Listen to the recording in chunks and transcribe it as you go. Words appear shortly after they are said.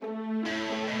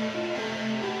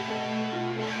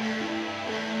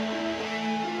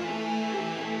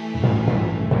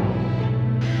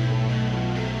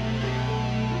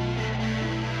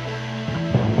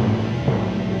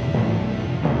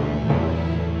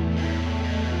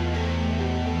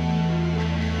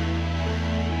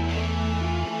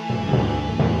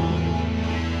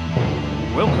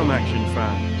Welcome, action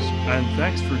fans, and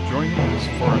thanks for joining us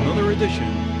for another edition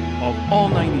of All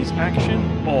 90s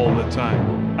Action All the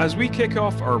Time, as we kick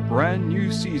off our brand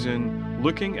new season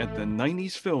looking at the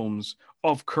 90s films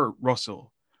of Kurt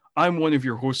Russell. I'm one of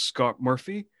your hosts, Scott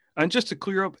Murphy, and just to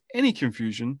clear up any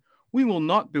confusion, we will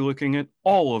not be looking at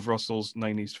all of Russell's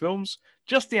 90s films,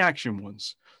 just the action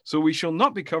ones. So we shall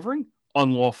not be covering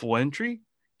Unlawful Entry,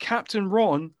 Captain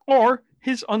Ron, or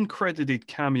his uncredited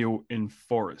cameo in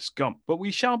Forrest Gump, but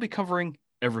we shall be covering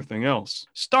everything else,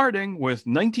 starting with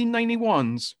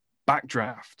 1991's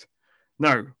Backdraft.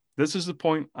 Now, this is the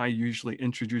point I usually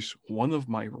introduce one of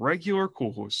my regular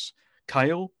co-hosts,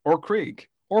 Kyle or Craig,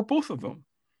 or both of them.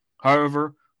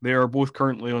 However, they are both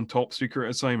currently on top secret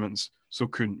assignments, so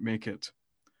couldn't make it.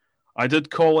 I did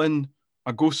call in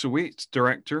a Ghost Awaits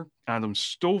director, Adam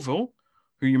Stovall,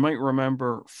 who you might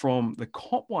remember from the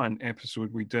Copland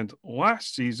episode we did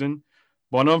last season,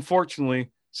 but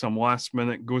unfortunately, some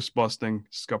last-minute ghost busting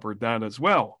scuppered that as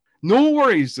well. No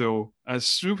worries though, as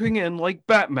swooping in like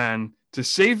Batman to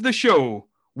save the show,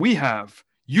 we have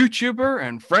YouTuber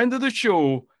and friend of the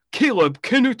show, Caleb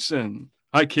Knutson.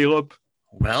 Hi, Caleb.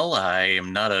 Well, I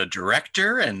am not a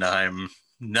director and I'm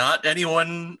not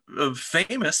anyone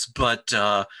famous, but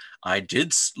I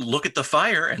did look at the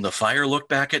fire and the fire looked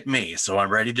back at me, so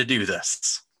I'm ready to do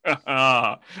this.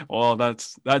 Well,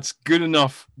 that's good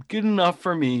enough. Good enough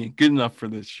for me. Good enough for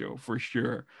this show, for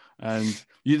sure. And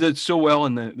you did so well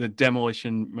in the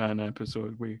Demolition Man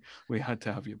episode. We had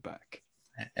to have you back.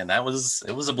 And it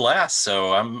was a blast.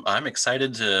 So I'm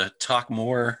excited to talk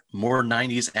more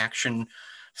 90s action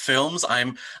films.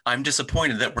 I'm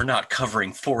disappointed that we're not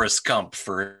covering Forrest Gump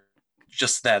for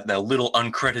just that little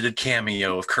uncredited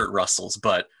cameo of Kurt Russell's,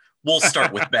 but we'll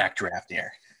start with Backdraft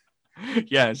here.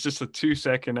 Yeah, it's just a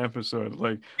 2-second episode.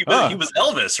 Like he was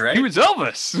Elvis, right? He was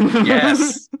Elvis.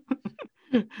 Yes.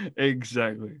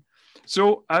 Exactly.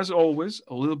 So, as always,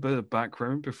 a little bit of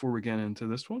background before we get into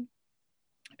this one.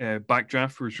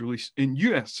 Backdraft was released in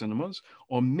US cinemas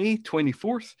on May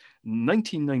 24th,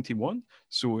 1991,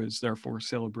 so is therefore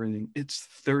celebrating its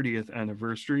 30th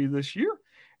anniversary this year.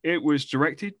 It was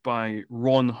directed by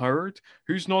Ron Howard,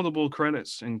 whose notable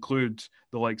credits include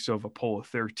the likes of Apollo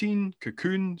 13,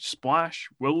 Cocoon, Splash,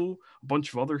 Willow, a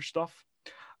bunch of other stuff.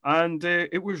 And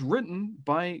it was written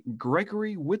by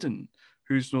Gregory Whidden,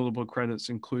 whose notable credits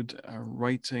include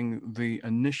writing the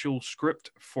initial script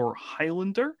for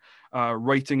Highlander,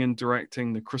 writing and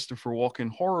directing the Christopher Walken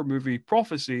horror movie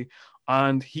Prophecy,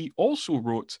 and he also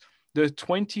wrote the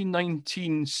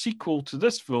 2019 sequel to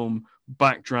this film,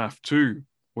 Backdraft 2,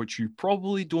 which you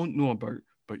probably don't know about.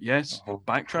 But yes,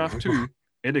 Backdraft 2,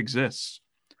 it exists.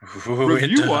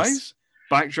 Review-wise,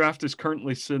 Backdraft is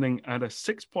currently sitting at a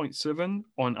 6.7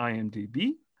 on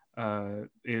IMDb.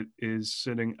 It is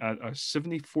sitting at a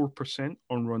 74%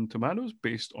 on Rotten Tomatoes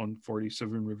based on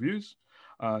 47 reviews,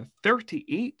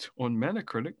 38 on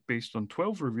Metacritic based on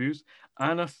 12 reviews,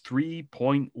 and a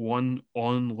 3.1 on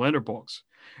Letterboxd.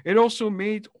 It also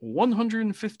made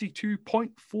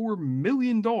 $152.4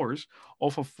 million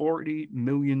off a $40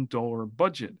 million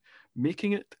budget,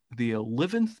 making it the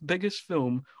 11th biggest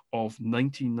film of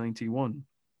 1991.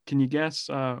 Can you guess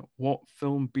what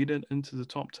film beat it into the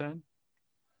top 10?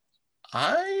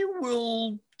 I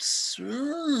will.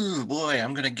 Boy,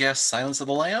 I'm going to guess Silence of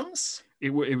the Lambs.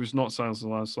 It was not Silence of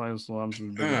the Lambs. Silence of the Lambs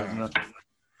was bigger than that.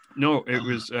 No, it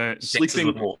was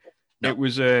Sleeping. No.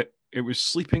 It was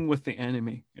Sleeping with the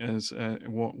Enemy as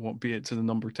what beat it to the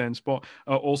number 10 spot.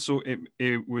 Also,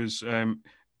 it was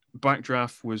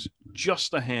Backdraft was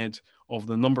just ahead of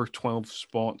the number 12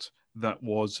 spot that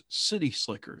was City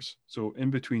Slickers. So in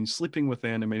between Sleeping with the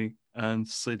Enemy and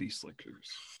City Slickers.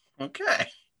 Okay.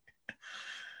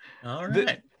 All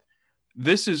right.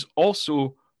 This is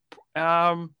also,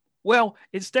 well,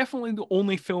 it's definitely the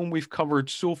only film we've covered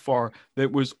so far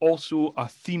that was also a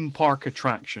theme park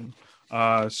attraction.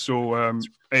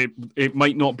 It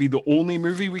might not be the only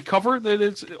movie we cover that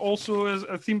is also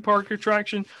a theme park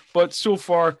attraction, but so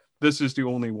far, this is the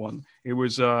only one. It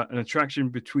was an attraction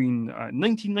between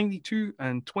 1992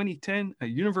 and 2010 at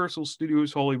Universal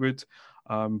Studios Hollywood,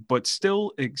 but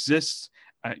still exists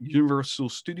at Universal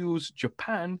Studios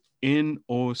Japan in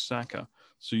Osaka.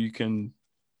 So you can,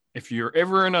 if you're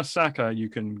ever in Osaka, you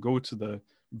can go to the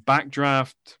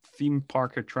Backdraft theme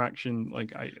park attraction.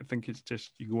 Like I think it's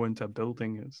just you go into a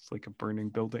building. It's like a burning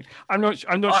building. I'm not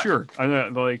sure. I'm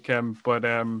not like but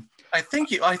I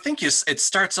think it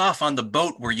starts off on the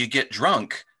boat where you get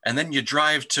drunk. And then you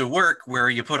drive to work where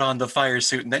you put on the fire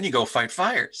suit and then you go fight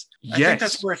fires. Yes. I think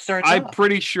that's where it starts I'm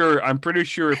pretty sure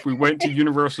if we went to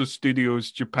Universal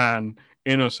Studios Japan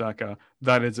in Osaka,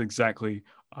 that is exactly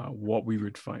what we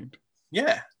would find.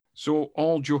 Yeah. So,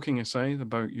 all joking aside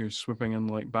about you swooping in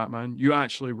like Batman, you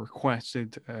actually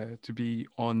requested to be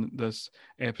on this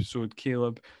episode,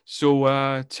 Caleb.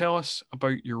 So, tell us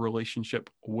about your relationship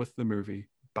with the movie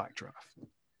Backdraft.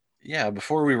 Yeah,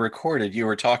 before we recorded, you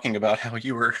were talking about how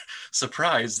you were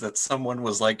surprised that someone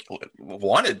was like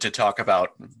wanted to talk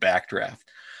about Backdraft.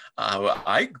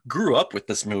 I grew up with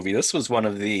this movie. This was one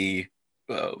of the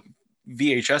uh,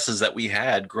 VHSs that we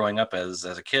had growing up as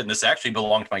a kid. And this actually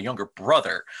belonged to my younger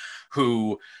brother,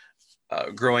 who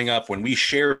growing up when we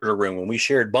shared a room, when we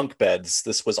shared bunk beds,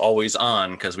 this was always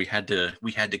on because we had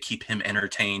to keep him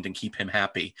entertained and keep him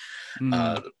happy.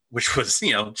 Mm. Which was,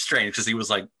 strange because he was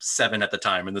like 7 at the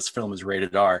time and this film is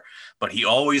rated R, but he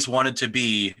always wanted to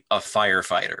be a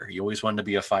firefighter. He always wanted to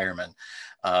be a fireman.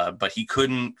 But he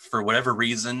couldn't, for whatever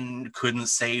reason, couldn't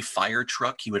say fire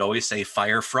truck. He would always say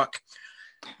fire fruck.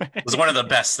 It was one of the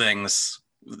best things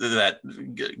that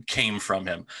came from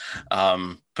him.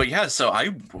 But yeah, so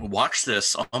I watched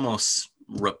this almost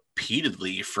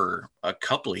repeatedly for a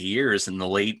couple of years in the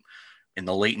late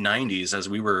 90s as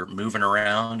we were moving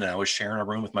around and I was sharing a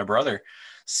room with my brother.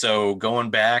 So going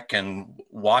back and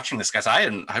watching this, guys, I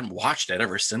hadn't watched it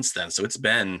ever since then. So it's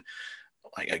been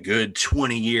like a good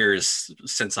 20 years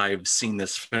since I've seen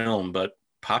this film, but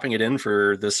popping it in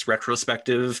for this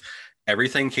retrospective,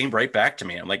 everything came right back to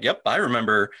me. I'm like, yep, I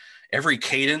remember every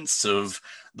cadence of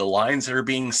the lines that are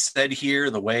being said here,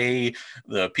 the way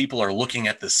the people are looking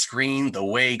at the screen, the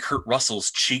way Kurt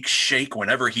Russell's cheeks shake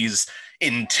whenever he's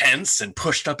intense and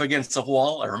pushed up against the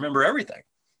wall. I remember everything.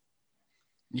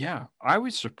 Yeah, I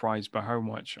was surprised by how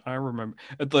much I remember.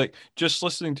 Like just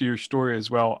listening to your story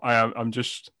as well. I'm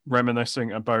just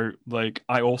reminiscing about like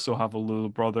I also have a little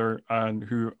brother and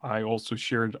who I also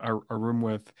shared a room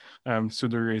with. So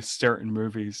there is certain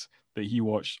movies that he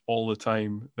watched all the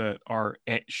time that are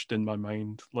etched in my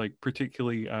mind. Like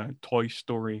particularly Toy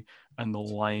Story and The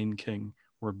Lion King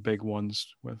were big ones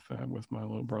with my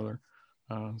little brother.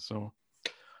 So,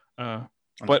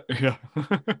 but yeah.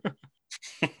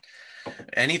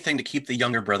 Anything to keep the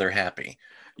younger brother happy.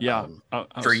 Yeah.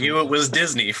 For you, it was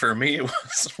Disney. For me, it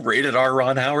was rated R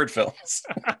Ron Howard films.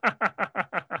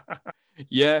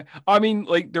 Yeah, I mean,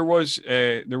 like there was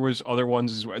other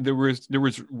ones as well. There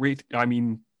was rate. I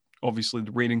mean, obviously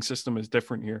the rating system is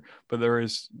different here, but there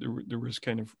was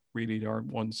kind of rated R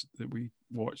ones that we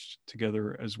watched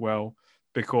together as well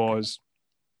because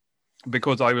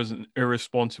I was an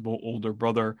irresponsible older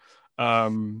brother.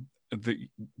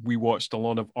 We watched a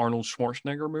lot of Arnold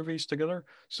Schwarzenegger movies together.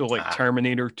 So like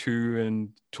Terminator 2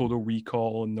 and Total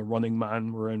Recall and The Running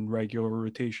Man were in regular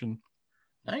rotation.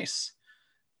 Nice.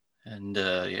 And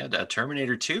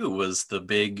Terminator 2 was the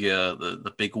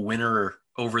big winner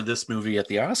over this movie at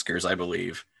the Oscars, I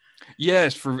believe.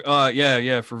 Yes, for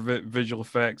for visual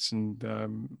effects and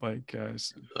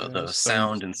the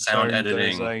sound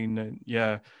editing. Design and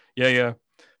yeah.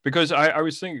 Because I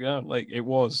was thinking like it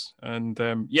was and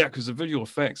because the visual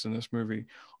effects in this movie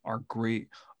are great,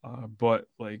 but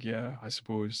like I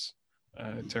suppose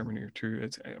Terminator 2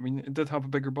 it did have a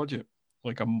bigger budget,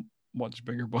 like a much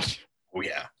bigger budget.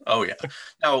 Oh yeah.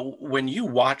 Now, when you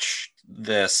watch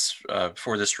this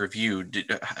for this review,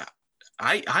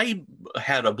 I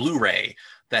had a Blu-ray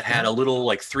that had a little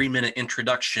like 3-minute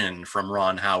introduction from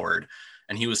Ron Howard,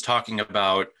 and he was talking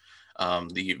about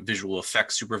the visual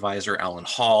effects supervisor Alan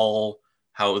Hall,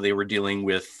 how they were dealing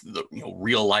with the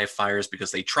real life fires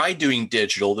because they tried doing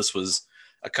digital. This was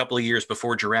a couple of years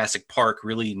before Jurassic Park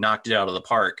really knocked it out of the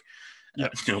park.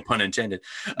 No pun intended.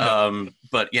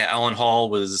 But yeah, Alan Hall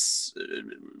was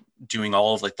doing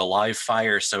all of like the live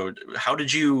fire. So how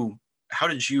did you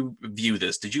view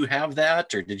this? Did you have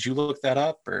that, or did you look that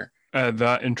up, or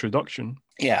that introduction?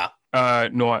 Yeah.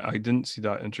 No, I didn't see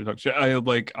that introduction.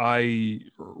 I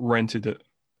rented it.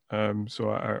 So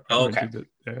I rented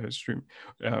it stream.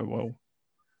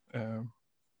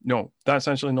 No, that's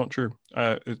actually not true.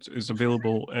 It's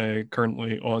available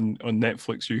currently on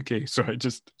Netflix UK. So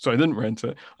I didn't rent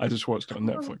it. I just watched it on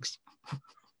Netflix.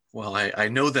 Well, I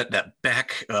know that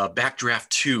Backdraft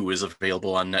 2 is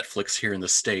available on Netflix here in the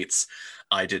States.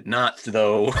 I did not,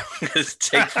 though,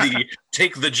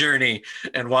 take the journey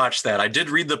and watch that. I did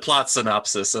read the plot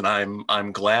synopsis, and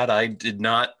I'm glad I did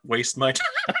not waste my time.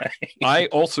 I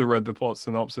also read the plot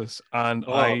synopsis, and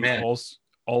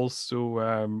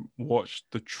also watched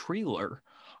the trailer.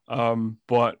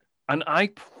 But I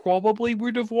probably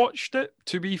would have watched it,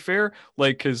 to be fair,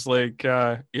 because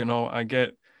I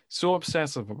get so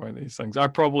obsessive about these things. I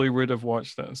probably would have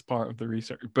watched that as part of the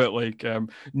research, but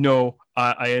no,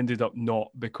 I ended up not,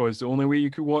 because the only way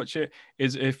you could watch it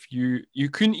is if you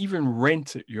couldn't even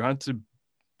rent it. You had to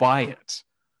buy it.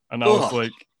 And I was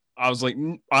like, I was like,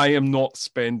 I am not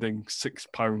spending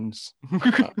 £6."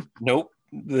 Nope.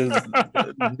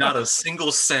 Not a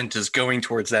single cent is going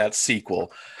towards that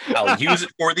sequel. I'll use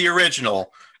it for the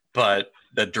original, but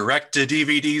the direct to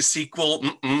DVD sequel,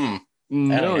 that ain't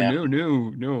No, no, happening. no,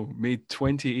 no. Made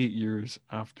 28 years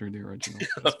after the original.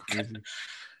 That's Okay. crazy.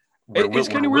 It's Where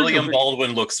kind of weird though, William but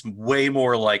Baldwin looks way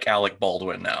more like Alec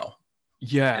Baldwin now in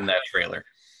yeah, that trailer.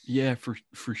 yeah,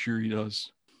 for sure he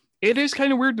does. It is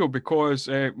kind of weird though, because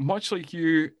much like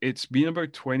you, it's been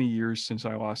about 20 years since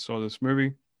I last saw this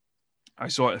movie. I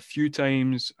saw it a few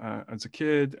times as a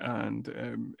kid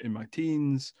and in my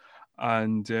teens,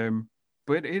 and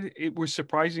but it was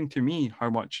surprising to me how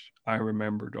much I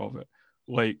remembered of it.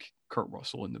 Like Kurt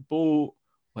Russell in the boat,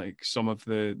 like some of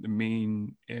the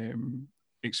main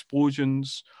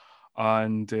explosions,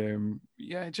 and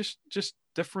yeah, just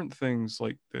different things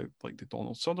like the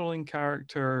Donald Sutherland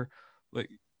character. Like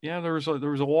yeah, there was a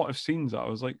lot of scenes that I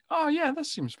was like, oh yeah, that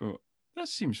seems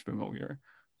familiar.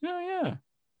 Yeah, yeah,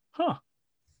 huh.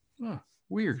 Oh,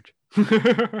 weird.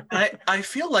 I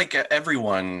feel like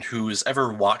everyone who's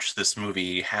ever watched this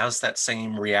movie has that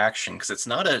same reaction because it's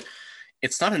not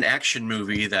an action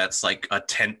movie that's like a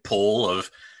tent pole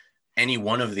of any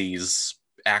one of these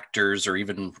actors or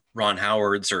even Ron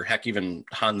Howard's or heck even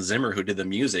Hans Zimmer who did the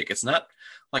music. It's not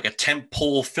like a tent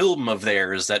pole film of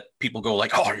theirs that people go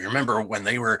like, oh, you remember when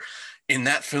they were in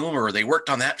that film or they worked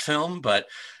on that film? But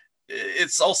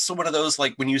it's also one of those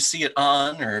like when you see it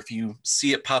on or if you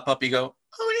see it pop up, you go,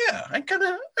 oh yeah, I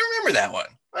remember that one.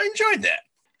 I enjoyed that.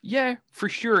 Yeah, for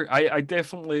sure. I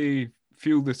definitely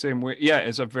feel the same way. Yeah,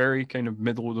 it's a very kind of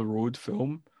middle of the road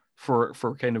film for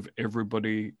kind of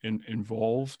everybody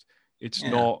involved. It's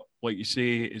Yeah. not like you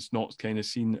say, it's not kind of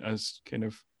seen as kind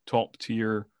of top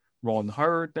tier Ron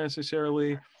Howard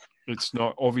necessarily. It's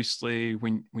not obviously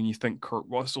when you think Kurt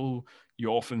Russell, you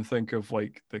often think of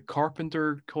like the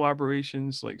Carpenter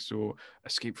collaborations, like so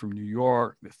Escape from New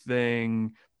York, The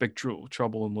Thing, Big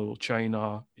Trouble in Little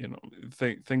China,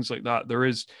 things like that. There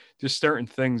is just certain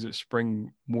things that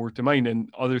spring more to mind,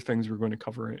 and other things we're going to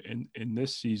cover in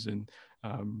this season,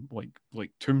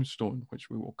 like Tombstone, which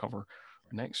we will cover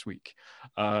next week.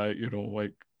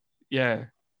 Like yeah,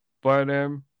 but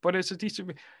it's a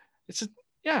decent, it's a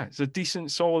yeah, it's a decent,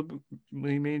 solidly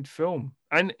made film,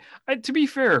 and to be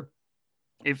fair,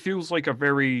 it feels like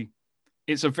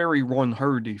it's a very Ron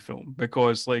Hardy film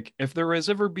because like if there has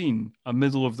ever been a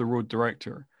middle of the road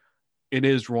director, it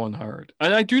is Ron Howard.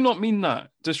 And I do not mean that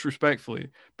disrespectfully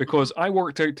because I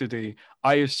worked out today.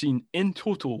 I have seen in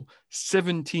total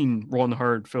 17 Ron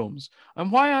Howard films.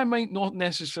 And why I might not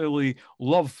necessarily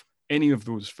love any of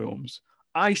those films,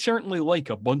 I certainly like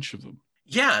a bunch of them.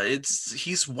 Yeah,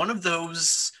 he's one of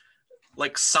those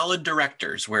like solid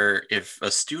directors where if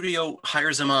a studio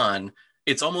hires him on,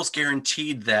 it's almost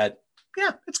guaranteed that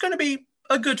yeah, it's going to be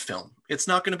a good film. It's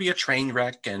not going to be a train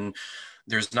wreck and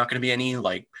there's not going to be any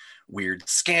like weird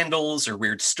scandals or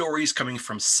weird stories coming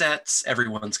from sets.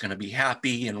 Everyone's going to be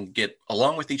happy and get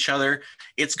along with each other.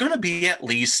 It's going to be at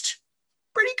least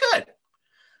pretty good.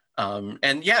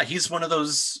 And yeah, he's one of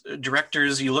those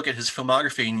directors. You look at his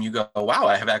filmography and you go, wow,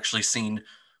 I have actually seen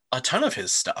a ton of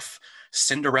his stuff.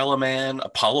 Cinderella Man,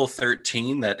 Apollo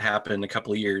 13, that happened a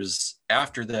couple of years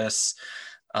after this.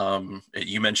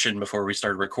 You mentioned before we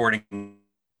started recording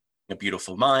A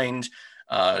Beautiful Mind,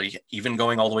 even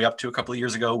going all the way up to a couple of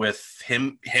years ago with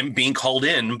him being called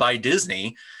in by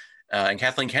Disney and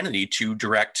Kathleen Kennedy to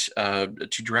direct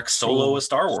Solo, a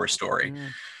Star Wars story. Yeah.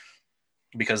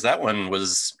 Because that one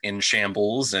was in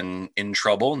shambles and in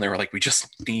trouble, and they were like, we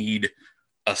just need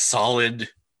a solid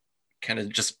kind of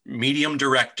just medium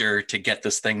director to get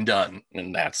this thing done,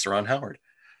 and that's Ron Howard.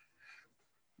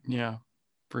 Yeah,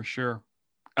 for sure.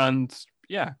 And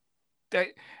yeah, that,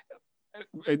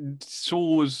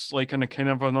 Soul was like in a kind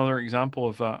of another example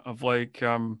of that, of like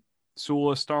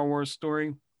Soul, a Star Wars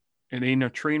story. It ain't a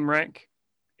train wreck.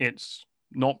 It's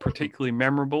not particularly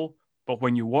memorable, but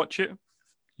when you watch it,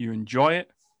 you enjoy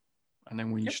it, and then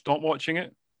when you stop watching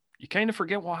it, you kind of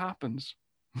forget what happens.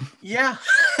 Yeah.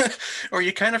 Or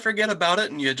you kind of forget about it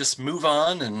and you just move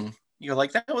on and you're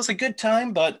like, that was a good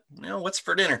time, but what's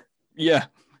for dinner? Yeah.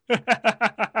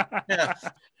 Yeah.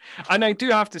 And I do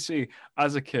have to say,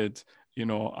 as a kid,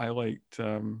 I liked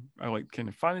kind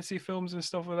of fantasy films and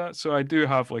stuff like that. So I do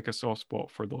have like a soft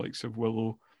spot for the likes of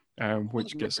Willow,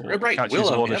 which Right, catches a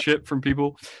Willow, lot of shit from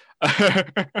people.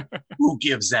 Who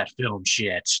gives that film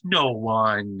shit? No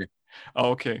one. Oh,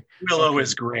 okay. Willow Okay.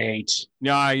 is great.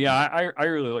 Yeah, I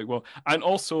really like Will. And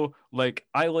also, like,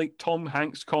 I like Tom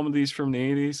Hanks comedies from the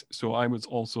 80s, so I was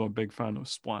also a big fan of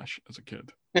Splash as a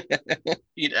kid.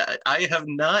 I have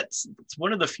not. It's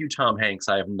one of the few Tom Hanks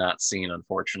I have not seen.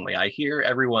 Unfortunately, I hear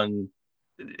everyone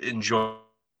enjoy,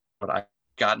 but I've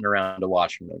gotten around to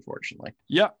watching it. Unfortunately,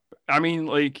 Yeah, I mean,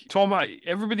 like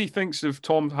everybody thinks of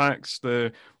Tom Hanks,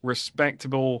 the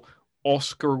respectable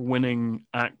Oscar-winning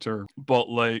actor, but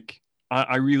like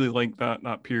I really like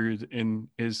that period in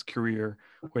his career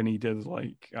when he did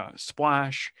like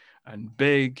Splash and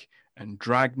Big and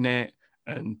Dragnet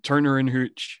and Turner and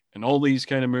Hooch and all these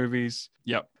kind of movies.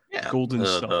 Yep, yeah, golden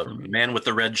stuff the for me. Man with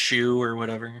the Red Shoe or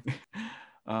whatever.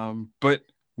 But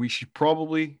we should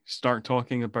probably start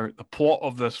talking about the plot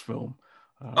of this film.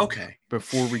 Okay.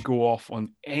 Before we go off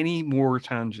on any more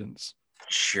tangents.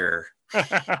 Sure.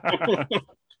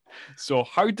 So,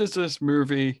 how does this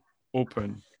movie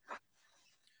open?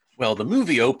 Well, the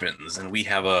movie opens, and we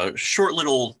have a short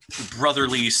little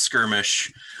brotherly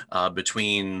skirmish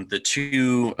between the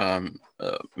two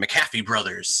McAfee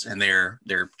brothers and their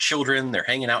children. They're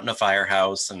hanging out in a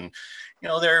firehouse, and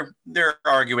they're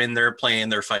arguing, they're playing,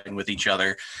 they're fighting with each other.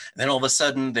 And then all of a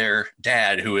sudden, their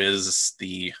dad, who is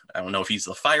I don't know if he's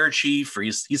the fire chief or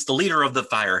he's the leader of the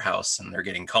firehouse, and they're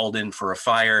getting called in for a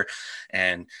fire,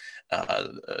 and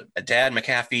Dad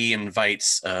McAfee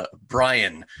invites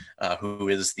Brian, who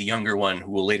is the younger one,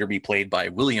 who will later be played by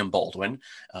William Baldwin,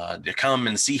 to come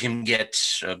and see him get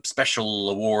a special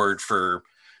award for,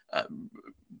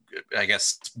 I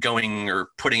guess, going or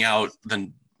putting out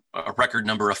a record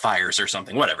number of fires or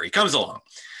something, whatever. He comes along.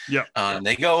 Yeah.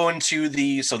 They get to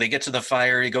the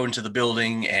fire, they go into the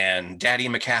building, and Daddy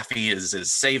McAfee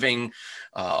is saving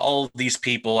all these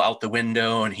people out the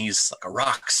window, and he's like a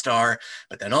rock star.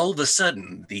 But then all of a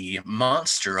sudden, the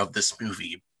monster of this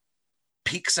movie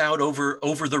peeks out over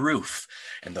the roof,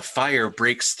 and the fire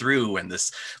breaks through, and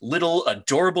this little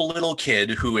adorable little kid,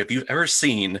 who, if you've ever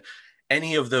seen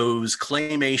any of those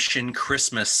claymation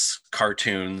Christmas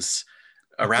cartoons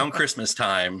around Christmas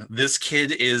time, this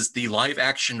kid is the live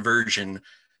action version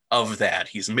of that.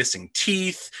 He's missing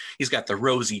teeth. He's got the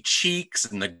rosy cheeks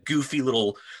and the goofy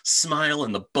little smile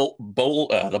and the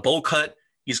bowl cut.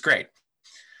 He's great.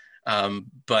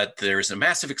 But there's a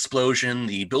massive explosion.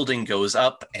 The building goes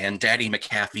up, and Daddy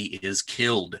McAfee is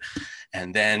killed.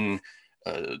 And then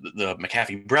the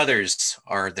McAfee brothers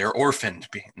they're orphaned.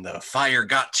 The fire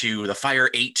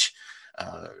ate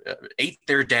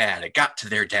their dad. It got to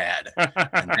their dad,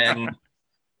 and then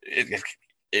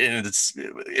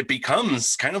it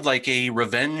becomes kind of like a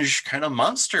revenge kind of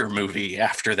monster movie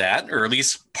after that, or at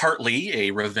least partly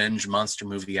a revenge monster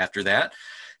movie after that.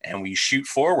 And we shoot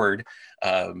forward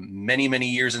many, many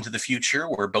years into the future,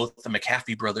 where both the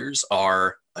McAfee brothers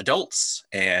are adults.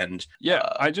 And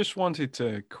I just wanted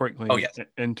to quickly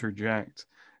interject.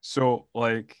 So,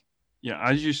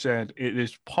 as you said, it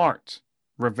is part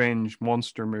revenge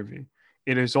monster movie.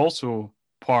 It is also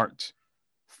part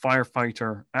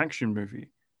firefighter action movie.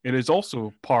 It is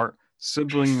also part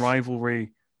sibling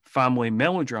rivalry family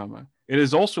melodrama. It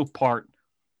is also part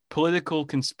political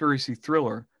conspiracy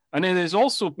thriller. And it is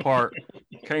also part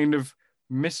kind of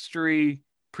mystery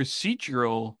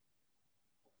procedural.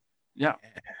 Yeah.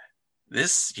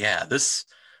 This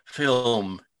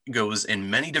film goes in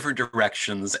many different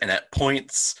directions, and at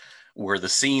points where the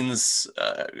scenes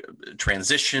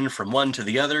transition from one to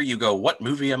the other, you go, what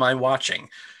movie am I watching?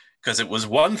 Because it was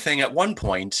one thing at one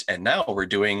point, and now we're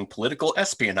doing political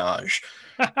espionage.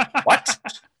 What?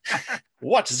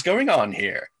 What is going on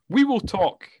here? We will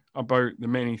talk about the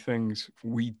many things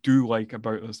we do like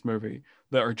about this movie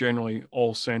that are generally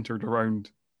all centered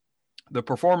around the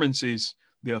performances,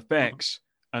 the effects,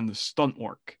 and the stunt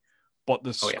work. But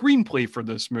the screenplay for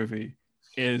this movie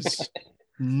is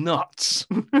nuts.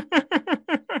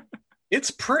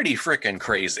 It's pretty freaking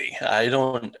crazy.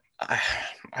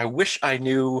 I wish I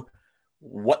knew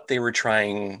what they were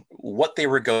going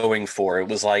for. It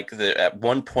was like at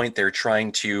one point they're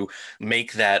trying to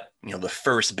make that, the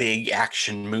first big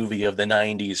action movie of the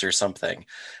 90s or something.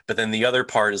 But then the other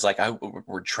part is like,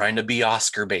 we're trying to be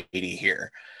Oscar baity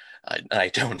here. I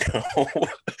don't know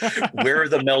where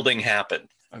the melding happened.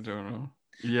 I don't know.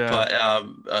 Yeah.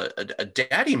 But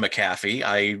Daddy McAfee,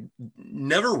 I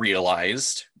never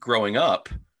realized growing up,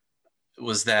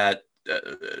 was that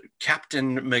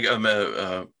Captain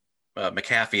McAfee.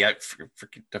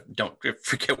 Don't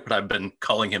forget what I've been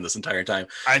calling him this entire time.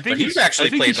 I think he's actually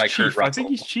played by Kurt Russell. I think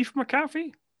he's Chief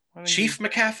McAfee. Chief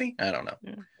McAfee? I don't know.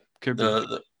 Yeah. Could be.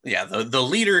 The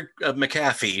leader of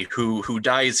McAfee, who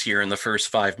dies here in the first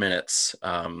 5 minutes.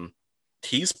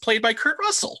 He's played by Kurt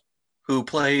Russell, who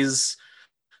plays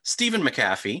Stephen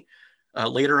McAfee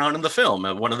later on in the film,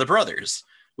 one of the brothers,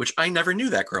 which I never knew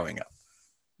that growing up.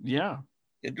 Yeah.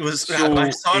 It was, I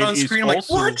saw it on screen, I'm like,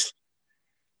 what?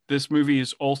 This movie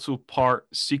is also part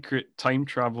secret time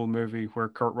travel movie where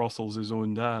Kurt Russell's his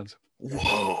own dad.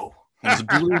 Whoa, this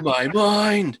blew my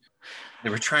mind. They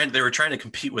were trying to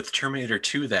compete with Terminator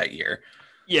 2 that year.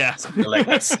 Yeah. So they're like,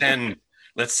 let's send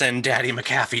Daddy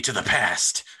McAfee to the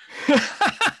past to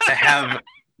have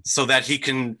so that he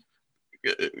can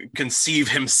conceive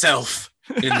himself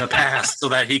in the past so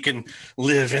that he can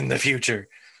live in the future.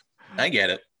 I get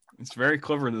it. It's very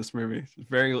clever, this movie.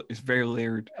 It's very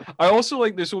layered. I also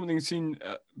like this opening scene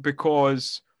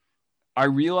because I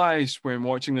realized when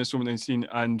watching this opening scene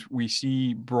and we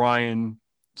see Brian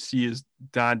see his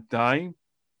dad die,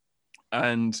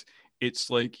 and it's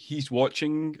like he's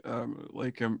watching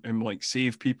him like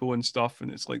save people and stuff,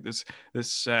 and it's like this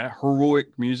heroic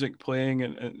music playing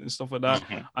and stuff like that.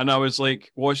 Mhm. And I was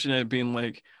like watching it being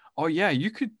like, oh yeah,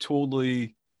 you could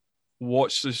totally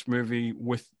watch this movie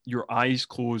with your eyes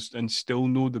closed and still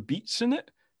know the beats in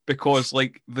it, because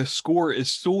like the score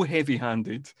is so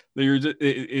heavy-handed that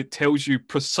it tells you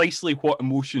precisely what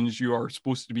emotions you are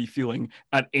supposed to be feeling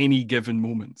at any given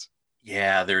moment.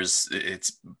 Yeah,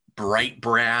 it's bright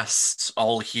brass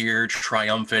all here,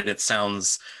 triumphant. It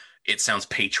sounds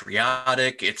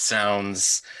patriotic. It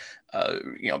sounds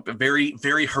very,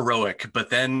 very heroic. But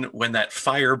then when that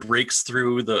fire breaks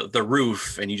through the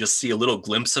roof and you just see a little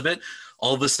glimpse of it,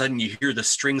 all of a sudden you hear the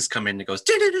strings come in and it goes.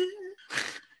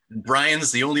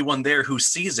 Brian's the only one there who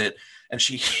sees it, and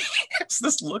she has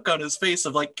this look on his face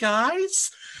of like,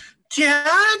 guys,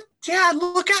 dad,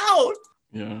 look out.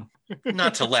 Yeah.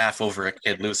 Not to laugh over a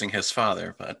kid losing his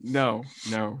father, but No.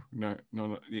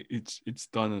 It's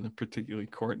done in a particularly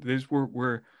corny.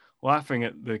 We're laughing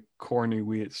at the corny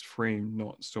way it's framed,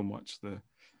 not so much the.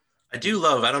 I do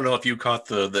love. I don't know if you caught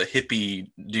the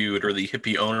hippie dude or the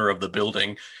hippie owner of the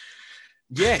building.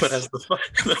 Yes. But as the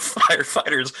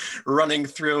firefighters running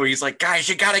through, he's like, guys,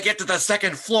 you got to get to the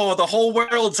second floor. The whole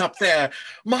world's up there.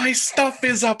 My stuff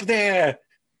is up there.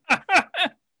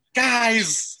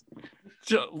 Guys.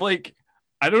 Like,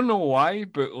 I don't know why,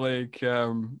 but like,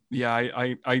 yeah,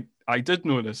 I did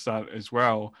notice that as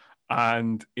well.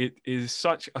 And it is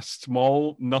such a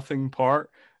small nothing part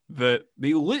that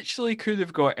they literally could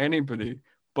have got anybody.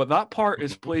 But that part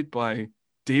is played by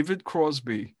David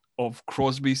Crosby of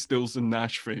Crosby, Stills, and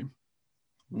Nash fame.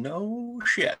 No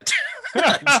shit.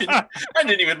 I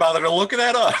didn't even bother to look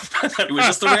that up. I thought he was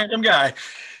just a random guy.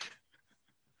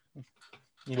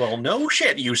 Well, no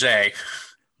shit, you say.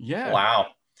 Yeah. Wow.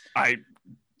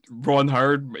 Ron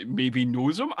Howard maybe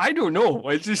knows him. I don't know.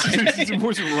 It's just the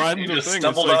most random just thing.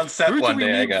 Stumbled like, on set one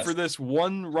day, I guess. For this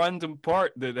one random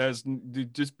part that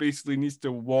just basically needs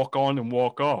to walk on and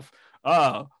walk off.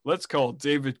 Let's call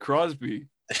David Crosby.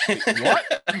 What?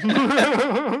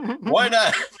 Why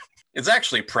not? It's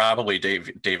actually probably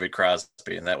David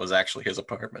Crosby, and that was actually his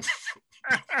apartment.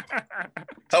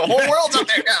 The whole world's up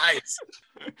there, guys.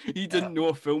 He didn't know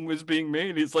a film was being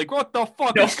made. He's like, what the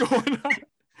fuck is going on?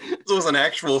 This was an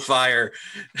actual fire.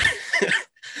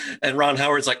 And Ron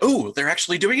Howard's like, oh, they're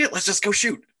actually doing it? Let's just go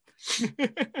shoot.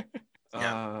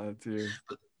 Dude.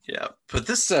 Yeah, but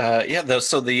this,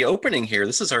 so the opening here,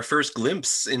 this is our first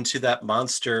glimpse into that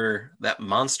monster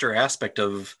aspect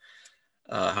of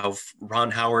how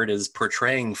Ron Howard is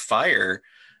portraying fire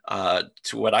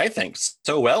to what I think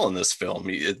so well in this film.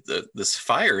 This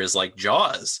fire is like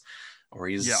Jaws, or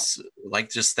he's like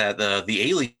just that the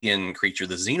alien creature,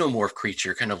 the xenomorph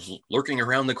creature, kind of lurking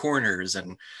around the corners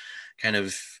and kind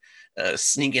of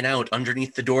sneaking out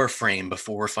underneath the door frame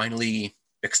before finally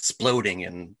exploding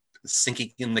and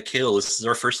sinking in the kill. This is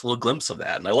our first little glimpse of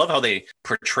that, and I love how they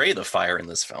portray the fire in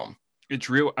this film. It's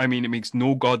real. I mean, it makes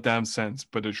no goddamn sense,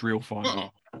 but it's real fun.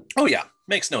 Oh yeah,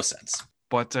 makes no sense.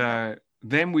 But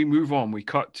then we move on. We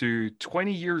cut to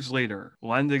 20 years later,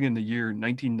 landing in the year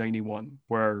 1991,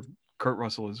 where Kurt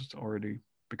Russell has already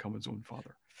become his own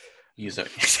father. He's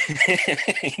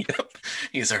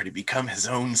already become his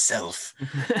own self.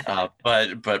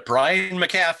 But Brian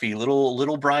McAfee,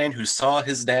 little Brian, who saw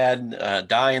his dad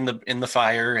die in the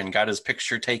fire and got his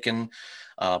picture taken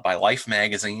by Life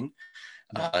magazine.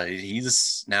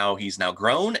 He's now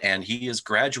grown, and he is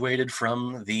graduated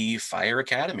from the Fire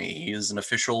Academy. He is an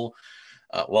official,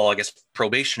 I guess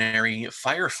probationary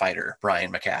firefighter,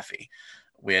 Brian McAfee,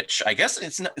 which I guess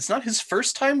it's not his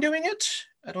first time doing it.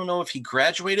 I don't know if he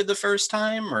graduated the first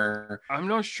time, or I'm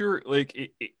not sure.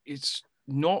 Like it's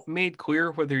not made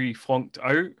clear whether he flunked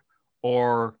out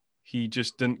or he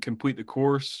just didn't complete the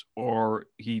course, or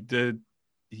he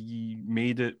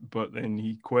made it but then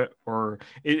he quit, or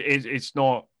it's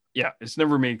not. Yeah, it's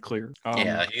never made clear.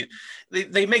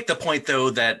 They make the point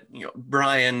though that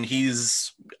Brian,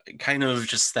 he's kind of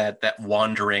just that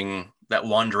wandering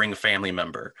family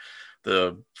member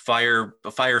the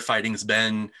firefighting's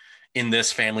been in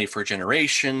this family for a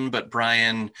generation, but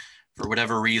Brian, for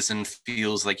whatever reason,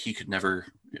 feels like he could never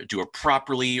do it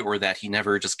properly, or that he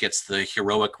never just gets the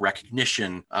heroic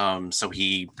recognition. So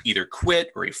he either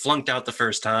quit or he flunked out the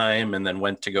first time and then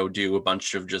went to go do a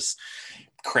bunch of just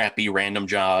crappy random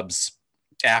jobs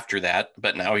after that.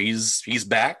 But now he's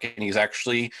back and he's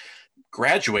actually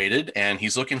graduated and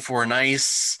he's looking for a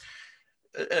nice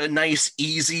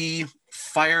easy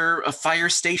fire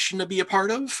station to be a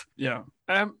part of. Yeah.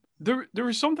 There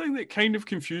was something that kind of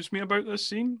confused me about this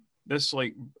scene. This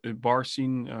like bar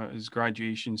scene, his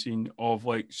graduation scene of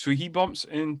like, so he bumps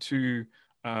into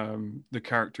the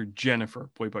character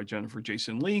Jennifer, played by Jennifer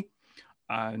Jason Leigh,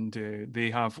 and they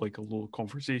have like a little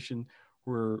conversation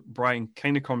where Brian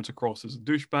kind of comes across as a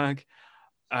douchebag,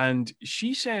 and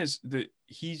she says that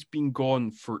he's been gone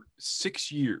for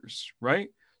 6 years, right?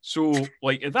 So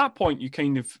like at that point, you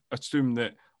kind of assume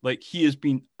that like he has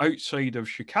been outside of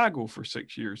Chicago for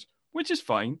 6 years, which is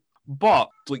fine. But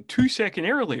like 2 seconds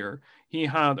earlier, he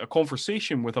had a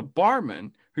conversation with a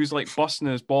barman who's like busting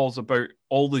his balls about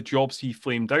all the jobs he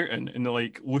flamed out in, and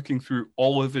like looking through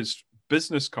all of his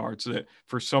business cards that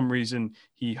for some reason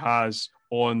he has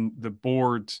on the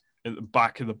board at the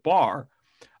back of the bar.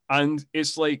 And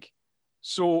it's like,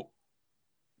 so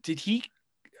did he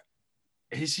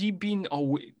has he been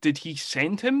away? Did he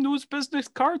send him those business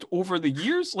cards over the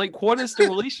years? Like, what is the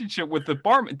relationship with the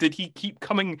barman? Did he keep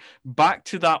coming back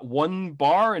to that one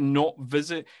bar and not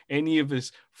visit any of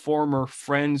his former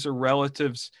friends or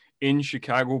relatives in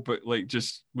Chicago, but like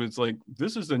just was like,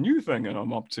 this is a new thing and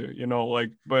I'm up to,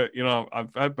 like, but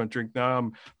I've had my drink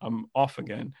now, I'm off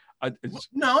again. It's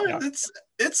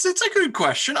a good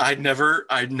question. I'd never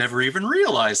even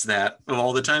realized that of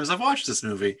all the times I've watched this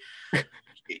movie.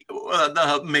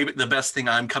 Maybe the best thing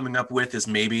I'm coming up with is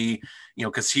maybe,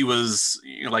 because he was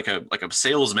like a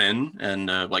salesman and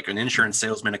like an insurance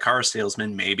salesman, a car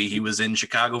salesman. Maybe he was in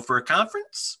Chicago for a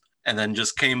conference and then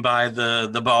just came by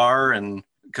the bar, and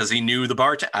because he knew the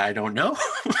bar. I don't know.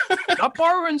 That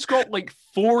barman's got like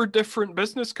 4 different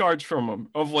business cards from him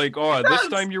of like, this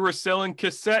time you were selling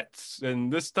cassettes,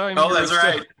 and this time. Oh, that's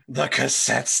right. The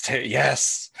cassettes.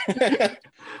 Yes.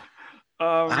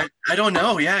 I don't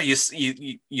know. Yeah,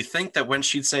 you think that when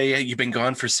she'd say, "Hey, you've been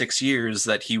gone for 6 years,"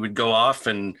 that he would go off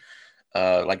and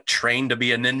like train to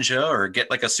be a ninja or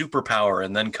get like a superpower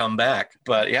and then come back.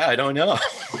 But yeah, I don't know.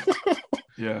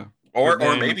 Yeah. Or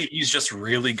maybe he's just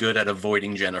really good at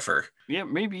avoiding Jennifer. Yeah,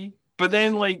 maybe. But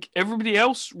then like everybody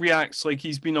else reacts like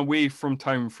he's been away from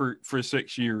town for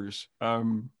 6 years.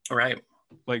 Right.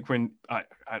 Like when I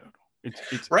don't know.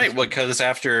 It's right. Well, because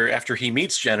after he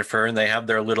meets Jennifer and they have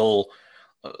their little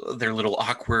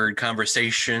awkward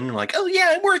conversation, like, oh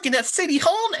yeah, I'm working at City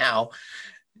Hall now,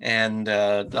 and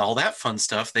all that fun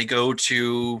stuff. They go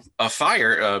to a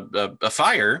fire.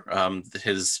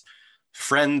 His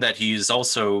friend that he's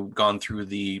also gone through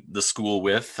the school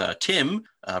with, Tim,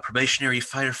 probationary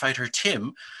firefighter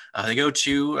Tim. They go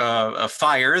to a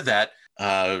fire that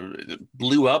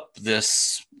blew up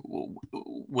this.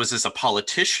 Was this a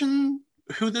politician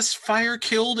who this fire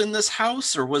killed in this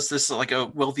house, or was this like a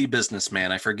wealthy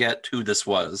businessman? I forget who this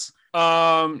was.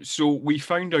 So we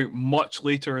found out much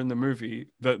later in the movie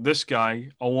that this guy,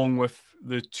 along with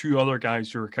the 2 other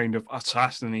guys who are kind of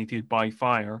assassinated by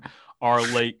fire, are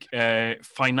like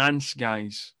finance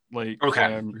guys, like who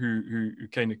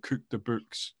kind of cooked the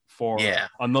books for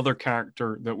another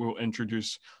character that we'll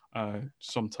introduce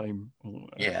sometime.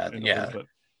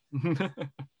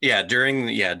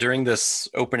 During this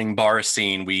opening bar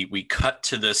scene, we cut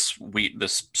to this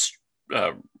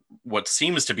what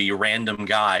seems to be a random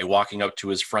guy walking up to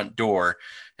his front door,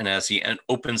 and as he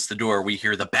opens the door, we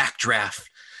hear the backdraft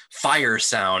fire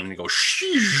sound and go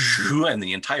shoo, and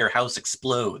the entire house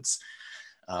explodes.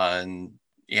 And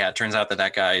yeah, it turns out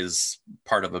that guy is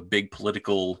part of a big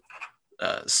political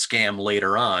scam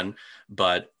later on,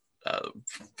 but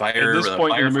fire at this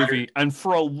point in the movie, and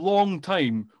for a long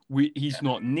time, he's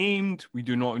not named. We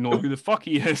do not know who the fuck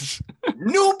he is.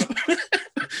 Nope.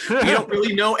 We don't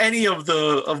really know any of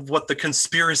what the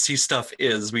conspiracy stuff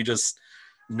is. We just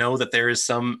know that there is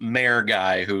some mayor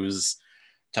guy who's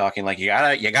talking like, you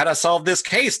gotta solve this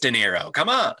case, De Niro. Come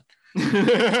on.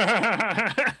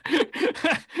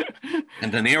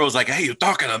 And De Niro's like, hey, you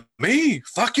talking to me?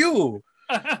 Fuck you.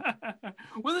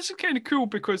 Well, this is kind of cool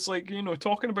because, like,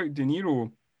 talking about De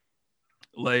Niro,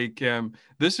 like,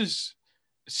 this is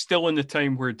still in the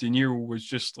time where De Niro was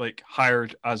just like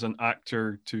hired as an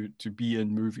actor to be in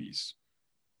movies,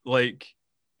 like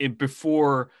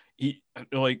before he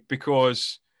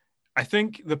because I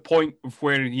think the point of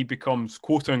where he becomes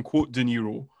quote unquote De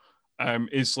Niro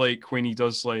is like when he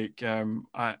does like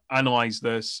analyze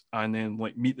this and then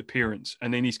like meet the parents,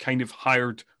 and then he's kind of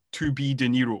hired to be De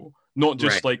Niro, not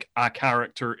just Right. like a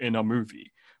character in a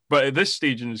movie. But at this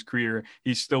stage in his career,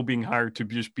 he's still being hired to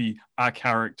just be a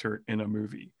character in a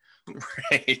movie.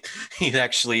 Right. He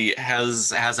actually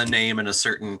has a name and a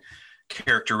certain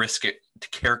characteristic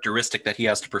that he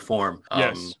has to perform.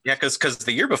 Yes, Yeah, because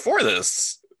the year before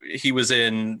this, he was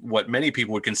in what many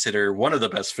people would consider one of the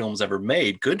best films ever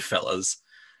made, Goodfellas.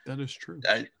 that is true.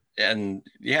 And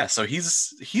yeah, so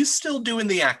he's still doing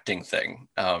the acting thing.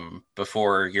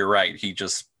 Before, you're right, he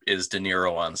just is De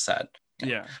Niro on set.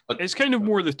 Yeah, But it's kind of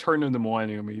more the turn of the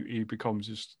millennium. He becomes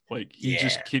just like he yeah,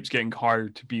 just keeps getting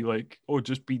hired to be like, oh,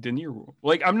 just be De Niro.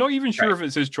 Like I'm not even sure right. if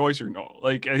it's his choice or not.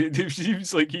 Like it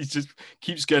seems like he's just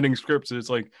keeps getting scripts. And it's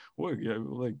like, well, yeah,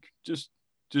 like just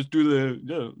do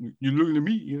the you look at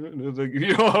me, like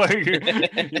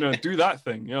do that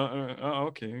thing.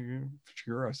 Okay,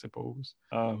 sure, I suppose.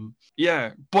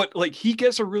 Yeah, but like he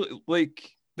gets a really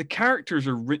like the characters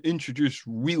are introduced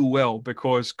real well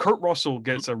because Kurt Russell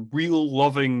gets a real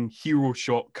loving hero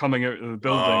shot coming out of the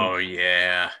building. Oh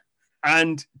yeah.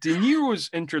 And De Niro's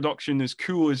introduction is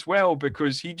cool as well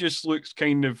because he just looks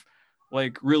kind of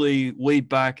like really laid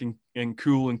back and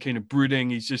cool and kind of brooding.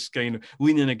 He's just kind of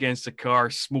leaning against a car,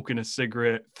 smoking a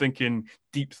cigarette, thinking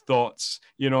deep thoughts,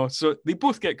 So they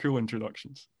both get cool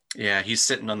introductions. Yeah, he's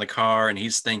sitting on the car and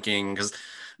he's thinking, because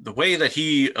the way that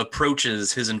he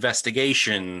approaches his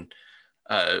investigation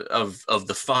of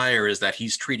the fire is that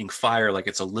he's treating fire like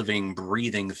it's a living,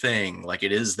 breathing thing, like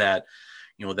it is that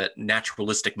that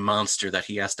naturalistic monster that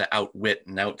he has to outwit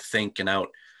and outthink and out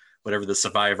whatever the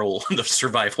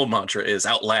survival mantra is,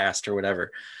 outlast or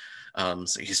whatever.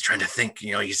 So he's trying to think,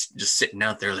 he's just sitting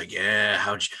out there like, yeah,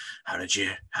 how did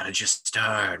you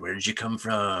start? Where did you come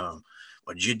from?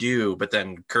 What did you do? But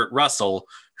then Kurt Russell,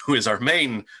 who is our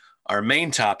main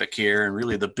topic here, and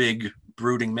really the big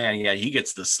brooding man, yeah, he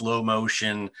gets the slow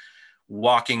motion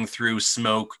walking through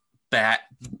smoke,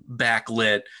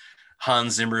 backlit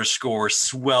Hans Zimmer score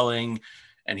swelling,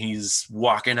 and he's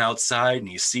walking outside and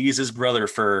he sees his brother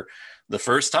for the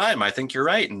first time. I think you're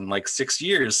right, in like 6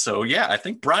 years. So yeah, I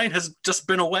think Brian has just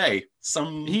been away.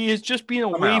 He has just been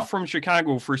away from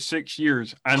Chicago for 6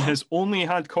 years and has only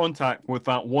had contact with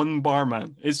that one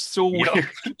barman. It's so weird.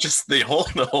 Just the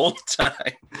whole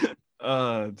time.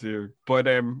 Oh dear. But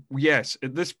yes,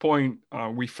 at this point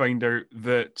we find out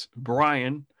that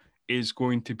Brian is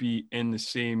going to be in the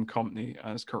same company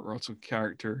as Kurt Russell's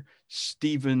character,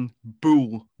 Stephen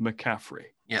Bull McCaffrey.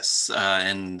 Yes,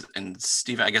 and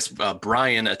Steve, I guess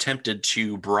Brian attempted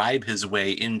to bribe his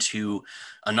way into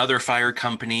another fire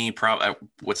company,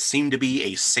 what seemed to be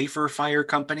a safer fire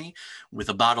company, with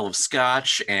a bottle of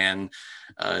scotch. And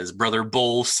his brother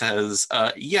Bull says,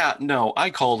 yeah, no, I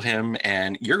called him,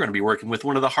 and you're going to be working with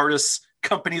one of the hardest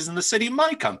companies in the city,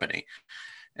 my company.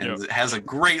 And It has a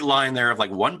great line there of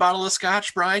like, one bottle of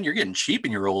scotch, Brian, you're getting cheap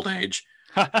in your old age.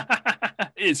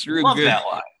 It's really Love good. that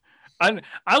line. And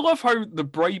I love how the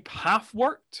bribe half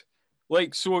worked.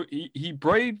 Like, so he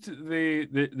bribed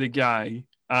the guy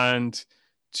and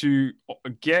to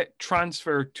get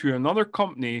transferred to another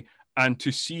company and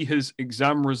to see his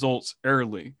exam results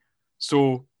early.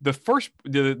 So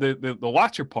the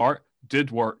latter part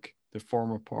did work. The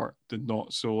former part did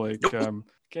not. So like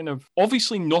kind of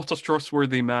obviously not a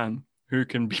trustworthy man who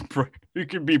can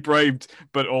be bribed,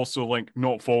 but also like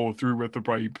not follow through with the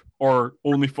bribe, or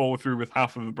only follow through with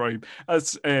half of the bribe.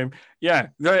 That's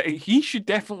he should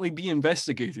definitely be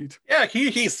investigated. Yeah, he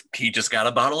just got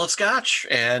a bottle of scotch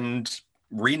and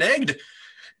reneged.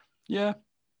 Yeah.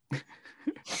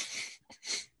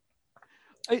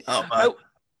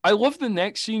 I love the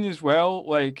next scene as well.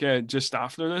 Like just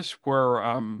after this,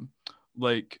 where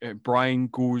Brian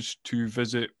goes to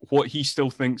visit what he still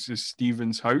thinks is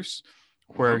Stephen's house,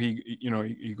 where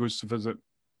he goes to visit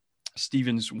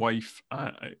Stephen's wife,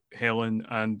 Helen,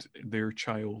 and their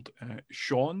child,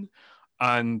 Sean.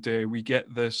 And we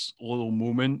get this little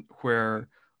moment where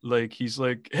like he's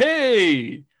like,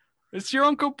 hey, it's your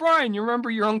Uncle Brian. You remember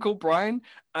your Uncle Brian?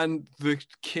 And the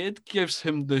kid gives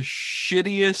him the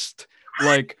shittiest,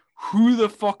 like, who the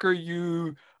fuck are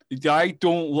you? I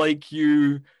don't like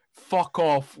you. Fuck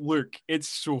off. Look, it's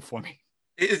so funny.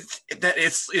 It's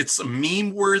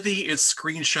meme worthy, it's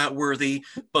screenshot worthy,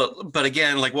 but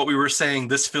again, like what we were saying,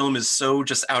 this film is so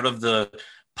just out of the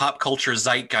pop culture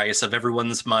zeitgeist of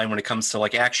everyone's mind when it comes to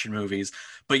like action movies.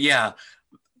 But yeah,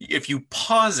 if you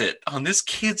pause it on this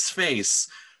kid's face,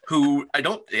 who I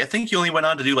think he only went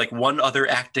on to do like one other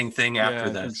acting thing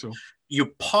after that. So. You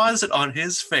pause it on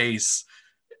his face,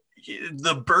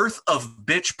 the birth of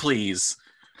Bitch Please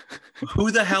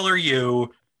Who the hell are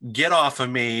you? Get off of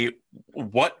me.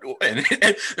 What? And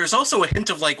there's also a hint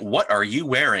of like, what are you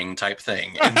wearing type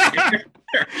thing. And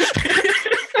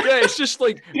Yeah, it's just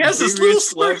like he has this little various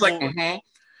slur, like, level.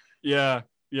 Yeah,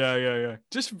 yeah.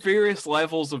 Just various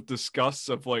levels of disgust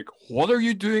of like, what are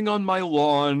you doing on my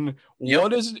lawn?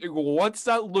 Yep. What's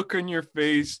that look on your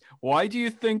face? Why do you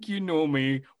think you know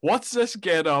me? What's this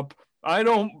get up? I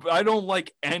don't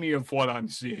like any of what I'm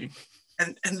seeing.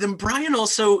 And then Brian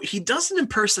also, he does an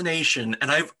impersonation,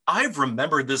 and I've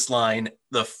remembered this line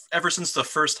ever since the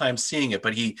first time seeing it,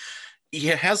 but he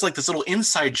has like this little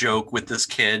inside joke with this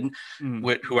kid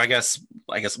who I guess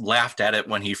laughed at it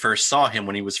when he first saw him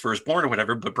when he was first born or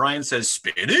whatever. But Brian says,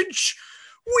 "Spinach?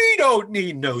 We don't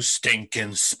need no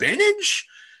stinking spinach."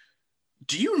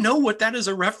 Do you know what that is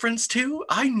a reference to?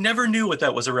 I never knew what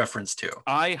that was a reference to.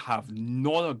 I have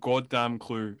not a goddamn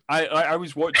clue. I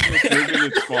was watching this movie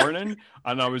this morning,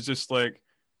 and I was just like,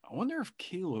 I wonder if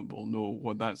Caleb will know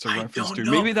what that's a reference to.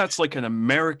 Maybe that's like an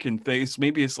American face.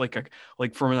 Maybe it's like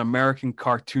from an American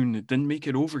cartoon that didn't make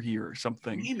it over here or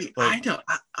something. Maybe like, I don't.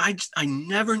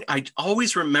 I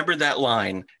always remembered that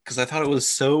line because I thought it was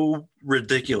so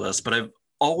ridiculous. But I've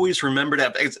always remembered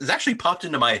that. It's actually popped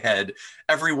into my head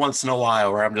every once in a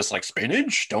while where I'm just like,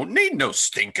 spinach? Don't need no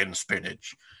stinking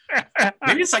spinach.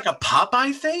 Maybe it's like a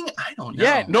Popeye thing. I don't know.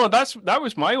 Yeah, no, that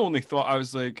was my only thought. I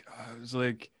was like,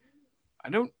 I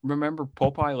don't remember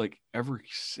Popeye like ever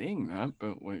saying that,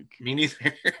 but like me neither.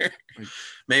 Like,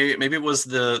 maybe it was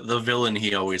the villain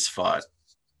he always fought.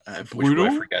 Which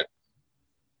I forget.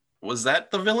 Was that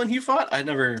the villain he fought? I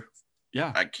can't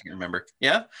remember.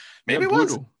 Yeah, maybe it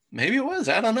was. Maybe it was.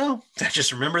 I don't know. I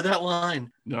just remember that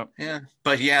line. No. Yeah,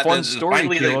 but yeah. Fun story,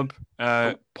 Caleb.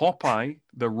 Popeye,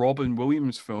 the Robin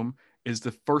Williams film, is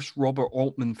the first Robert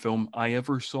Altman film I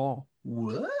ever saw.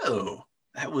 Whoa.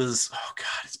 That was, oh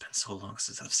God, it's been so long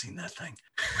since I've seen that thing.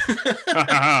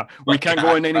 We can't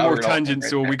go on any more tangents,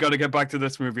 so we got to get back to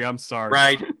this movie. I'm sorry.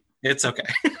 Right. It's okay.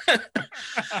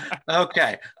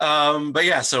 Okay. But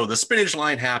yeah, so the spinach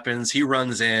line happens. He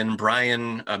runs in.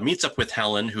 Brian meets up with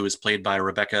Helen, who is played by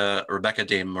Rebecca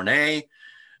De Mornay,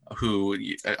 who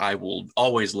I will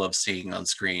always love seeing on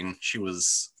screen. She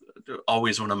was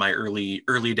always one of my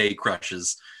early day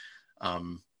crushes.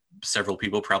 Several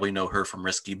people probably know her from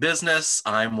Risky Business.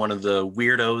 I'm one of the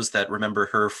weirdos that remember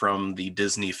her from the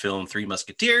Disney film Three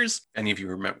Musketeers. Any of you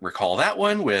recall that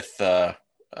one with...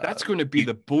 that's going to be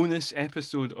the bonus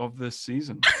episode of this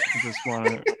season.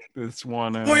 This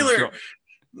one. Spoiler!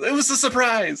 It was a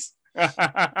surprise.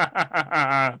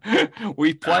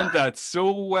 We planned that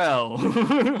so well.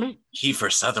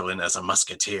 Kiefer Sutherland as a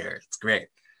musketeer. It's great.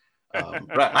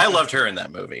 Right. I loved her in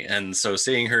that movie. And so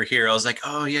seeing her here, I was like,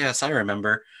 oh, yes, I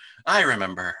remember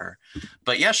her.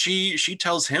 But yeah, she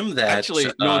tells him that... Actually,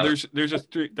 no, there's a...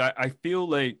 I feel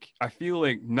like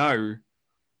now...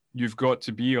 you've got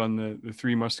to be on the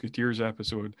Three Musketeers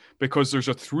episode because there's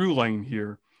a through line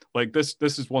here. Like this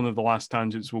is one of the last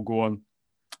tangents we'll go on.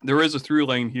 There is a through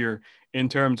line here in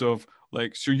terms of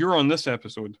like, so you're on this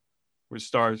episode, which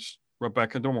stars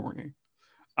Rebecca De Mornay,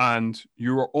 and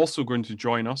you are also going to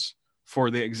join us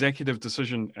for the Executive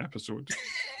Decision episode,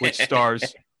 which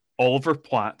stars Oliver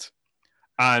Platt.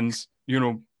 And,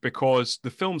 because the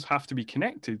films have to be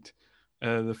connected,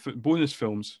 the bonus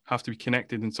films have to be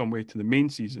connected in some way to the main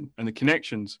season, and the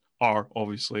connections are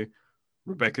obviously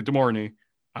Rebecca De Mornay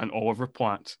and Oliver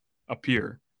Platt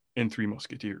appear in Three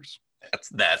Musketeers.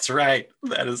 That's right.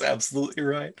 That is absolutely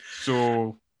right.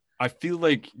 So I feel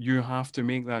like you have to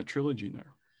make that trilogy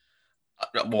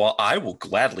now. Well, I will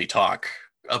gladly talk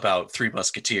about Three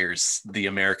Musketeers, the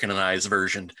Americanized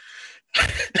version.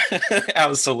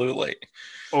 Absolutely.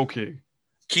 Okay.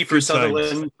 Kiefer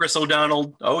Sutherland, Chris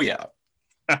O'Donnell. Oh yeah.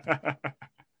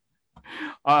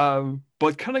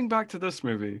 But cutting back to this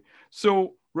movie,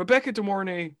 so Rebecca De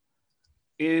Mornay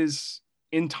is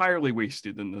entirely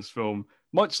wasted in this film,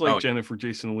 much like Jennifer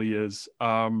Jason Leigh is.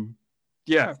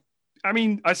 Yeah, I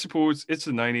mean, I suppose it's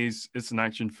the 90s, it's an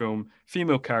action film.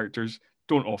 Female characters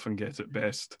don't often get it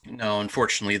best. No,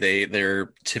 unfortunately,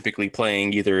 they're typically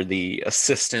playing either the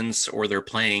assistants or they're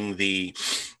playing the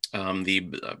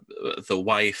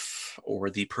wife or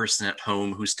the person at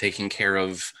home who's taking care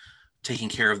of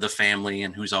the family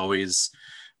and who's always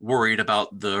worried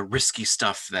about the risky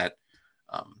stuff that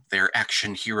their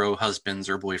action hero husbands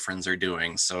or boyfriends are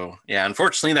doing. So yeah,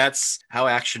 unfortunately, that's how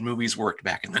action movies worked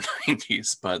back in the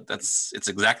 90s. But it's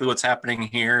exactly what's happening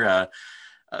here.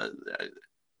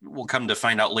 We'll come to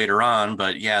find out later on.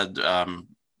 But yeah,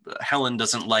 Helen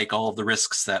doesn't like all of the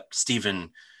risks that Steven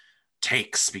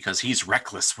takes because he's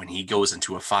reckless when he goes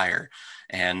into a fire,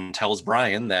 and tells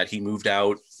Brian that he moved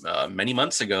out many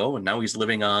months ago, and now he's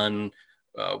living on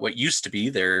what used to be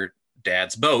their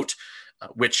dad's boat,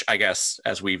 which I guess,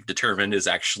 as we've determined, is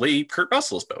actually Kurt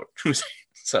Russell's boat.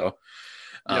 So,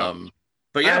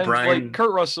 but yeah, and, Brian, like,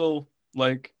 Kurt Russell,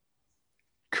 like,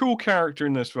 cool character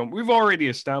in this film. We've already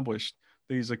established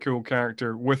that he's a cool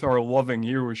character with our loving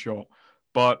hero shot,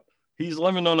 but he's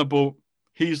living on a boat.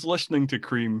 He's listening to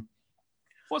Cream.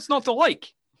 What's not to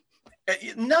like?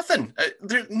 Nothing.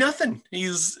 There's nothing.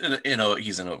 He's in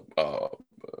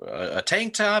a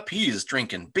tank top. He's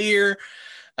drinking beer.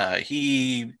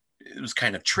 He was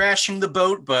kind of trashing the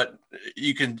boat, but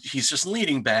he's just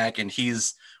leaning back, and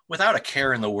he's without a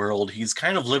care in the world. He's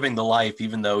kind of living the life,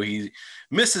 even though he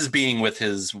misses being with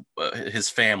his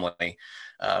family.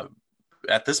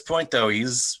 At this point, though,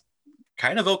 he's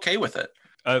kind of okay with it.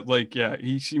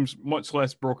 He seems much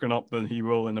less broken up than he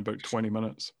will in about 20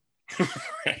 minutes.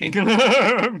 Right.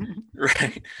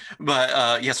 Right.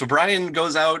 But so Brian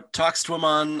goes out, talks to him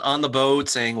on the boat,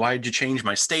 saying, "Why did you change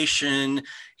my station?"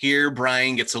 Here,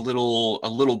 Brian gets a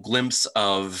little glimpse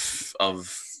of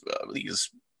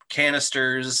these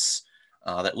canisters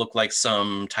that look like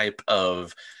some type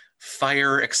of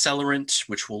fire accelerant,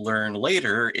 which we'll learn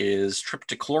later is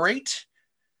triptichlorate.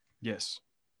 Yes,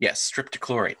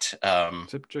 triptichlorate.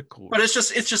 Triptichlorate. But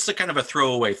it's just a kind of a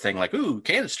throwaway thing, like, ooh,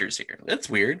 canisters here. That's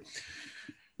weird.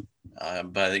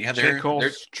 But yeah, they're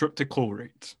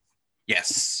triptichlorate.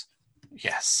 Yes.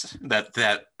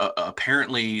 That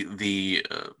apparently the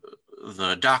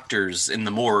doctors in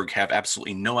the morgue have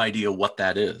absolutely no idea what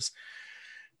that is,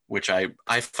 which I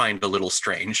find a little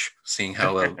strange, seeing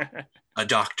how a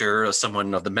doctor,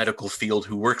 someone of the medical field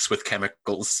who works with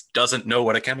chemicals, doesn't know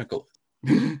what a chemical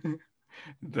is.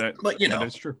 That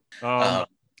is true.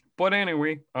 But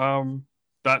anyway,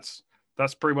 that's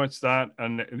pretty much that.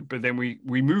 But then we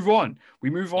move on. We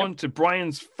move on to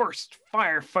Brian's first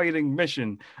firefighting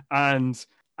mission, and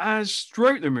as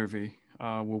throughout the movie,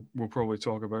 we'll probably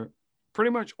talk about,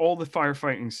 pretty much all the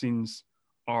firefighting scenes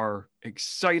are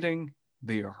exciting.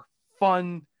 They are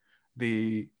fun.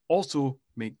 They also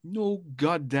make no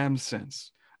goddamn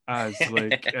sense. As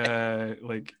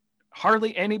like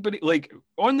hardly anybody, like,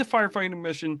 on the firefighting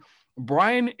mission,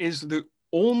 Brian is the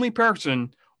only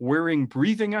person wearing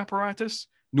breathing apparatus.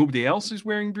 Nobody else is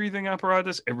wearing breathing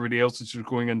apparatus. Everybody else is just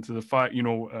going into the fire,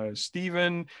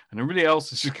 Stephen and everybody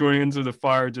else is just going into the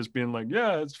fire, just being like,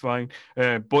 yeah, it's fine.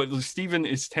 But Stephen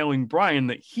is telling Brian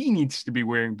that he needs to be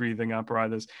wearing breathing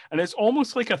apparatus. And it's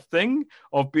almost like a thing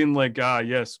of being like,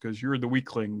 yes, because you're the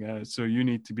weakling, so you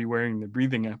need to be wearing the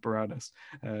breathing apparatus.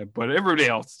 But everybody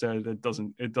else, it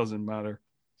doesn't matter.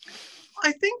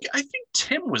 I think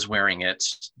Tim was wearing it.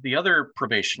 The other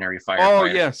probationary firefighter. Oh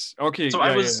yes, okay. So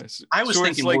I was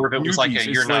thinking more of it was like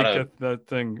that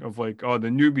thing of like, oh, the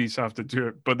newbies have to do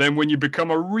it, but then when you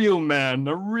become a real man,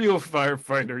 a real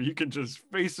firefighter, you can just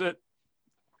face it.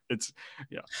 It's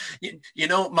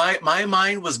my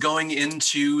mind was going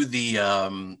into the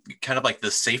kind of like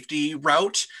the safety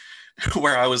route,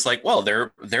 where I was like, well,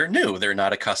 they're new, they're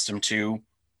not accustomed to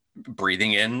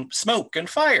breathing in smoke and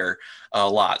fire a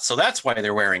lot, so that's why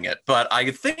they're wearing it. But I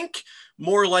think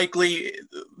more likely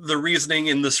the reasoning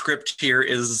in the script here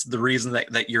is the reason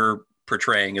that you're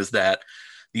portraying is that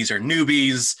these are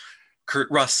newbies.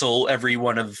 Kurt Russell,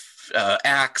 everyone of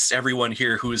Axe, everyone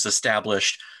here who's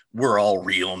established, we're all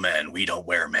real men, we don't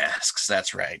wear masks.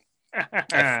 That's right.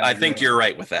 I think you're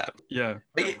right with that. Yeah.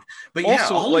 But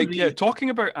also, talking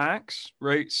about Axe,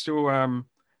 right? So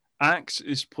Axe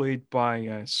is played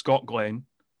by Scott Glenn,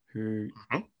 who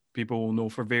people will know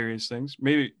for various things.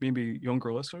 Maybe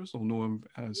younger listeners will know him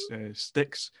as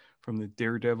Styx from the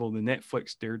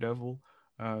Netflix Daredevil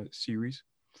series.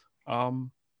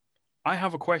 I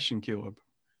have a question, Caleb.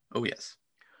 Oh, yes.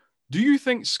 Do you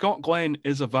think Scott Glenn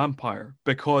is a vampire?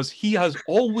 Because he has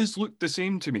always looked the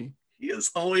same to me. He has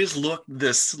always looked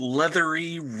this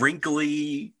leathery,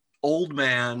 wrinkly old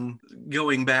man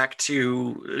going back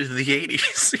to the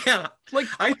 80s. Yeah. Like,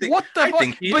 I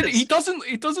think he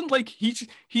doesn't like,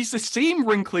 he's the same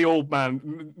wrinkly old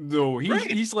man though.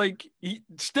 He's like, he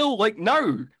still, like,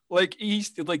 now, like,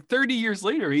 he's like 30 years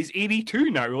later, he's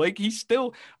 82 now. Like, he's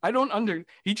still,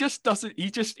 he just doesn't,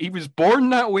 he was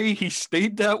born that way. He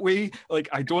stayed that way. Like,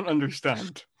 I don't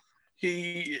understand.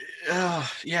 He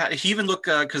even looked,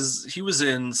 because he was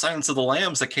in Silence of the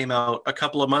Lambs that came out a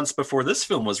couple of months before this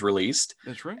film was released.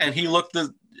 That's right. And he looked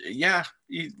the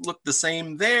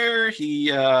same there.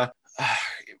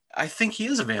 I think he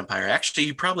is a vampire. Actually,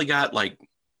 he probably got like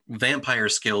vampire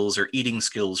skills or eating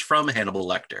skills from Hannibal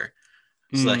Lecter,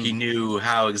 so that he knew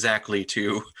how exactly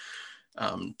to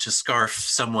to scarf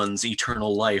someone's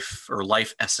eternal life or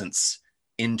life essence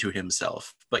into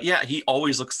himself. But yeah, he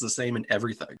always looks the same in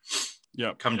everything.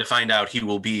 Yeah. Come to find out, he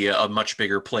will be a much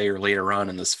bigger player later on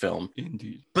in this film.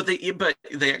 Indeed. But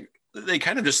they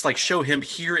kind of just like show him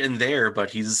here and there, but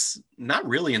he's not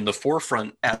really in the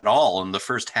forefront at all in the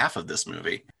first half of this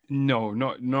movie. No,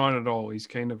 not at all. He's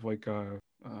kind of like a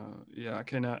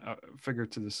kind of figure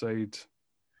to the side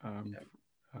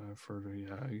for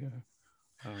the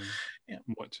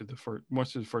much of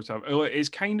the first half. It's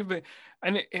kind of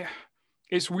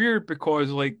it's weird because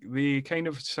like they kind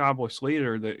of establish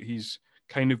later that he's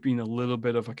kind of been a little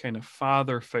bit of a kind of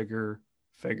father figure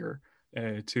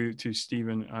to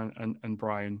Stephen and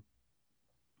Brian,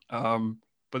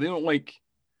 but they don't like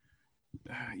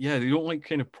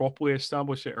kind of properly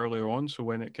establish it earlier on. So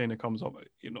when it kind of comes up,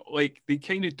 like they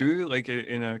kind of do like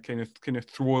in a kind of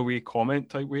throwaway comment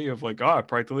type way of like, I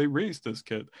practically raised this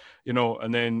kid,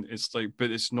 and then it's like,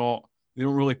 but it's not. They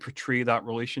don't really portray that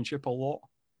relationship a lot.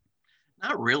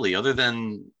 Not really, other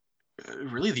than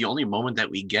really the only moment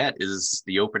that we get is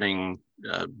the opening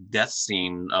death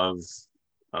scene of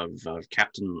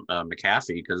Captain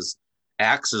McAfee, because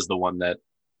Axe is the one that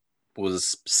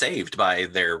was saved by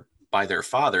their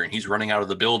father, and he's running out of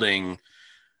the building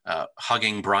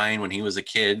hugging Brian when he was a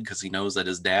kid because he knows that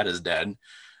his dad is dead.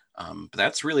 But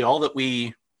that's really all that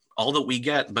we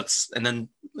get. And then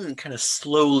kind of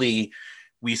slowly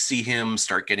we see him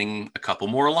start getting a couple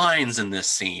more lines in this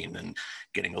scene and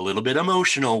getting a little bit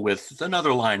emotional with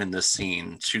another line in this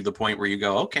scene, to the point where you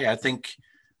go, okay, I think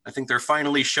they're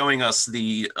finally showing us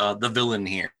the villain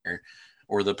here,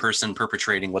 or the person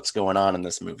perpetrating what's going on in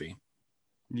this movie.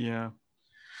 Yeah.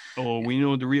 Oh, we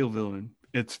know the real villain.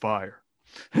 It's fire.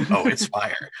 Oh, it's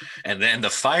fire. And then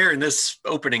the fire in this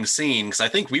opening scene, because I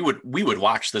think we would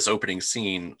watch this opening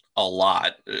scene a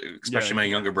lot, especially my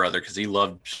younger brother, because he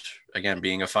loved, again,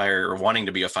 being wanting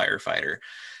to be a firefighter.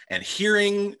 And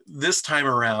hearing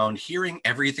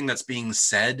everything that's being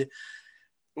said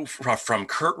from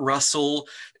Kurt Russell,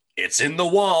 it's in the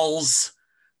walls,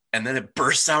 and then it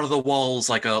bursts out of the walls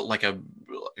like a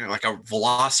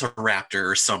velociraptor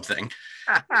or something.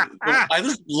 I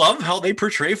just love how they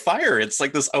portray fire. It's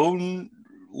like this own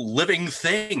living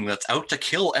thing that's out to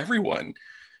kill everyone.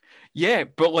 Yeah,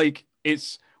 but like I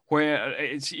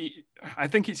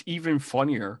think it's even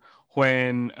funnier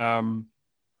when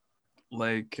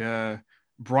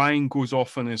Brian goes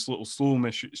off on this little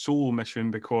solo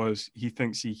mission because he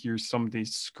thinks he hears somebody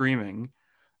screaming,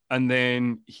 and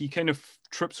then he kind of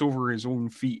trips over his own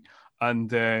feet, and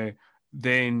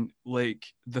then like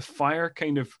the fire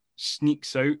kind of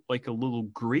sneaks out like a little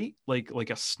grate, like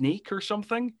a snake or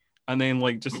something, and then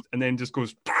just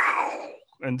goes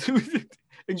and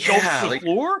engulfs the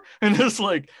floor, and it's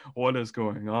like, what is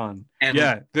going on? And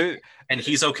and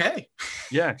he's okay.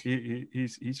 Yeah,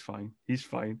 he's fine. He's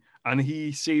fine, and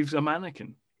he saves a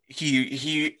mannequin.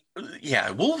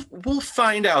 We'll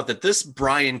find out that this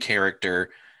Brian character,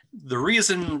 the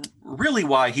reason really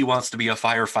why he wants to be a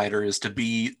firefighter is to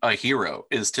be a hero,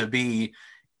 is to be,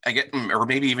 or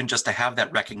maybe even just to have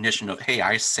that recognition of, hey,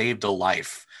 I saved a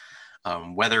life.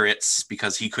 Whether it's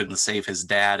because he couldn't save his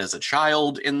dad as a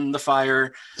child in the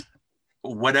fire,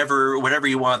 whatever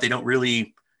you want. They don't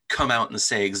really come out and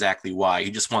say exactly why.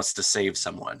 He just wants to save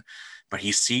someone. But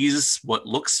he sees what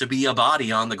looks to be a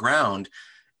body on the ground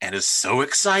and is so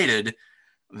excited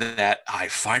that I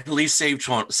finally saved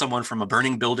someone from a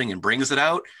burning building, and brings it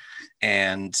out.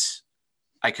 And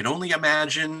I can only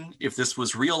imagine, if this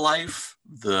was real life,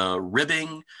 the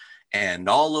ribbing and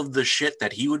all of the shit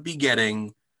that he would be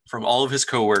getting from all of his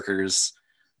coworkers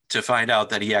to find out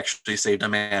that he actually saved a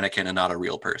mannequin and not a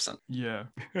real person. Yeah.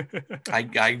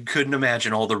 I couldn't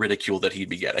imagine all the ridicule that he'd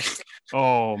be getting.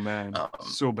 Oh man,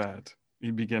 so bad.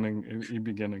 He'd be getting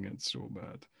it so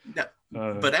bad. Yeah.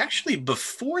 But actually,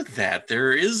 before that,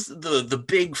 there is the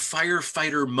big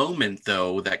firefighter moment,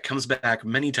 though, that comes back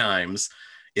many times,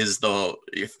 is the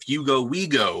 "if you go, we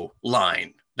go"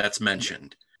 line that's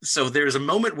mentioned. So there's a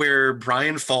moment where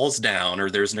Brian falls down,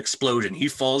 or there's an explosion. He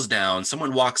falls down.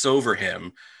 Someone walks over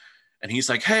him, and he's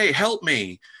like, "Hey, help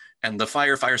me!" And the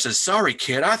firefighter says, "Sorry,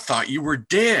 kid, I thought you were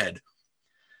dead."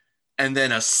 And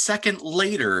then a second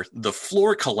later, the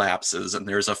floor collapses, and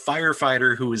there's a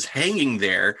firefighter who is hanging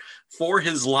there for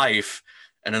his life,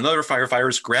 and another firefighter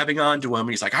is grabbing onto him.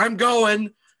 He's like, "I'm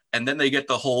going." And then they get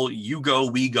the whole "you go,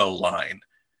 we go" line.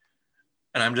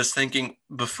 And I'm just thinking,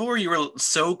 before you were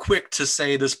so quick to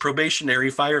say this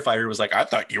probationary firefighter was like, "I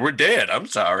thought you were dead. I'm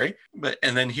sorry."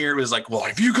 And then here it was like, "Well,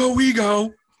 if you go, we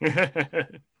go."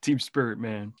 Team spirit,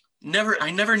 man.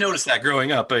 I never noticed that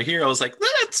growing up, but here I was like, well,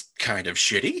 that's kind of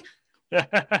shitty.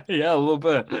 Yeah, a little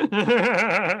bit.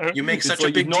 You make It's such a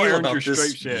like you've big not deal earned your about this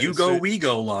stripes yet. "you go, we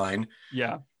go" line.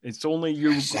 Yeah, it's only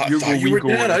you I go thought you we were go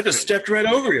dead. I if just it, stepped right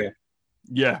over you.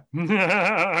 yeah.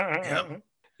 Yeah.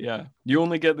 Yeah, you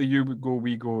only get the you go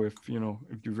we go if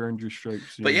if you've earned your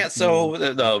stripes. But yeah, so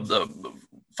the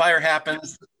fire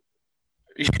happens.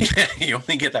 Yeah, you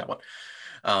only get that one.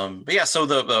 But yeah, so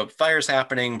the fire's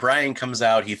happening. Brian comes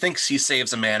out. He thinks he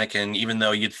saves a mannequin, even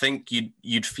though you'd think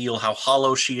you'd feel how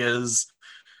hollow she is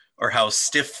or how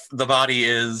stiff the body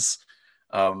is.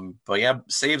 But yeah,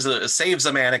 saves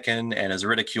a mannequin and is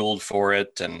ridiculed for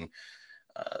it. And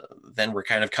then we're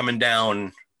kind of coming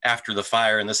down after the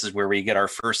fire, and this is where we get our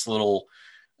first little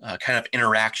kind of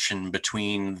interaction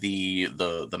between the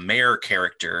mayor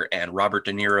character and Robert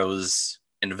De Niro's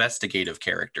investigative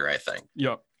character, I think.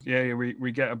 Yeah,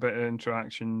 we get a bit of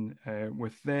interaction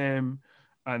with them,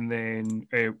 and then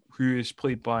who is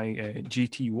played by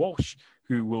J.T. Walsh,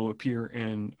 who will appear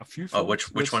in a few Oh,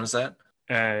 films. which one is that?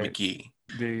 Uh, McGee.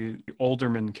 the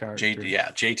alderman character.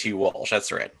 J.T. Walsh.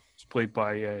 That's right. It's played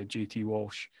by J.T.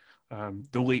 Walsh,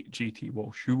 the late J.T.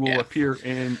 Walsh, who will appear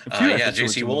in a few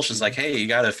episodes. J.T. Walsh is like, hey, you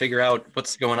got to figure out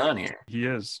what's going on here. He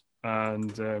is,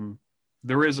 and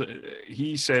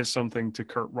he says something to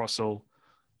Kurt Russell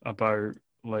about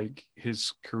like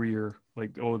his career,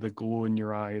 like, oh, the glow in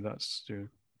your eye, that's the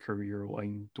career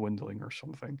line dwindling or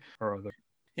something or other.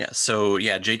 Yeah, so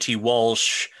JT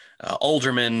Walsh,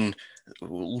 alderman,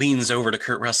 leans over to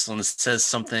Kurt Russell and says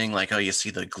something like, oh, you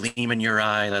see the gleam in your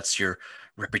eye, that's your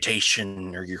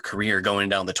reputation or your career going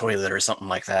down the toilet or something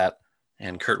like that.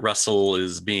 And Kurt Russell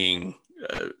is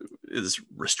is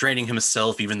restraining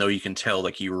himself, even though you can tell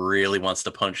like he really wants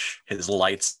to punch his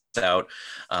lights out,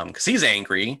 because he's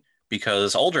angry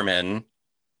because alderman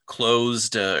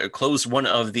closed one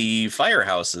of the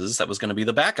firehouses that was going to be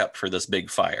the backup for this big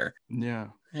fire. Yeah.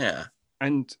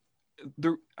 And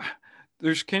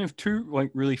there's kind of two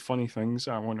like really funny things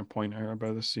I want to point out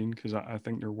about this scene, because I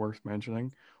think they're worth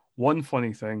mentioning. One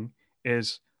funny thing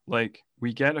is, like,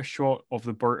 we get a shot of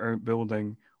the burnt out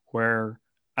building where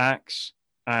Axe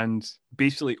and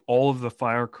basically all of the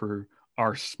fire crew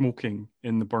are smoking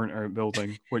in the burnt out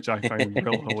building, which I found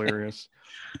real hilarious.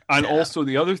 And also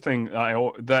the other thing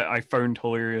that I found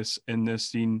hilarious in this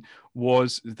scene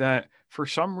was that for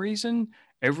some reason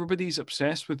everybody's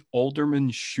obsessed with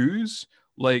Alderman's shoes.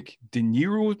 Like De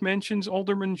Niro mentions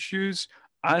Alderman's shoes,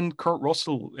 and Kurt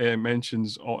Russell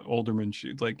mentions Alderman's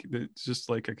shoes. Like it's just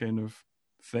like a kind of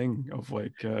thing of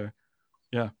like,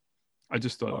 yeah. I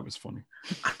just thought that was funny.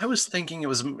 I was thinking it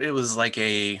was like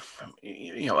a,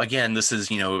 again, this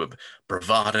is,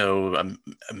 bravado,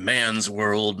 a man's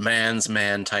world, man's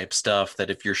man type stuff, that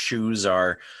if your shoes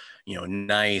are,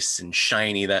 nice and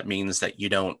shiny, that means that you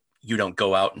don't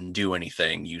go out and do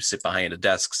anything. You sit behind a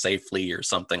desk safely or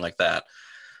something like that.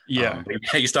 Yeah.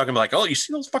 He's talking about like, oh, you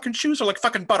see those fucking shoes are like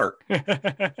fucking butter.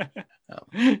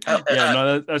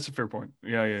 That's a fair point.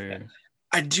 Yeah.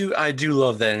 I do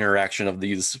love that interaction of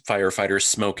these firefighters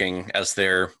smoking as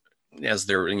they're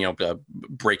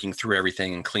breaking through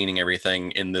everything and cleaning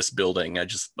everything in this building. I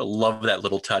just love that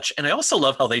little touch. And I also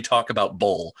love how they talk about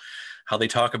Bull, how they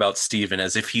talk about Steven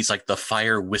as if he's like the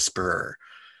fire whisperer.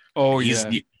 Oh, he's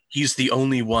the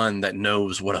only one that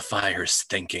knows what a fire's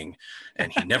thinking,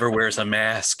 and he never wears a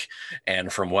mask.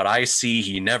 And from what I see,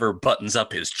 he never buttons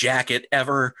up his jacket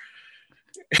ever.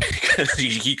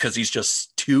 Because he's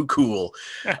just too cool,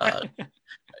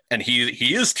 and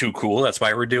he is too cool. That's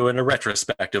why we're doing a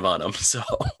retrospective on him. So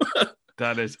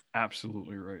that is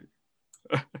absolutely right.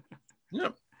 Yeah,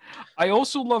 I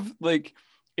also love, like,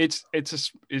 it's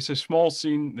a small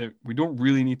scene that we don't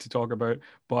really need to talk about,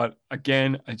 but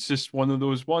again, it's just one of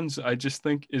those ones I just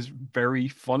think is very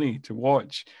funny to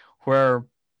watch, where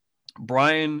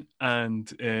Brian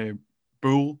and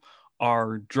Bull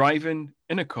are driving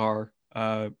in a car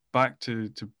back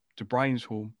to Brian's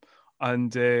home,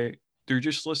 and they're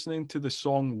just listening to the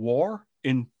song War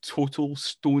in total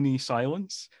stony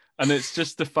silence. And it's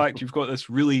just the fact you've got this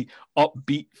really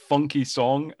upbeat, funky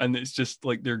song, and it's just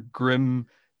like their grim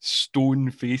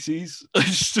stone faces.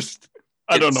 It's just,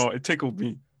 I don't know, it tickled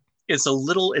me. It's a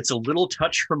little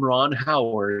touch from Ron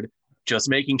Howard, just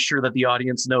making sure that the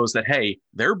audience knows that, hey,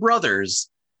 they're brothers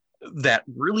that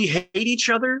really hate each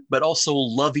other, but also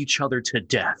love each other to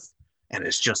death. And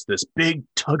it's just this big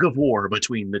tug of war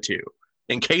between the two,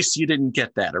 in case you didn't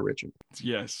get that originally.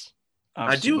 Yes,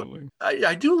 absolutely.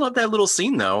 I do love that little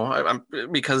scene, though,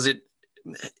 because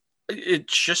it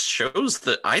just shows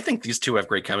that I think these two have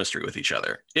great chemistry with each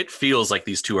other. It feels like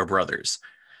these two are brothers.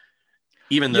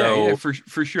 Even though... Yeah, for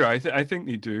sure. I think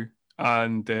they do.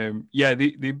 And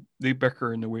they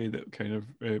bicker in the way that kind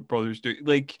of brothers do.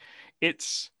 Like,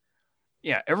 it's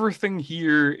everything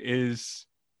here is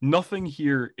nothing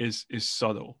here is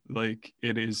subtle. Like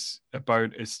it is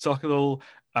about as subtle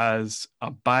as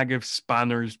a bag of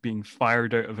spanners being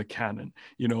fired out of a cannon.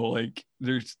 Like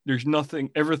there's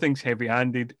nothing. Everything's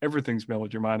heavy-handed. Everything's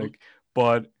melodramatic,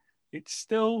 but it's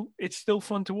still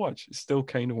fun to watch. It still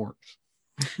kind of works.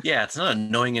 Yeah, it's not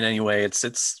annoying in any way.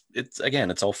 It's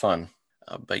again, it's all fun.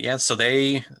 But yeah, so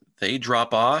they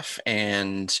drop off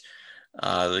and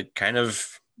they kind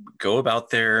of go about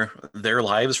their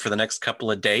lives for the next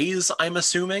couple of days. I'm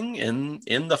assuming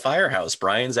in the firehouse.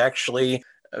 Brian's actually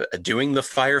doing the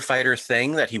firefighter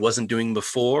thing that he wasn't doing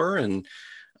before, and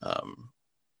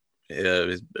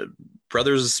his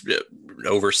brother's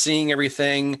overseeing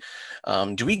everything.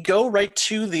 Do we go right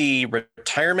to the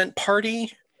retirement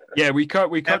party? Yeah, we cut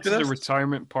to the this?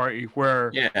 retirement party where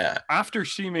Yeah. after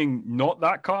seeming not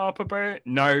that caught up about it,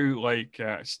 now like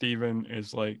Stephen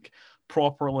is like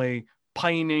properly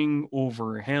pining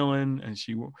over Helen, and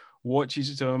she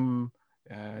watches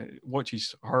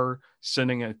watches her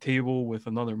sitting at a table with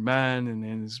another man, and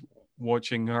then is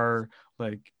watching her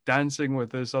like dancing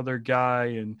with this other guy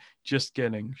and just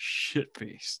getting shit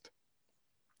faced.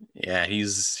 Yeah,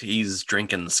 he's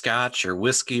drinking scotch or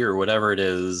whiskey or whatever it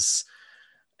is.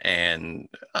 And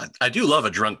I do love a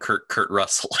drunk Kurt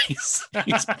Russell. He's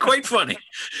quite funny.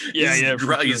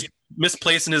 He's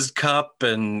misplacing his cup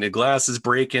and the glass is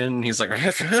breaking. He's like,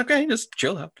 okay, just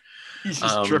chill out. He's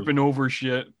just tripping over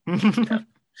shit. Yeah.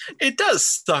 It does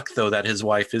suck though that his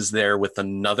wife is there with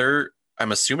another,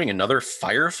 I'm assuming another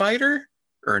firefighter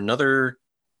or another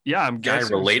guy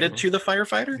related to the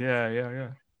firefighter. Yeah.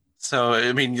 So,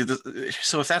 I mean,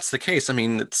 so if that's the case, I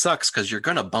mean, it sucks because you're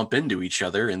going to bump into each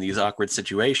other in these awkward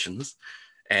situations.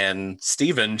 And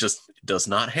Steven just does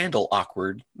not handle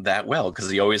awkward that well because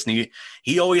he always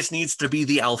needs to be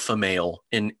the alpha male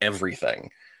in everything,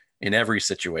 in every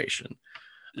situation.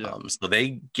 Yeah. So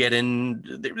they get in,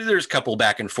 there's a couple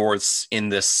back and forths in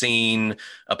this scene.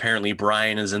 Apparently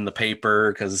Brian is in the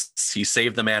paper because he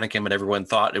saved the mannequin, but everyone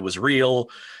thought it was real.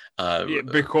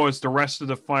 Because the rest of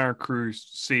the fire crew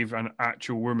saved an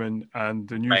actual woman, and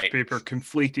the newspaper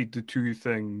conflated the two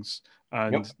things,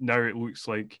 and now it looks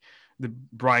like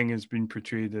Brian has been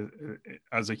portrayed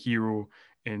as a hero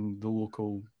in the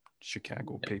local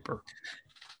Chicago paper.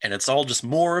 And it's all just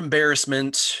more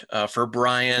embarrassment for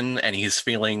Brian, and he's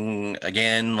feeling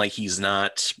again like he's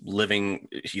not living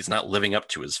up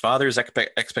to his father's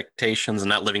expectations and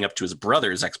not living up to his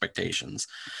brother's expectations,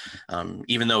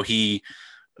 even though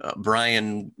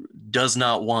Brian does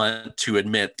not want to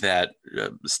admit that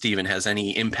Steven has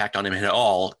any impact on him at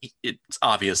all. It's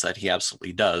obvious that he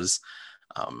absolutely does.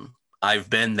 I've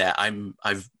been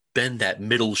that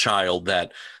middle child,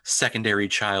 that secondary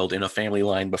child in a family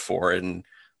line before, and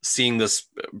seeing this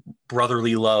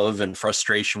brotherly love and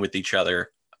frustration with each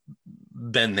other,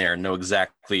 been there, know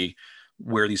exactly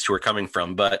where these two are coming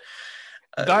from. But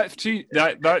that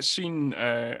scene,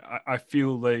 I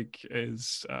feel like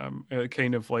is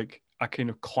kind of like a kind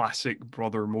of classic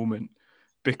brother moment,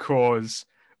 because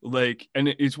like, and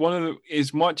it's one of the,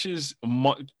 as much as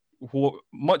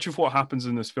much of what happens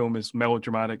in this film is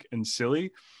melodramatic and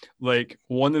silly, like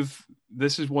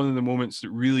this is one of the moments that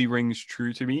really rings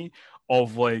true to me,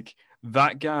 of like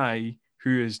that guy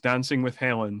who is dancing with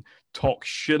Helen talks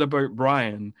shit about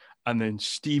Brian, and then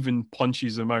Steven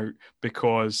punches him out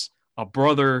because a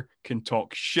brother can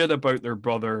talk shit about their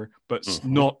brother, but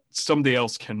not somebody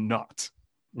else cannot.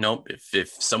 Nope. If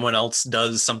someone else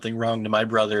does something wrong to my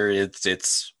brother,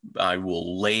 it's I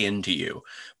will lay into you,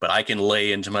 but I can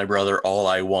lay into my brother all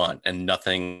I want, and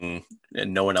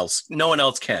no one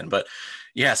else can. But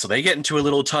yeah, so they get into a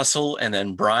little tussle, and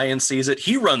then Brian sees it.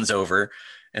 He runs over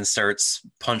and starts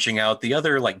punching out the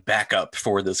other like backup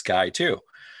for this guy too.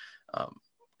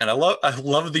 And I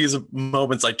love these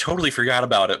moments. I totally forgot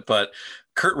about it, but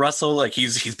Kurt Russell, like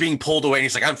he's being pulled away, and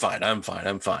he's like, I'm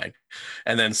fine.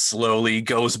 And then slowly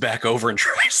goes back over and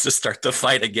tries to start the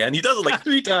fight again. He does it like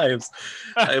 3 times.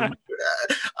 I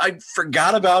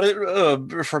forgot about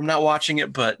it from not watching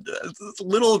it, but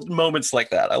little moments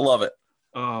like that, I love it.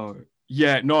 Oh,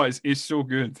 yeah, no, it's so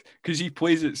good because he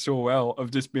plays it so well,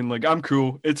 of just being like, I'm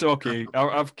cool, it's okay,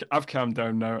 I've calmed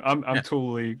down now, I'm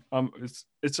totally,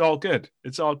 it's all good,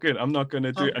 I'm not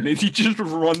gonna do it. And then he just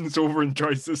runs over and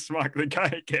tries to smack the guy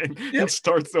again and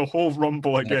starts the whole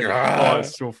rumble again. Oh,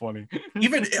 it's so funny.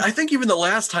 I think even the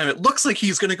last time, it looks like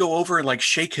he's gonna go over and like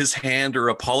shake his hand or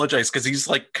apologize, because he's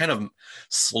like kind of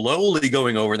slowly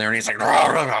going over there, and he's like, rah,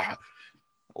 rah, rah.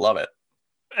 Love it.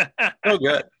 So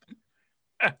good.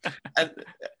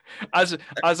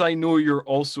 as I know you're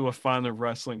also a fan of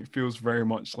wrestling, it feels very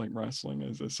much like wrestling.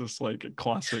 It's just like a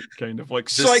classic kind of like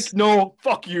psych. No,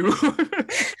 fuck you.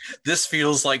 This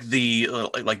feels like the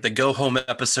go home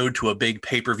episode to a big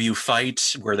pay-per-view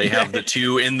fight where they have the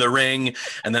two in the ring,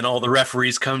 and then all the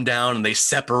referees come down and they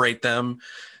separate them,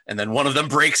 and then one of them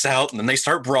breaks out, and then they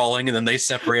start brawling, and then they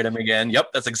separate them again. Yep,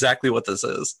 that's exactly what this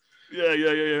is.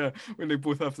 Yeah. When they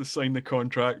both have to sign the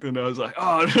contract, and I was like,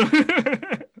 oh.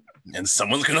 And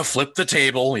someone's gonna flip the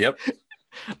table. Yep.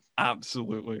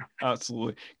 Absolutely.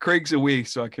 Craig's away,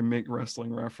 so I can make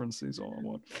wrestling references all I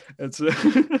want. It's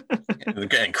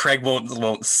and Craig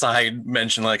won't side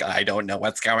mention like, I don't know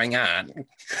what's going on.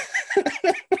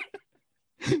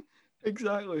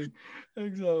 Exactly.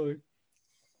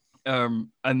 And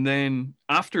then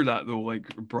after that, though,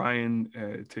 like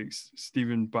Brian takes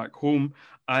Steven back home,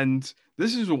 and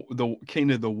this is the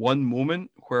kind of the one moment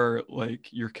where like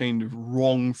you're kind of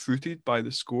wrong-footed by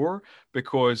the score,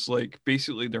 because like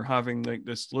basically they're having like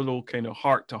this little kind of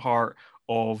heart-to-heart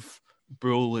of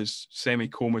Bull is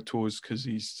semi-comatose because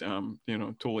he's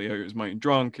totally out of his mind,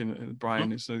 drunk, and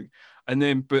Brian is like, and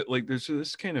then but like there's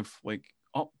this kind of like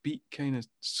upbeat kind of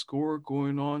score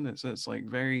going on. It's like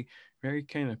very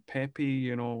kind of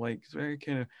peppy, like it's very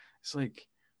kind of, it's like,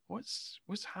 what's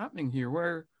happening here?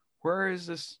 Where is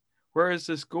this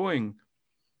going?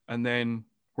 And then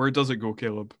where does it go,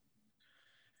 Caleb?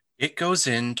 It goes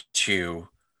into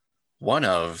one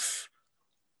of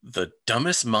the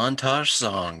dumbest montage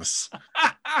songs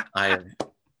I have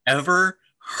ever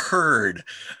heard.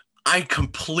 I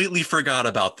completely forgot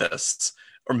about this,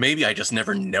 or maybe I just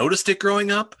never noticed it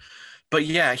growing up. But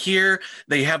yeah, here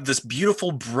they have this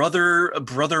beautiful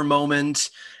brother moment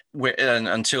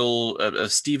until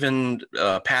Steven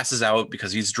passes out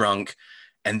because he's drunk.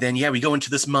 And then, yeah, we go into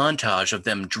this montage of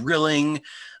them drilling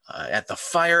at the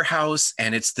firehouse.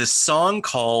 And it's this song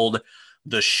called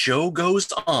The Show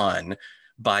Goes On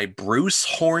by Bruce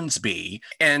Hornsby.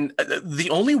 And the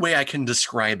only way I can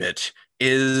describe it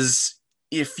is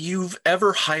if you've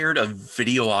ever hired a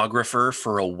videographer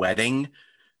for a wedding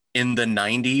in the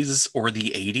 90s or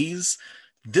the 80s,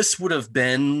 this would have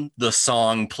been the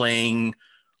song playing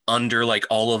under like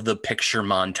all of the picture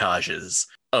montages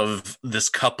of this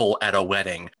couple at a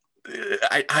wedding.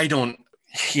 I don't,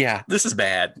 yeah, this is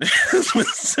bad. This was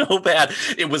so bad.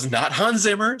 It was not Hans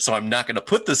Zimmer, so I'm not going to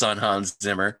put this on Hans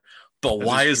Zimmer, but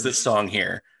why is this song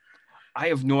here? I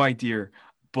have no idea,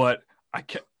 but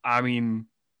I mean,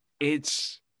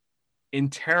 it's in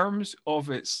terms of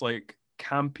its like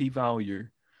campy value,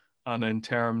 and in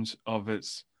terms of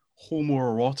its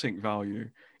homoerotic value,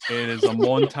 it is a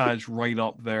montage right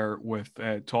up there with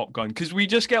Top Gun, because we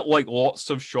just get like lots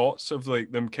of shots of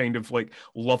like them kind of like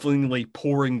lovingly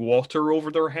pouring water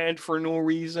over their head for no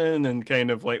reason, and kind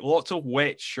of like lots of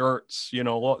wet shirts,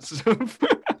 lots of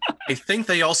I think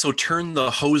they also turn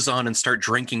the hose on and start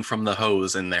drinking from the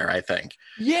hose in there, I think.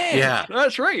 Yeah.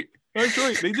 That's right. They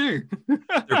do.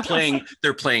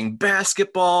 They're playing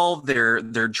basketball, they're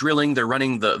drilling, they're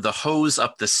running the hose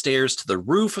up the stairs to the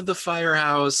roof of the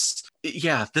firehouse.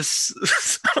 Yeah, this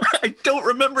I don't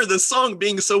remember this song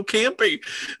being so campy,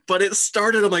 but it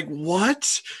started, I'm like,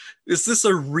 what? Is this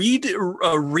a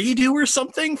redo or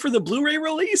something for the Blu-ray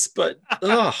release? But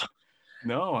no,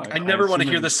 I never want to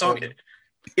hear this song.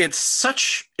 It's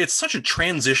such a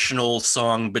transitional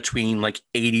song between like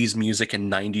 80s music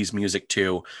and 90s music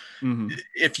too. Mm-hmm.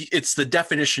 If it's the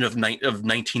definition of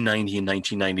 1990 and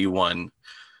 1991,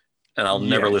 and I'll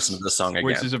never listen to the song again.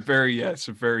 Which is a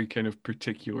very kind of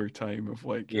particular time of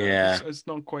like, it's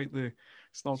not quite the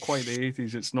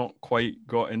 80s. It's not quite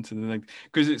got into the 90s,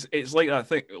 because it's like that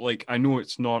thing. Like, I know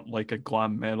it's not like a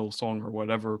glam metal song or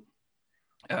whatever.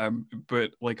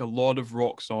 But like a lot of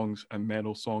rock songs and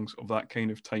metal songs of that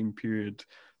kind of time period,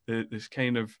 this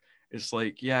kind of, it's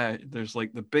like, there's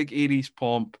like the big 80s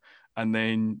pomp, and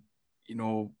then,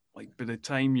 like by the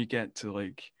time you get to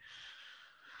like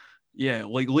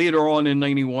later on in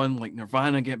 91, like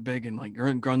Nirvana get big and like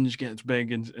grunge gets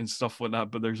big and stuff like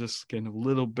that, but there's this kind of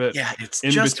little bit it's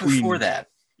in just between. Before that.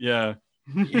 Yeah.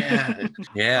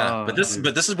 But this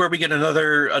is where we get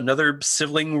another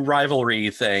sibling rivalry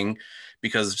thing,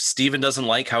 because Steven doesn't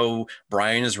like how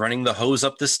Brian is running the hose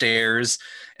up the stairs,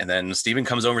 and then Steven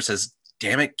comes over and says,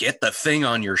 damn it, get the thing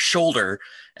on your shoulder,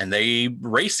 and they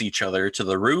race each other to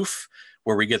the roof,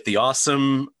 where we get the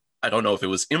awesome, I don't know if it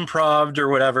was improv or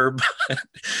whatever,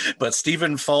 but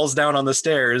Steven falls down on the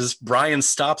stairs. Brian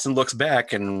stops and looks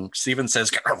back, and Steven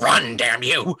says, run, damn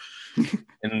you.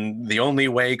 And the only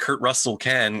way Kurt Russell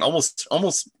can, almost,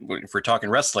 if we're talking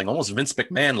wrestling, almost Vince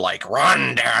McMahon like,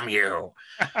 run, damn you.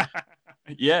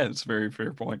 Yeah, it's a very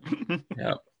fair point.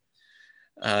 Yeah.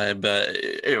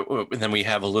 Then we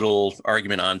have a little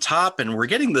argument on top, and we're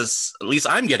getting this. At least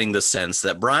I'm getting the sense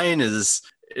that Brian is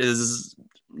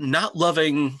not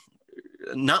loving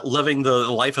the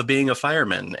life of being a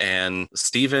fireman, and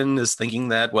Steven is thinking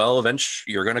that, well,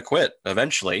 eventually you're going to quit.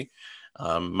 Eventually,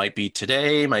 might be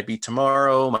today, might be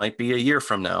tomorrow, might be a year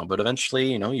from now, but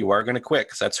eventually, you are going to quit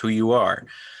because that's who you are.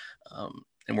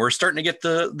 And we're starting to get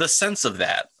the sense of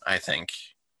that, I think,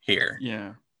 here.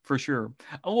 Yeah, for sure.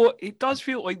 Although it does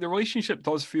feel like the relationship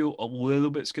does feel a little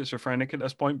bit schizophrenic at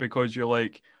this point, because you're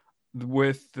like,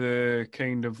 with the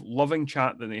kind of loving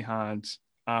chat that they had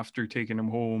after taking him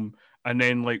home, and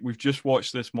then like we've just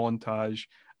watched this montage,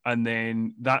 and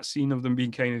then that scene of them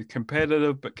being kind of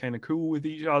competitive but kind of cool with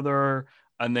each other,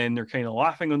 and then they're kind of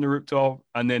laughing on the rooftop,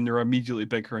 and then they're immediately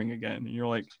bickering again, and you're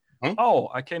like, oh,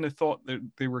 I kind of thought that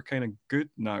they were kind of good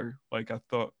now. Like, I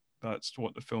thought that's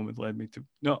what the film had led me to.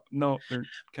 No, they're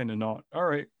kind of not. All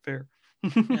right, fair.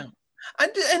 Yeah.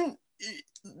 And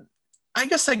I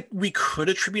guess we could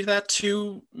attribute that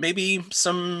to maybe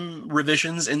some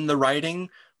revisions in the writing,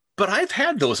 but I've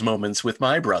had those moments with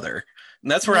my brother.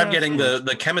 And that's where I'm getting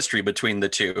the chemistry between the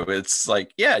two. It's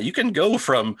like, yeah, you can go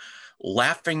from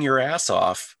laughing your ass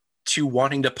off to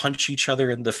wanting to punch each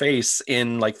other in the face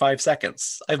in like 5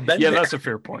 seconds. I've been there. That's a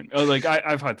fair point. Like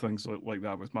I've had things like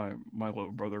that with my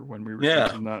little brother when we were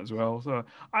teaching that as well. So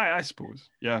I suppose,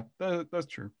 that's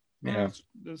true. Yeah,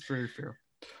 that's very fair.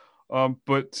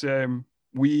 But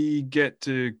we get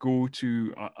to go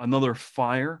to another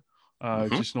fire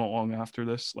just not long after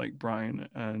this. Like Brian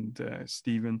and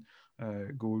Steven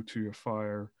go to a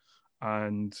fire,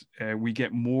 and we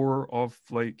get more of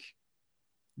like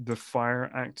the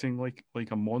fire acting like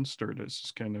a monster that's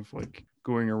just kind of like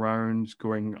going around,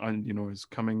 and is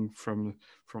coming from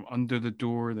under the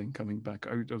door, then coming back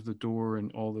out of the door,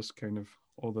 and all this kind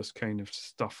of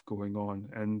stuff going on.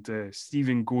 And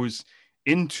Steven goes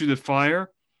into the fire,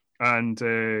 and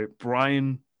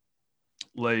Brian,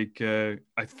 like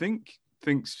I think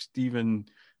thinks Steven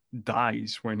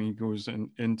dies when he goes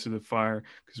into the fire,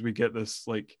 because we get this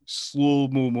like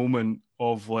slow-mo moment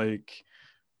of like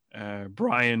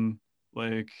Brian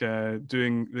like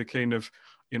doing the kind of,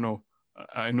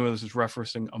 I know this is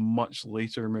referencing a much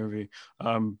later movie,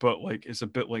 but like it's a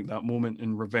bit like that moment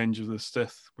in Revenge of the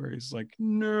Sith where he's like,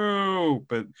 no,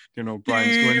 but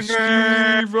Brian's going,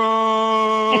 Steven!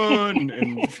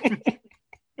 And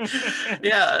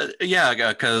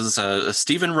because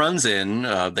Steven runs in,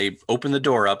 they open the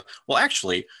door up. Well,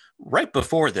 actually, right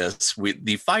before this,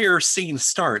 the fire scene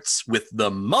starts with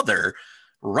the mother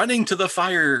running to the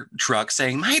fire truck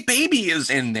saying, my baby is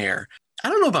in there. I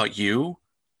don't know about you,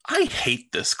 I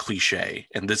hate this cliche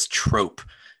and this trope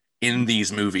in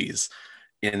these movies.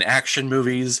 In action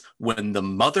movies, when the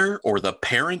mother or the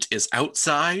parent is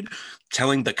outside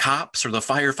telling the cops or the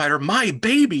firefighter, my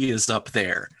baby is up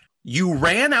there. You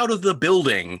ran out of the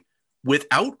building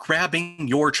without grabbing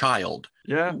your child.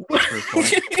 Yeah.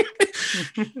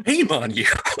 Shame on you.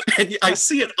 And I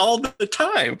see it all the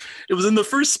time. It was in the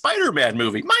first Spider-Man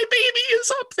movie. My baby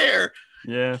is up there.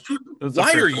 Yeah.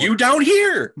 Why are you down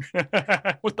here?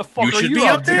 What the fuck? You should be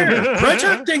up there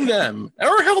protecting them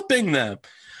or helping them.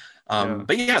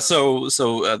 But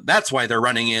so that's why they're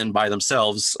running in by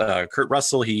themselves. Kurt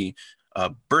Russell, he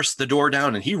bursts the door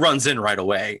down and he runs in right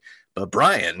away. But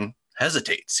Brian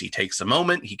hesitates. He takes a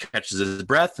moment, he catches his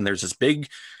breath, and there's this big,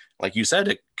 like you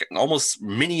said, almost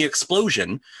mini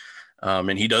explosion.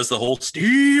 And he does the whole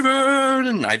Steven,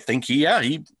 and I think he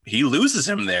loses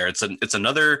him there. It's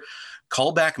another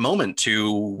callback moment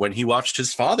to when he watched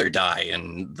his father die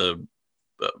and the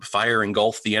fire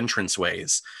engulfed the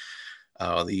entranceways.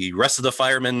 The rest of the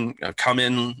firemen come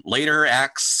in later,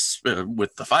 axe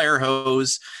with the fire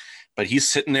hose, but he's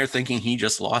sitting there thinking he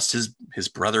just lost his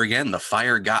brother again. The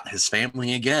fire got his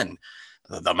family again.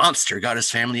 The monster got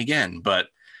his family again. But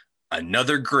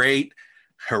another great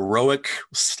heroic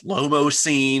slow-mo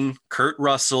scene. Kurt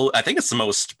Russell, I think it's the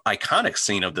most iconic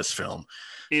scene of this film.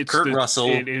 Russell.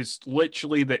 It is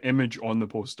literally the image on the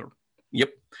poster.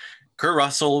 Yep. Kurt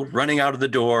Russell running out of the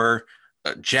door,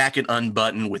 jacket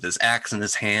unbuttoned with his axe in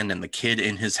his hand and the kid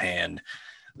in his hand,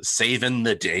 saving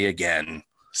the day again.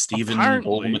 Stephen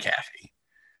McAfee.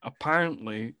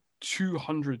 Apparently,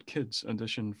 200 kids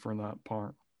auditioned for that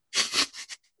part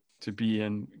to be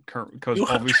in Kurt, because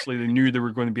obviously they knew they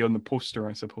were going to be on the poster,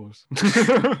 I suppose.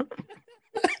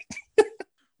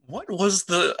 What was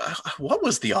the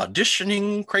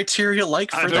auditioning criteria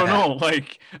like for that? I don't know.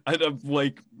 Like, I'd have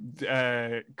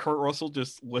Kurt Russell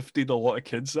just lifted a lot of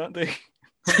kids that day.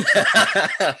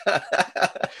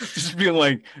 Just being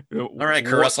like, all right,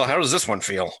 Kurt Russell, how does this one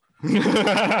feel?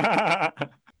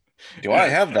 Do I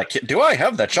have that kid? Do I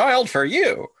have the child for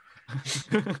you?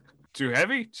 Too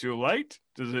heavy? Too light?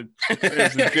 Is it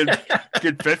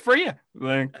good fit for you?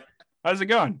 Like, how's it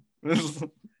going?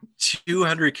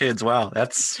 200 kids. Wow,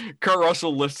 that's Kurt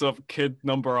Russell lifts up kid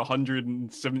number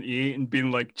 178 and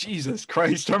being like, Jesus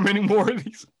Christ, how many more of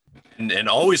these? and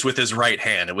always with his right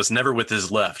hand. It was never with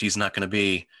his left. He's not going to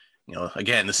be,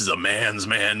 again, this is a man's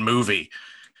man movie.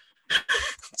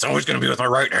 It's always going to be with my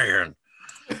right hand.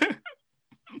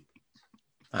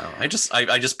 I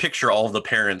just picture all the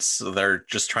parents that are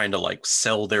just trying to like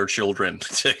sell their children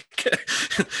to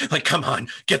like, come on,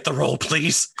 get the role,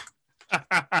 please.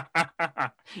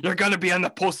 You're gonna be on the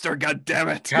poster, god damn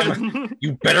it.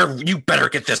 You better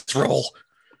get this role.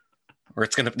 Or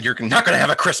you're not gonna have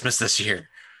a Christmas this year.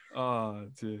 Oh,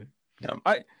 dude. Yeah.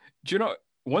 Do you know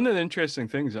one of the interesting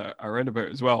things I read about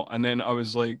as well, and then I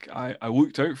was like, I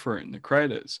looked out for it in the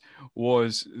credits,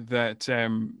 was that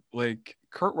like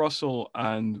Kurt Russell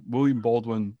and William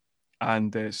Baldwin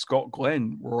and Scott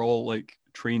Glenn were all like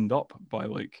trained up by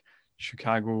like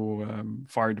Chicago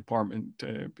fire department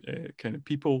kind of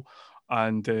people,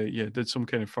 and did some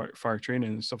kind of fire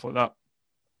training and stuff like that,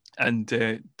 and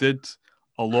did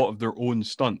a lot of their own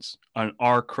stunts and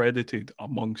are credited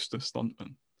amongst the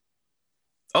stuntmen.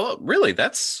 Oh, really?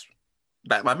 That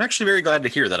I'm actually very glad to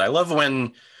hear that. I love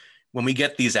when we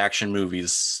get these action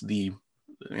movies, the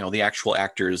actual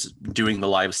actors doing the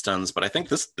live stunts, but I think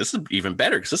this is even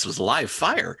better because this was live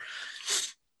fire.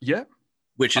 Yeah.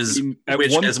 Which as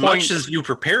much as you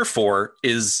prepare for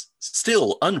is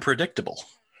still unpredictable.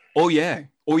 Oh yeah.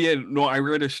 No, I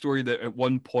read a story that at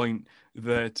one point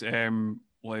that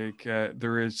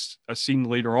there is a scene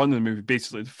later on in the movie,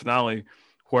 basically the finale,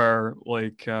 where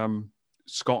like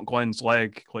Scott Glenn's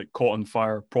leg like caught on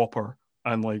fire proper,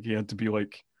 and like he had to be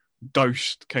like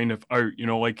doused kind of out,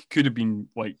 like could have been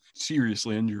like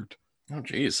seriously injured. Oh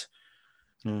geez.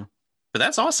 Yeah. But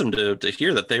that's awesome to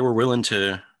hear that they were willing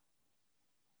to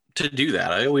do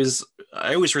that. I always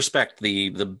respect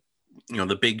the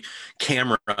big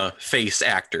camera face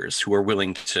actors who are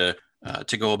willing to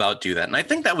go about do that. And I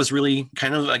think that was really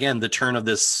kind of, again, the turn of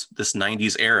this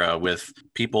 90s era with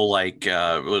people like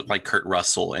Kurt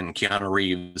Russell and Keanu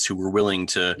Reeves, who were willing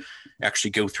to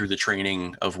actually go through the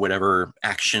training of whatever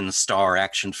action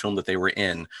film that they were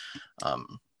in.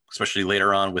 Especially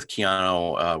later on with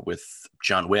Keanu, with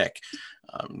John Wick.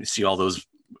 You see all those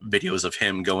videos of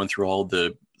him going through all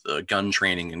the gun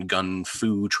training and gun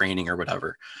fu training or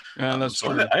whatever. Yeah, that's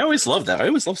so true. I always love that. I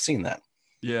always love seeing that.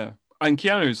 Yeah. And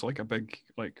Keanu's like a big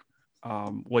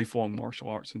lifelong martial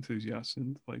arts enthusiast,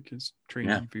 and like his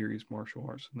training various martial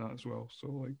arts and that as well. So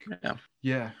like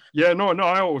no,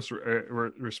 I always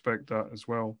respect that as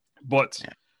well. But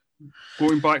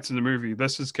going back to the movie,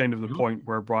 this is kind of the point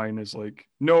where Brian is like,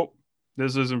 nope,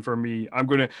 this isn't for me. I'm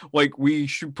gonna, like, we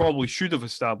should have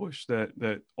established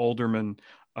that Alderman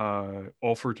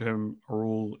offered him a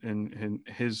role in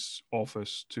his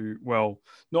office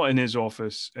not in his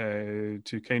office,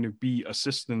 to kind of be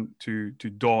assistant to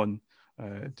Don,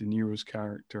 De Niro's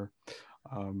character,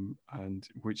 and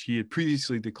which he had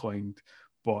previously declined,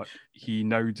 but he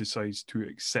now decides to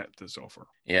accept this offer.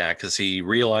 Yeah, because he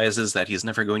realizes that he's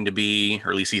never going to be,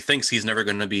 or at least he thinks he's never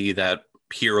going to be, that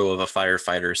hero of a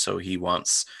firefighter, so he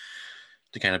wants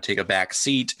to kind of take a back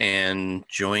seat and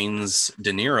joins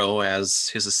De Niro as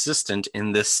his assistant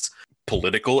in this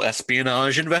political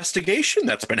espionage investigation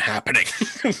that's been happening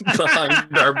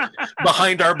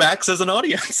behind our backs as an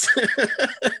audience.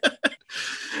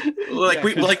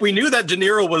 we knew that De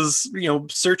Niro was,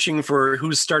 searching for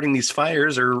who's starting these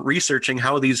fires or researching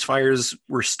how these fires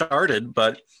were started,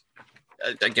 but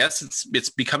I guess it's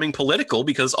becoming political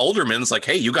because Alderman's like,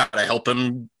 hey, you got to help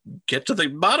him get to the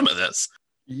bottom of this.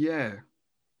 Yeah.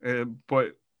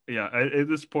 But yeah, at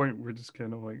this point, we're just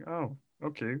kind of like, oh,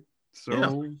 okay,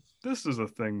 so this is a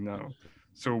thing now.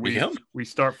 So we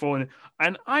start following it.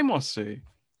 And I must say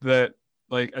that,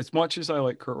 like, as much as I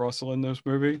like Kurt Russell in this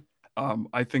movie,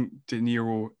 I think De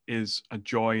Niro is a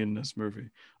joy in this movie.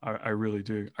 I really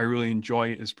do. I really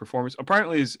enjoy his performance.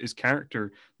 Apparently, his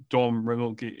character, Dom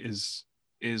Rimmelgate,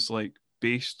 is like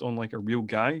based on like a real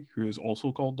guy who is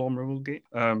also called Dom Rimmelgate.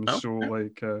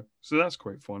 So that's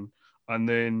quite fun. And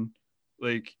then,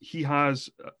 like, he has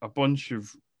a bunch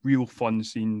of real fun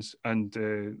scenes, and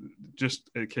just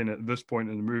kind of at this point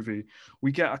in the movie, we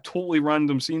get a totally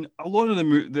random scene. A lot of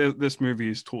this movie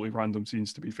is totally random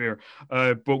scenes, to be fair,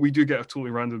 but we do get a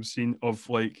totally random scene of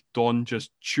like Don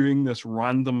just chewing this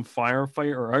random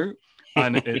firefighter out,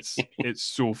 and it's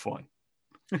so fun.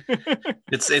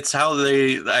 It's how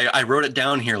I wrote it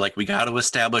down here. Like, we got to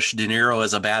establish De Niro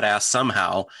as a badass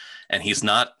somehow, and he's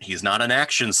not an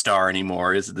action star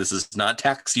anymore. This is not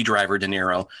Taxi Driver De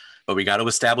Niro, but we got to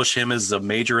establish him as a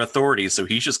major authority. So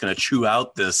he's just going to chew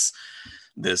out this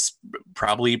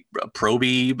probably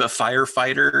proby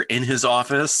firefighter in his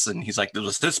office, and he's like,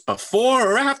 "Was this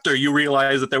before or after you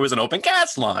realized that there was an open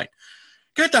gas line?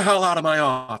 Get the hell out of my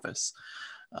office!"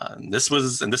 This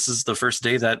is the first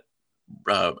day that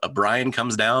Brian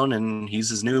comes down, and he's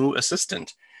his new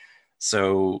assistant.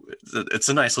 So it's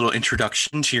a nice little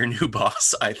introduction to your new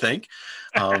boss, I think.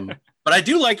 But I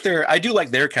do like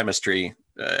their chemistry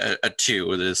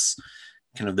too. This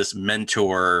kind of this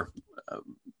mentorship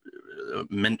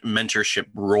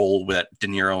role that De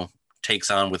Niro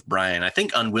takes on with Brian. I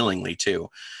think unwillingly too.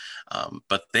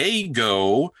 But they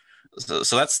go.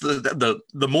 So that's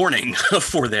the morning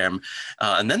for them,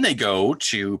 and then they go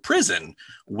to prison,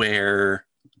 where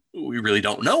we really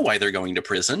don't know why they're going to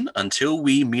prison until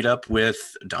we meet up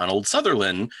with Donald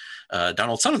Sutherland.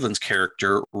 Donald Sutherland's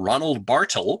character, Ronald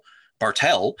Bartel,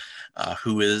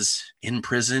 who is in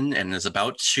prison and is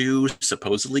about to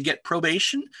supposedly get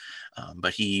probation,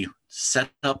 but he set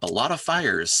up a lot of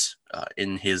fires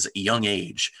in his young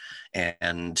age.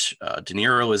 And De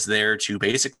Niro is there to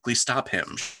basically stop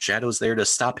him. Shadow's there to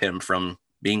stop him from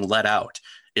being let out,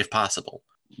 if possible.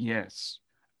 Yes.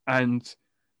 And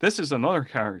this is another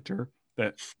character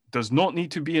that does not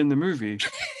need to be in the movie,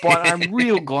 but I'm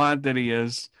real glad that he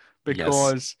is,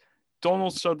 because yes.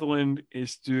 Donald Sutherland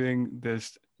is doing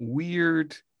this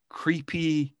weird,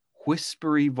 creepy,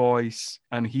 whispery voice,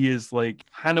 and he is like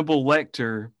Hannibal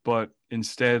Lecter, but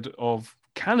instead of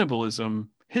cannibalism,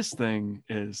 his thing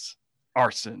is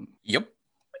arson. Yep.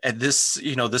 And this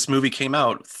movie came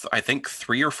out, I think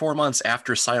 3 or 4 months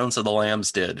after Silence of the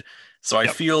Lambs did. So I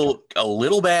feel a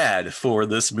little bad for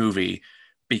this movie,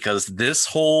 because this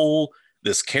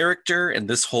character and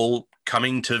this whole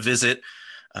coming to visit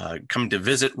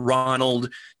Ronald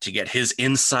to get his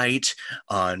insight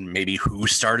on maybe who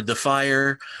started the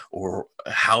fire or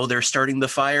how they're starting the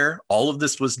fire. All of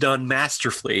this was done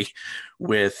masterfully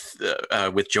with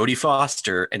Jodie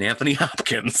Foster and Anthony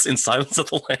Hopkins in Silence of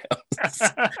the Lambs.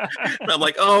 And I'm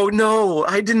like, oh no,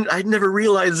 I never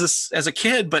realized this as a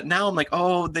kid, but now I'm like,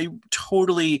 oh, they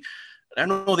totally, I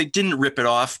don't know, they didn't rip it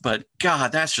off, but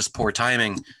God, that's just poor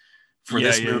timing for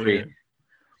this movie. Yeah.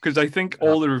 Because I think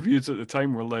all the reviews at the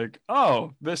time were like,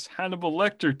 oh, this Hannibal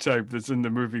Lecter type that's in the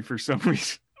movie for some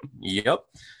reason. Yep.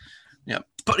 Yeah.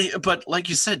 But like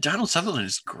you said, Donald Sutherland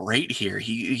is great here.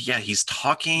 He's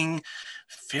talking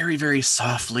very, very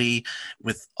softly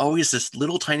with always this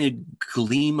little tiny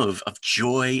gleam of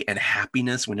joy and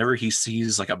happiness whenever he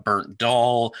sees like a burnt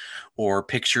doll or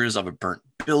pictures of a burnt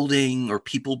building or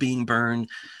people being burned.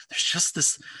 There's just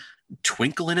this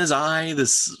twinkle in his eye,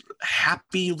 this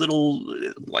happy little,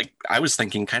 like I was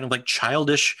thinking kind of like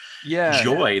childish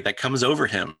joy that comes over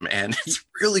him, and it's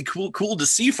really cool to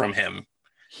see from him.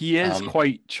 He is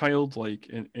quite childlike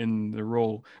in the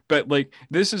role, but like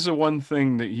this is the one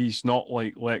thing that he's not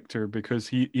like Lecter, because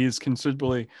he is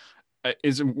considerably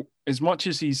as much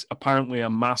as he's apparently a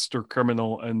master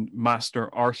criminal and master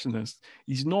arsonist,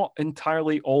 he's not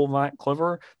entirely all that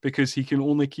clever, because he can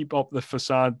only keep up the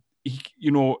facade.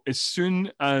 As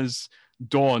soon as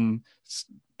Dawn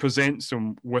presents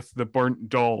him with the burnt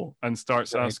doll and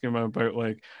starts asking him about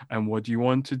like, and what do you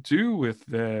want to do with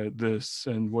this,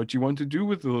 and what do you want to do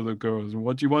with the little girls, and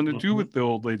what do you want to do with the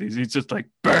old ladies, he's just like,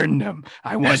 burn them,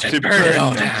 I want to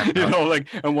burn them. Like,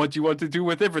 and what do you want to do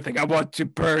with everything, I want to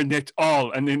burn it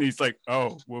all. And then he's like,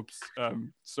 oh whoops,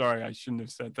 sorry, I shouldn't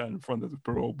have said that in front of the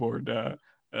parole board.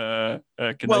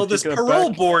 This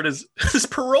parole board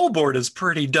is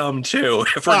pretty dumb too.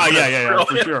 For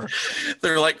sure.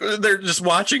 They're just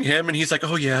watching him, and he's like,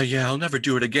 oh yeah, I'll never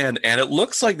do it again. And it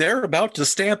looks like they're about to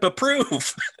stamp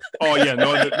approve. Oh yeah,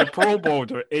 no, the parole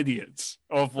board are idiots.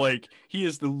 Of like, he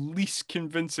is the least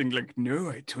convincing. Like, no,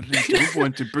 I totally don't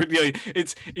want to burn.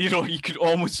 It's you could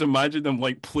almost imagine them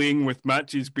like playing with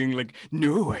matches, being like,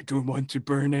 no, I don't want to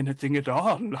burn anything at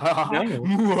all. No.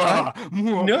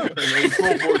 And the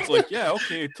parole board's like, yeah,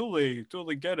 okay, totally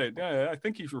get it. Yeah, I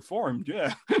think he's reformed.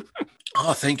 Yeah.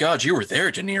 Oh, thank God you were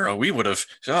there, De Niro. We would have.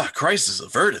 Oh, crisis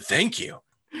averted. Thank you.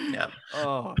 Yeah.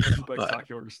 Oh,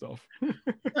 spectacular stuff.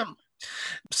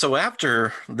 So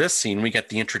after this scene, we get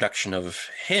the introduction of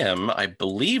him. I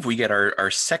believe we get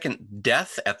our second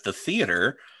death at the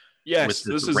theater. Yes,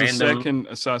 this is the second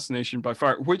assassination by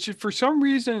fire, which for some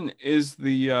reason is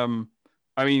the,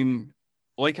 I mean,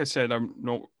 like I said,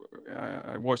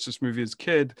 I watched this movie as a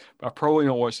kid, but I probably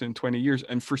not watched it in 20 years.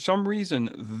 And for some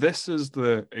reason, this is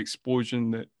the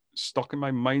explosion that stuck in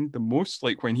my mind the most.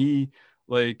 Like when he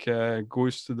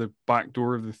goes to the back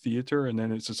door of the theater and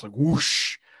then it's just like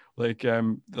whoosh, like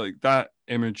that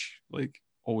image like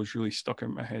always really stuck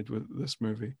in my head with this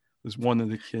movie. It was one of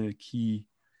the kind of key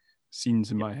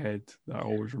scenes in my head that I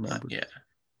always remembered. Yeah.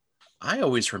 I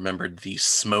always remembered the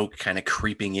smoke kind of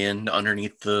creeping in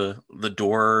underneath the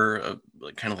door,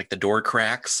 kind of like the door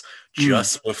cracks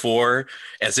just before,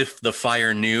 as if the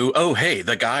fire knew, oh, hey,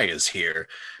 the guy is here.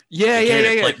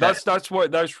 Yeah. Like that's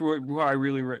what I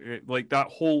really like that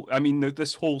whole. I mean,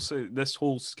 this whole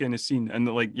kind of scene, and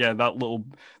like that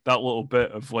little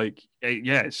bit of like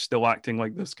it's still acting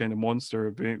like this kind of monster,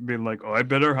 being like, oh, I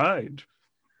better hide.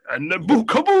 And the boom,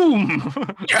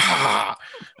 kaboom! Yeah,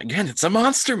 again, it's a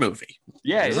monster movie.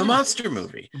 Yeah, it's a monster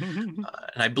movie, and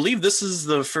I believe this is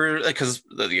the first because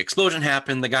the explosion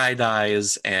happened, the guy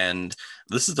dies, and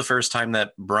this is the first time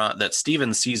that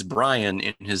Steven sees Brian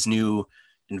in his new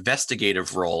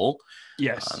investigative role.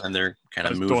 Yes, and they're kind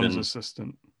of moving. Dawn's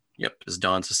assistant. Yep, as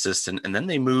Dawn's assistant, and then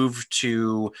they move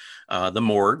to the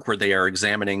morgue where they are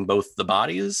examining both the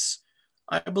bodies,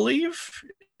 I believe.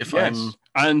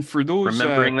 And for those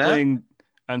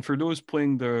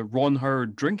playing the Ron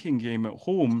Howard drinking game at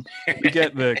home, we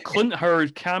get the Clint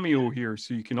Howard cameo here,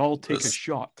 so you can all take a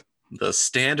shot. The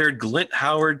standard Clint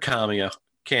Howard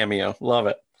cameo, love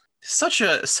it. Such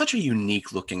a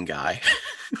unique looking guy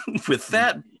with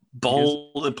that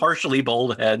partially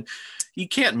bald head. You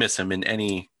can't miss him in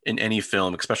any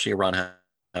film, especially a Ron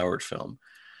Howard film.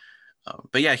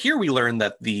 But yeah, here we learn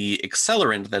that the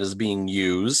accelerant that is being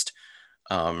used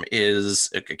is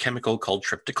a chemical called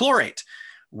triptichlorate,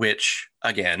 which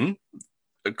again,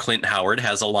 Clint Howard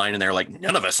has a line in there like,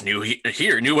 none of us knew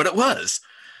what it was.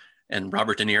 And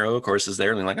Robert De Niro, of course, is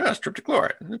there and like, oh, it's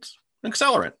triptichlorate. It's an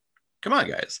accelerant. Come on,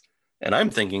 guys. And I'm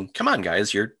thinking, come on,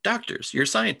 guys, you're doctors, you're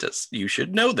scientists. You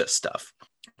should know this stuff,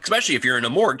 especially if you're in a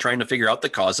morgue trying to figure out the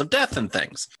cause of death and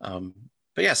things. But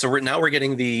yeah, so we're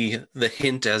getting the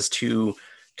hint as to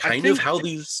kind of how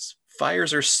these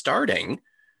fires are starting.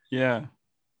 Yeah.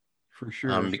 For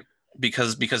sure.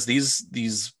 Because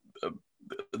these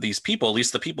people, at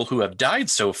least the people who have died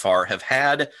so far, have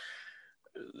had,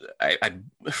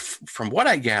 from what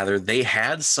I gather, they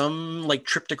had some like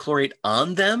triptichlorate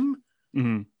on them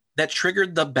that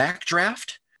triggered the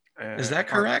backdraft. Is that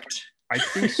correct? I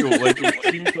think so. Like it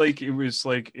seemed like it was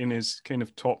like in his kind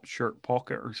of top shirt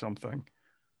pocket or something.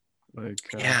 Like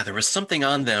there was something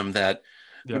on them that.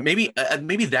 Yeah. Maybe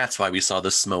that's why we saw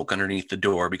the smoke underneath the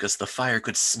door, because the fire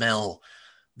could smell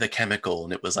the chemical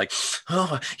and it was like,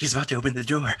 oh, he's about to open the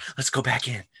door. Let's go back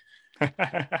in.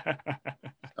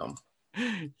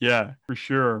 Yeah, for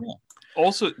sure. Yeah.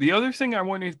 Also, the other thing I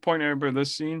wanted to point out about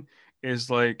this scene is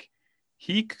like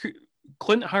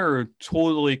Clint Howard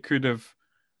totally could have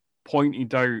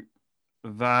pointed out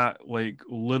that like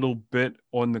little bit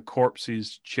on the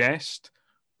corpse's chest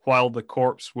while the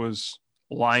corpse was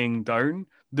lying down.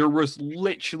 There was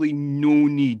literally no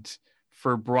need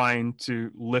for Brian to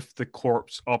lift the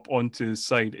corpse up onto the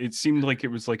side. It seemed like it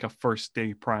was like a first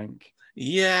day prank.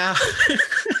 Yeah.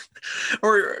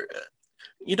 Or,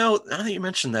 now that you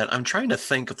mentioned that, I'm trying to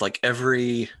think of like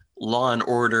every Law and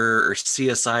Order or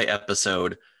CSI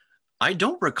episode. I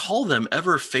don't recall them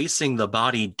ever facing the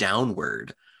body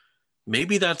downward.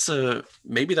 Maybe that's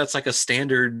like a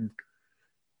standard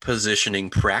positioning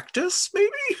practice, maybe?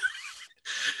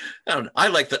 I don't know. I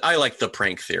like the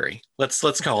prank theory. Let's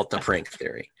call it the prank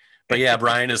theory. But yeah,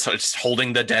 Brian is just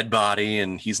holding the dead body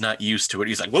and he's not used to it.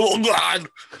 He's like, oh God.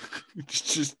 It's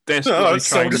just desperately it's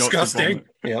so disgusting.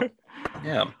 Yeah.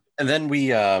 And then we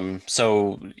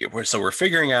so we're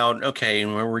figuring out, okay,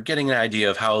 and we're getting an idea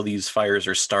of how these fires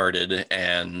are started,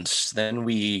 and then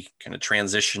we kind of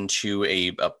transition to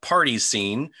a party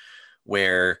scene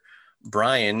where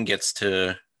Brian gets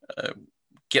to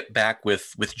get back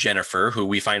with Jennifer, who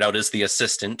we find out is the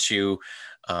assistant to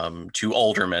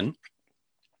Alderman,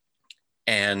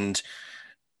 and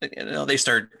they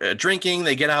start drinking.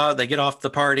 They get off the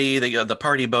party. They go the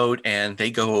party boat, and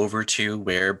they go over to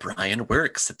where Brian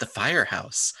works at the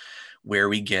firehouse, where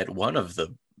we get one of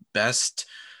the best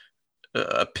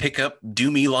pickup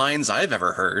do-me lines I've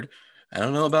ever heard. I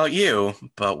don't know about you,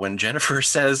 but when Jennifer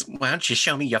says, "Why don't you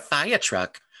show me your fire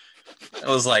truck?" I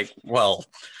was like, well,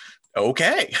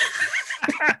 okay.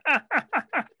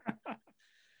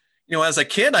 As a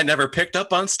kid, I never picked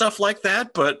up on stuff like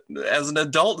that. But as an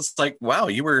adult, it's like, wow,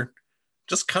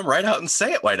 just come right out and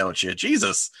say it. Why don't you?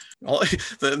 Jesus. Well,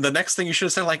 the next thing you should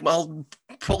have said, like, well,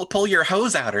 pull your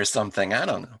hose out or something. I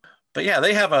don't know. But yeah,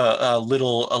 they have a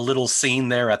little scene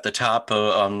there at the top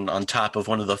on top of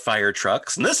one of the fire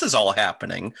trucks. And this is all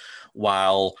happening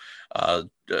while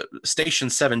Station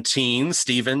 17,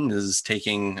 Steven, is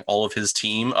taking all of his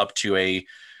team up to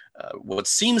what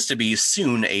seems to be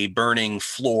soon a burning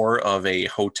floor of a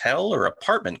hotel or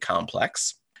apartment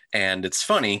complex. And it's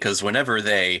funny because whenever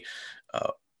they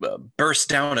burst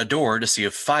down a door to see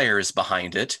if fire is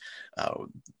behind it,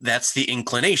 that's the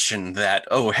inclination that,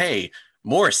 oh, hey,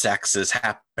 more sex is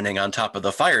happening on top of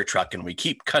the fire truck, and we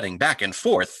keep cutting back and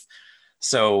forth.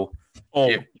 So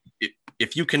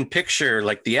if you can picture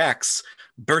like the axe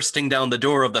bursting down the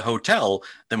door of the hotel,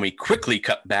 then we quickly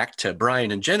cut back to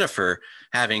Brian and Jennifer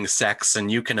having sex,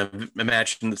 and you can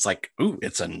imagine it's like, ooh,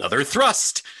 it's another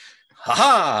thrust.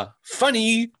 Haha,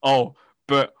 funny. Oh,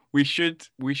 but we should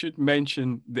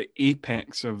mention the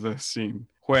apex of this scene.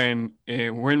 When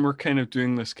we're kind of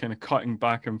doing this kind of cutting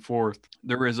back and forth,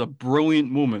 there is a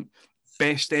brilliant moment,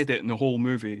 best edit in the whole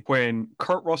movie, when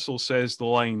Kurt Russell says the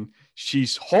line,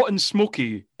 "She's hot and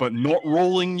smoky, but not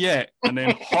rolling yet," and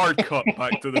then hard cut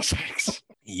back to the sex.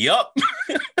 Yup.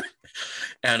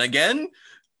 And again,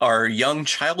 our young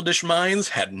childish minds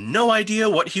had no idea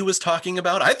what he was talking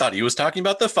about. I thought he was talking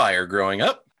about the fire growing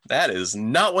up. That is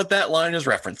not what that line is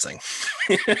referencing.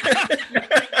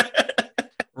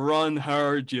 Run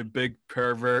hard, you big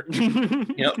pervert.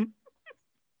 Yep.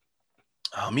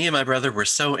 Oh, me and my brother were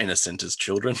so innocent as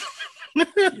children.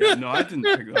 Yeah, no, I didn't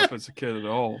pick that up as a kid at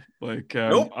all. Like,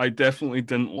 nope. I definitely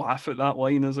didn't laugh at that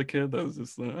line as a kid. I was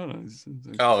just like,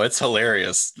 oh, it's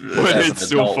hilarious. It's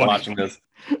so funny watching this.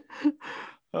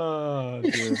 Oh,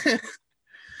 dear.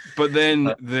 But then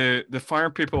the fire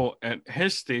people at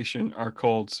his station are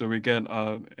called, so we get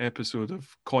an episode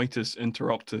of Coitus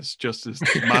Interruptus just as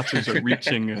matters are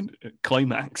reaching a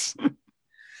climax.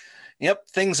 Yep,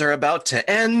 things are about to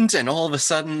end, and all of a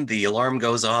sudden the alarm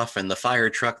goes off, and the fire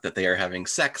truck that they are having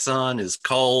sex on is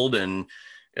called, and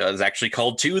is actually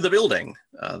called to the building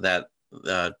that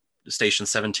Station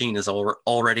 17 is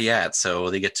already at. So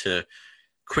they get to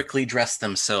quickly dress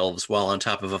themselves while on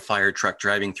top of a fire truck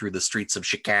driving through the streets of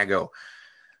Chicago.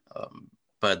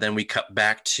 But then we cut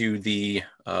back to the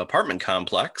apartment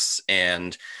complex,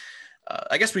 and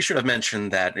I guess we should have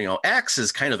mentioned that, Axe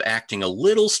is kind of acting a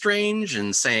little strange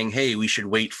and saying, hey, we should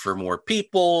wait for more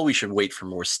people, we should wait for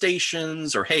more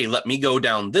stations, or hey, let me go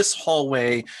down this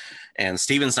hallway. And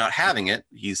Steven's not having it.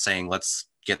 He's saying, let's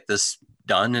get this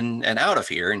done and out of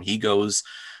here. And he goes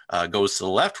to the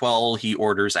left while he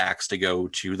orders Axe to go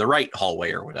to the right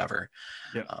hallway or whatever.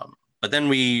 Yeah. But then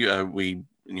we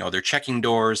they're checking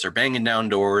doors, they're banging down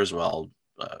doors while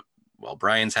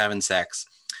Brian's having sex.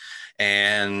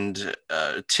 And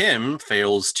Tim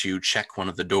fails to check one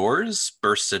of the doors,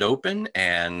 bursts it open,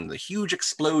 and the huge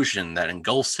explosion that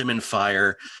engulfs him in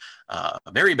fire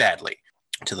very badly,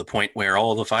 to the point where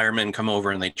all the firemen come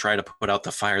over and they try to put out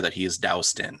the fire that he is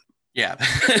doused in. Yeah.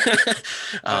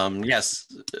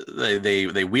 Yes,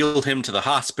 they wheeled him to the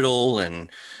hospital,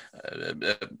 and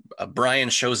Brian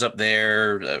shows up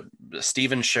there.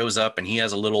 Steven shows up, and he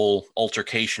has a little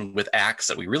altercation with Axe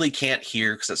that we really can't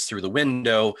hear because it's through the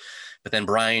window. But then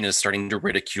Brian is starting to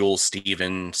ridicule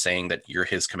Steven, saying that you're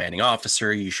his commanding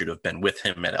officer. You should have been with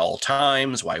him at all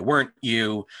times. Why weren't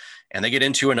you? And they get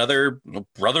into another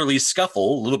brotherly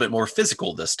scuffle, a little bit more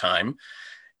physical this time.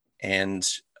 And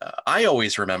I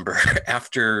always remember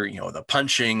after, the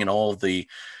punching and all of the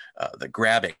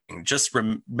grabbing, just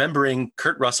remembering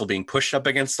Kurt Russell being pushed up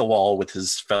against the wall with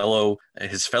his fellow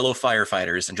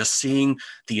firefighters and just seeing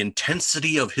the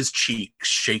intensity of his cheeks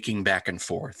shaking back and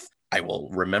forth. I will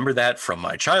remember that from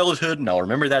my childhood, and I'll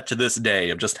remember that to this day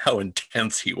of just how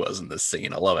intense he was in this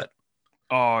scene. I love it.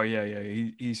 Oh, yeah.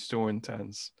 He's so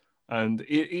intense. And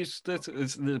it's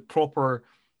the proper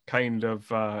kind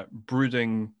of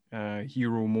brooding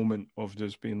hero moment of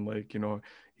just being like,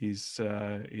 he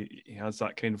has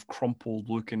that kind of crumpled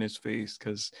look in his face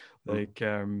because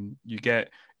you get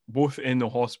both in the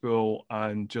hospital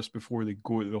and just before they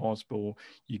go to the hospital,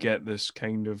 you get this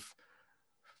kind of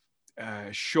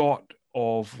shot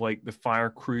of like the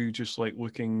fire crew just like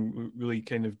looking really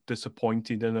kind of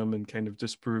disappointed in him and kind of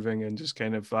disapproving, and just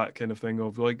kind of that kind of thing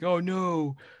of like, oh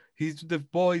no, the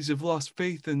boys have lost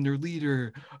faith in their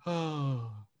leader. Oh.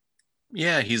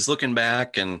 Yeah, he's looking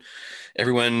back, and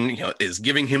everyone, is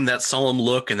giving him that solemn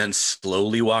look, and then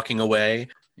slowly walking away.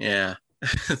 Yeah,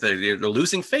 they're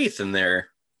losing faith in their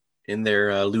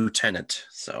lieutenant.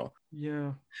 So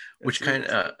yeah, which kind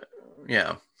of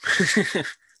yeah.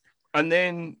 And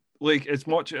then, like, as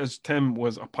much as Tim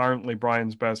was apparently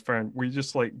Brian's best friend, we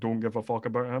just like don't give a fuck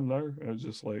about him now. It's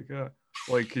just like,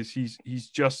 because he's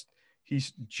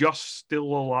just still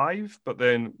alive, but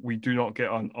then we do not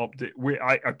get an update.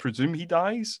 I presume he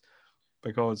dies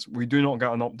because we do not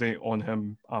get an update on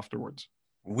him afterwards.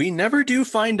 We never do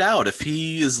find out if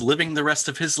he is living the rest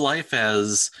of his life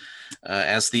as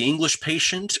the English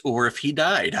patient or if he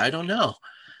died. I don't know.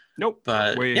 Nope.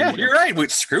 But yeah, We you're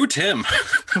right. Screw Tim.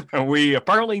 we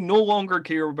apparently no longer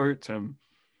care about him.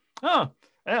 Ah,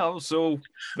 yeah. So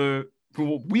the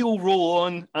we'll roll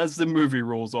on as the movie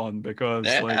rolls on because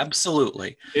like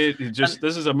Absolutely. it just And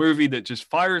this is a movie that just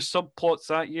fires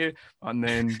subplots at you and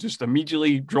then just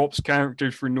immediately drops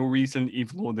characters for no reason,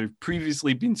 even though they've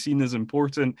previously been seen as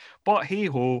important. But hey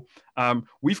ho,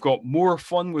 we've got more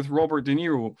fun with Robert De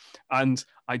Niro, and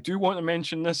I do want to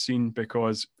mention this scene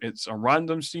because it's a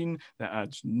random scene that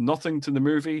adds nothing to the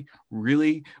movie,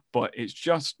 really, but it's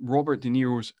just Robert De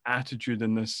Niro's attitude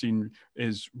in this scene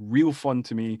is real fun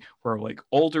to me. Where like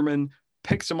Alderman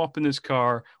picks him up in his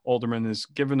car. Alderman is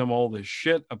giving him all this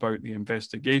shit about the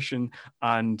investigation,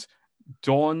 and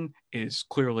Don is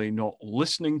clearly not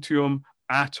listening to him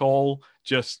at all,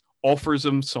 just offers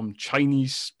him some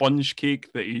Chinese sponge cake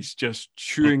that he's just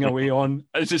chewing away on.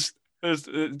 It's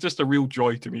just a real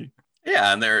joy to me.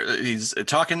 yeah, and he's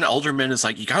talking. Alderman is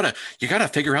like, you gotta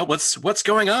figure out what's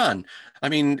going on. I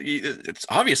mean, it's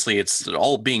obviously it's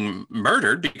all being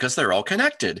murdered because they're all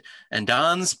connected. And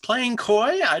Don's playing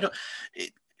coy. I don't.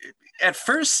 It, at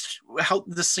first, how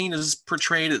the scene is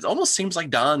portrayed, it almost seems like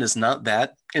Don is not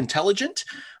that intelligent.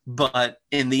 But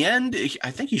in the end, I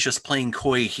think he's just playing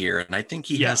coy here. And I think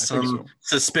he Yeah, has I think some so.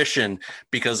 suspicion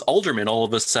because Alderman all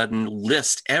of a sudden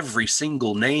lists every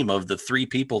single name of the three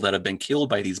people that have been killed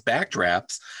by these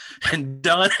backdrafts. And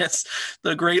Don has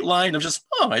the great line of just,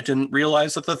 oh, I didn't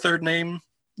realize that the name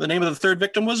of the third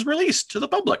victim was released to the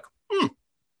public.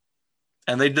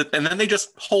 And then they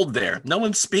just hold there. No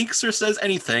one speaks or says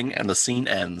anything, and the scene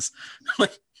ends.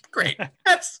 Like, great.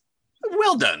 That's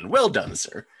well done,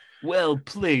 sir. Well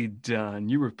played, Don.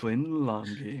 You were playing the long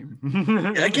game.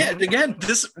 Again,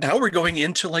 this now we're going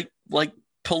into like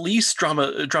police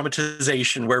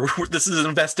dramatization where this is an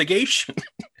investigation.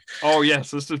 Oh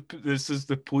yes, this is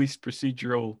the police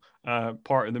procedural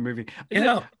part of the movie.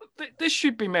 Yeah. This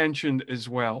should be mentioned as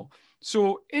well.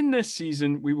 So in this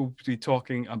season, we will be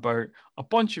talking about a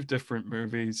bunch of different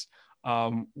movies.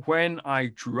 When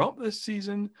I drew up this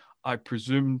season, I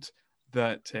presumed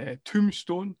that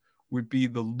Tombstone would be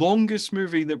the longest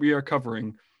movie that we are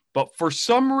covering, but for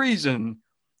some reason,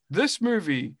 this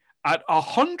movie at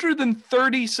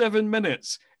 137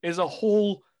 minutes is a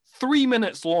whole 3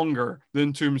 minutes longer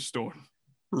than Tombstone.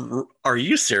 Are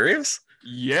you serious?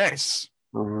 Yes.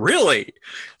 Really?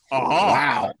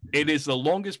 Wow. It is the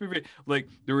longest movie. Like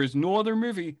there is no other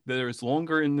movie that is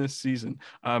longer in this season.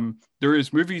 There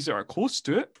is movies that are close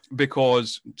to it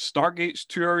because Stargate's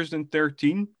 2 hours and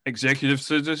 13. Executive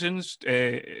Citizen's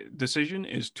decision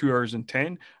is 2 hours and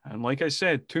 10. And like I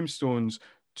said, Tombstone's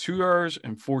 2 hours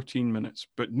and 14 minutes.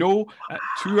 But no, at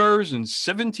 2 hours and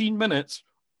 17 minutes,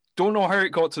 don't know how it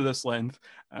got to this length.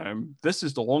 This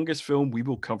is the longest film we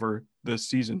will cover this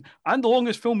season and the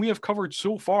longest film we have covered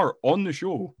so far on the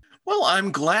show. Well,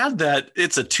 I'm glad that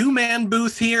it's a two-man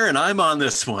booth here and I'm on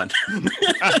this one.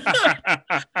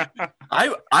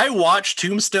 I watched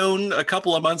Tombstone a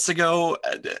couple of months ago.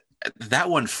 That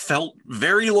one felt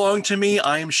very long to me.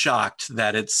 I'm shocked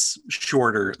that it's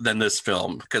shorter than this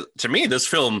film because to me, this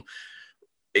film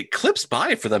it clips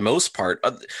by for the most part.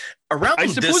 Around I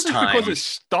suppose this it's time, because it's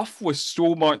stuff with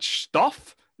so much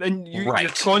stuff. Then you're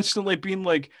right? constantly being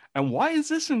like, and why is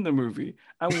this in the movie?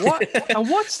 And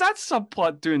what's that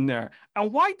subplot doing there?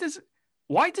 And why does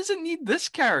it need this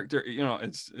character? You know,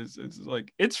 it's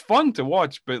like it's fun to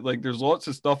watch, but like there's lots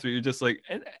of stuff that you're just like,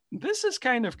 this is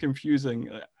kind of confusing.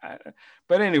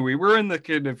 But anyway, we're in the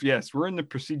we're in the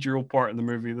procedural part of the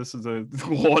movie. This is a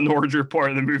Law and Order part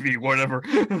of the movie, whatever.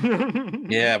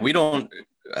 Yeah, we don't.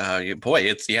 Boy,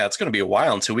 it's going to be a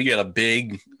while until we get a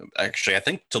big. Actually, I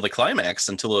think till the climax,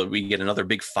 until we get another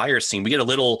big fire scene. We get a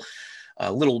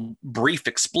little brief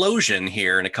explosion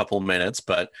here in a couple minutes,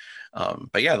 but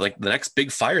yeah, like the next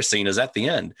big fire scene is at the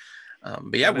end.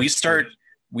 But yeah, we start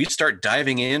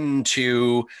diving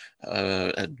into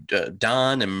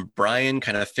Don and Brian,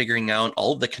 kind of figuring out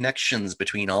all of the connections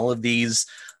between all of these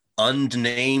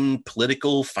unnamed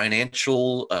political,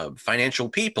 financial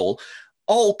people,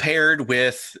 all paired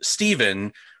with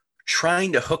Steven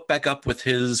trying to hook back up with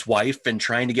his wife and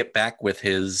trying to get back with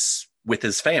his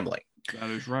family. That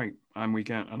is right. And we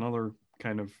get another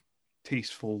kind of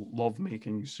tasteful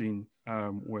lovemaking scene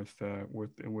with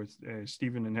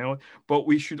Stephen and Helen. But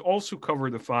we should also cover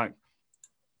the fact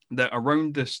that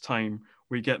around this time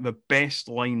we get the best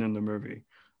line in the movie,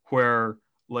 where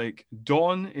like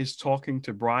Dawn is talking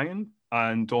to Brian,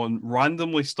 and Dawn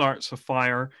randomly starts a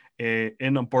fire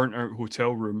in a burnt out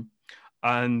hotel room,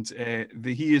 and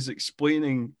he is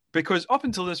explaining, because up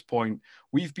until this point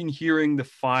we've been hearing the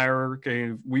fire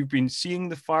we've been seeing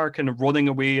the fire kind of running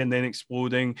away and then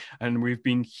exploding, and we've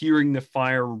been hearing the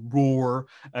fire roar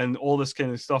and all this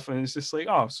kind of stuff, and it's just like,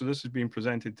 oh, so this is being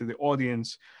presented to the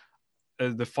audience.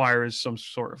 The fire is some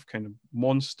sort of kind of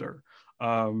monster,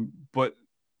 but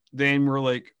then we're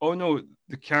like, oh no,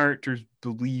 the characters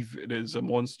believe it is a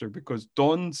monster because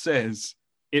Dawn says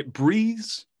it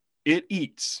breathes, it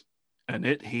eats, and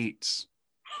it hates.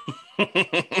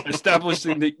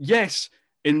 Establishing that, yes,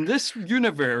 in this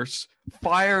universe,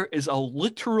 fire is a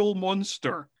literal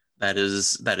monster. That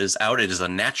is out. It is a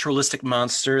naturalistic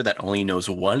monster that only knows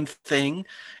one thing,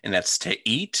 and that's to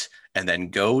eat and then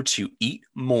go to eat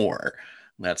more.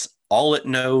 That's all it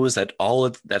knows. That's all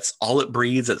it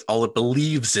breathes. That's all it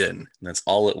believes in. And that's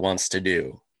all it wants to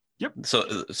do. Yep.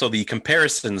 So the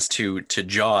comparisons to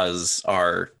Jaws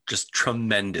are just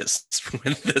tremendous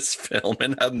with this film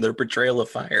and their portrayal of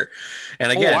fire.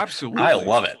 And again, absolutely. I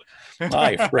love it.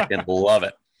 I freaking love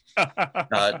it.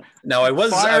 Now I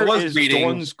was reading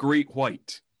Dawn's Great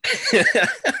White.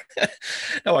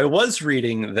 Now I was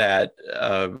reading that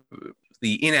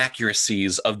the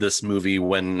inaccuracies of this movie,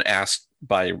 when asked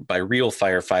by real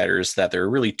firefighters, that there are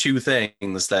really two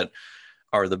things that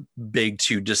are the big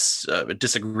two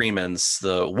disagreements.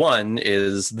 The one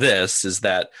is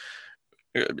that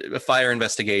fire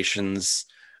investigations,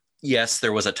 yes,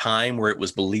 there was a time where it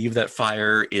was believed that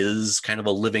fire is kind of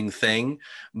a living thing,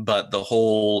 but the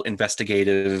whole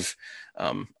investigative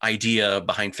idea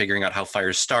behind figuring out how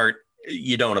fires start,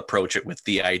 you don't approach it with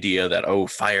the idea that, oh,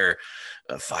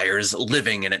 fire's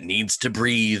living and it needs to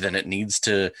breathe and it needs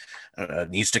to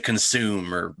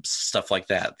consume or stuff like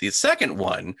that. The second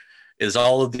one is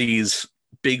all of these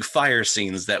big fire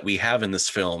scenes that we have in this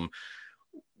film.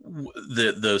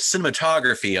 The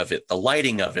cinematography of it, the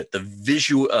lighting of it, the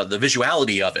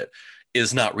visuality of it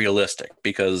is not realistic,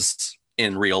 because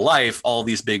in real life, all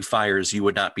these big fires, you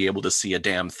would not be able to see a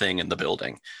damn thing in the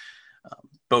building.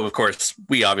 But of course,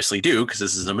 we obviously do, because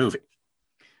this is a movie.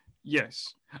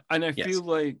 Yes. And I feel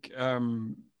like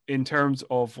in terms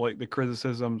of like the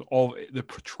criticisms of the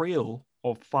portrayal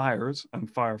of fires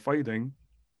and firefighting,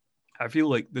 I feel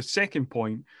like the second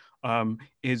point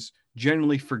is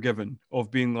generally forgiven,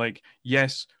 of being like,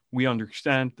 yes, we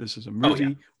understand this is a movie. Oh,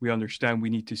 yeah. We understand we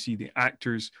need to see the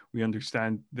actors. We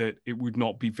understand that it would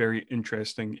not be very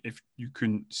interesting if you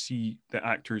couldn't see the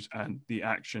actors and the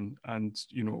action and,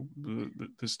 you know,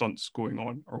 the stunts going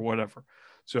on or whatever.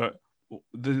 So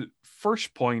the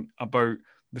first point about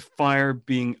the fire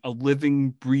being a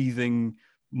living, breathing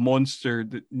monster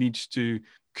that needs to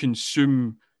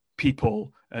consume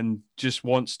people and just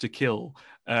wants to kill,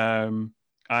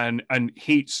 and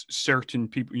hates certain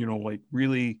people, you know, like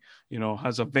really, you know,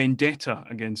 has a vendetta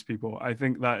against people. I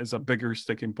think that is a bigger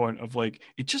sticking point of like,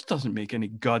 it just doesn't make any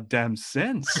goddamn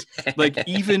sense. Like,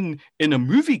 even in a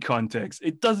movie context,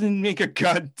 it doesn't make a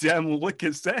goddamn lick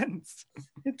of sense.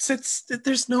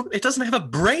 It doesn't have a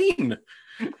brain.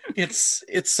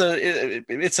 It's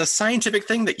a scientific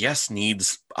thing that, yes,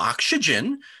 needs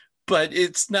oxygen, but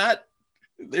it's not.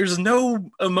 There's no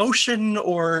emotion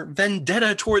or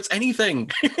vendetta towards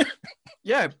anything.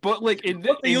 Yeah, but like in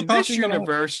this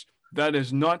universe, that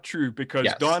is not true, because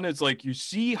yes. Dawn is like, you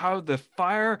see how the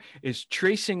fire is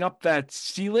tracing up that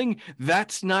ceiling?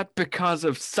 That's not because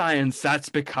of science. That's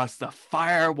because the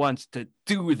fire wants to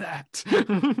do that.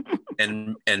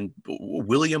 and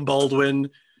William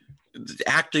Baldwin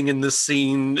acting in this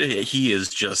scene, he is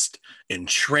just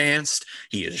entranced.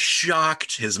 He is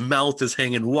shocked. His mouth is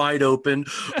hanging wide open.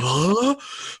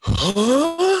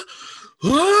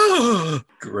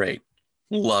 Great.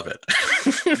 Love it.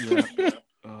 Yeah.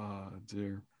 Oh,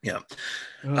 dear. Yeah.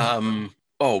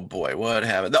 Oh boy, what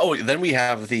happened? Oh, then we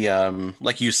have the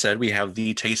like you said, we have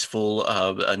the tasteful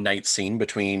night scene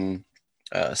between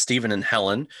Stephen and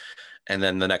Helen. And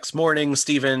then the next morning,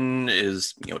 Stephen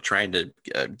is, you know, trying to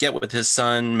get with his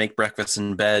son, make breakfast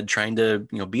in bed, trying to,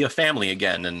 you know, be a family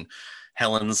again. And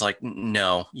Helen's like,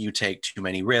 no, you take too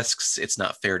many risks. It's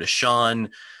not fair to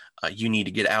Sean. You need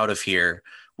to get out of here,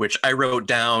 which I wrote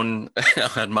down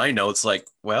on my notes like,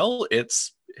 well,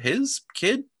 it's his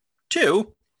kid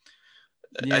too.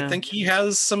 Yeah. I think he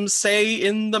has some say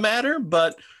in the matter,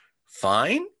 but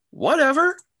fine,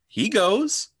 whatever. He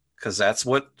goes. Because that's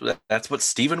what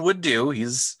Stephen would do. He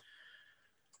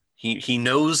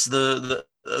knows the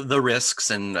risks,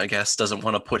 and I guess doesn't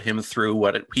want to put him through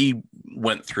what he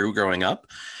went through growing up.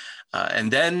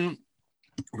 And then,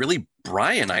 really,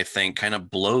 Brian, I think, kind of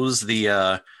blows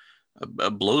the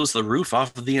roof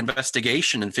off of the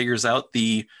investigation and figures out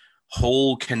the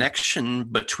whole connection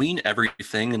between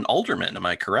everything and Alderman. Am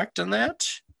I correct in that?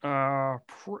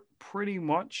 Pretty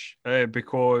much,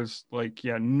 because like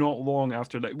not long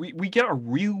after that, we get a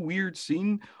real weird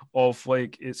scene of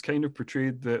like it's kind of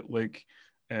portrayed that like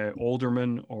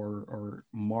Alderman or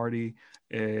Marty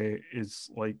is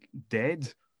like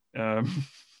dead. Um,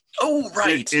 Oh,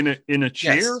 right. in a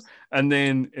chair, Yes. and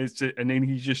then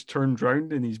he just turns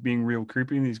around and he's being real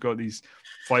creepy and he's got these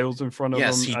files in front of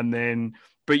Yes, him, and then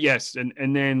but yes, and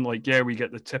then like we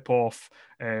get the tip off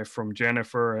from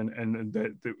Jennifer, and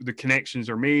the connections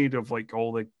are made of like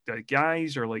all the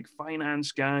guys are like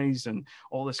finance guys and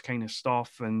all this kind of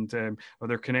stuff, and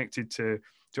they're connected to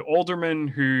Alderman,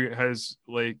 who has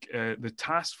like the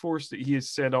task force that he has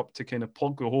set up to kind of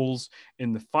plug the holes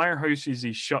in the firehouses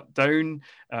he's shut down.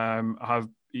 Have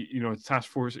the task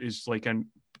force is like an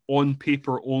on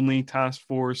paper only task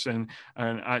force, and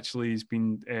actually he's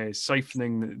been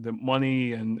siphoning the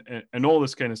money and all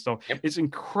this kind of stuff. Yep. It's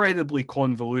incredibly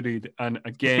convoluted, and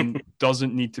again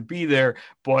doesn't need to be there,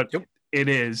 but Yep. it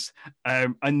is.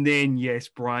 And then yes,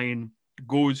 Brian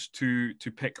goes to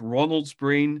pick Ronald's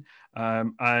brain,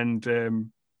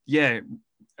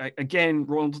 again,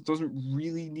 Ronald doesn't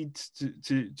really need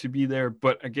to be there,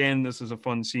 but again, this is a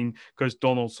fun scene because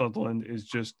Donald Sutherland is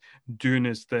just doing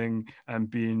his thing and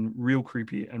being real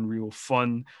creepy and real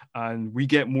fun, and we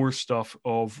get more stuff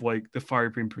of like the fire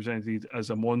being presented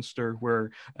as a monster,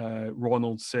 where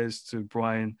Ronald says to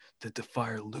Brian, "Did the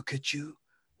fire look at you?"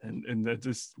 And that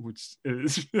is which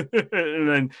is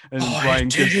and Brian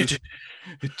gives it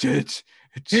did.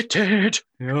 It did.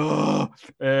 Oh,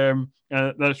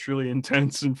 that's really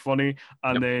intense and funny.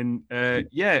 And then,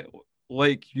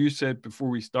 like you said before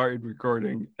we started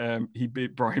recording,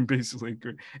 Brian basically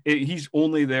he's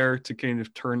only there to kind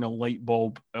of turn a light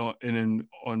bulb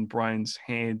on Brian's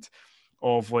head,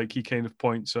 of like he kind of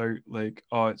points out like,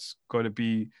 oh, it's got to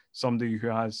be somebody who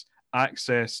has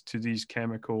access to these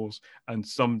chemicals and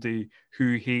somebody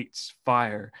who hates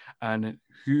fire, and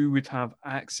who would have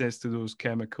access to those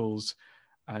chemicals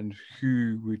and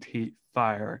who would hate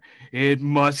fire. It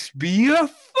must be a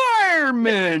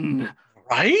fireman,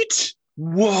 right?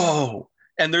 Whoa.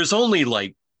 And there's only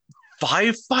like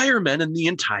 5 firemen in the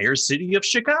entire city of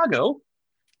Chicago.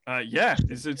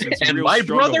 It's and my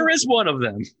struggle. Brother is one of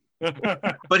them.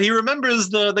 But he remembers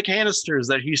the canisters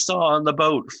that he saw on the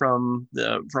boat from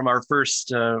our first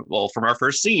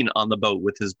scene on the boat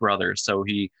with his brother. So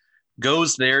he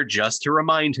goes there just to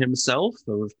remind himself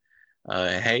of,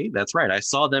 hey, that's right, I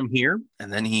saw them here.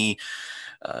 And then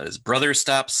his brother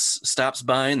stops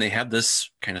by, and they have this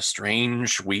kind of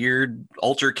strange, weird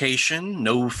altercation.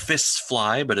 No fists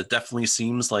fly, but it definitely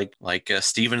seems like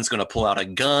Steven's going to pull out a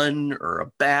gun or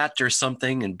a bat or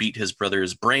something and beat his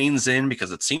brother's brains in,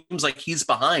 because it seems like he's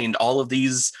behind all of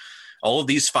these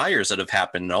fires that have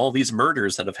happened, all these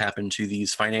murders that have happened to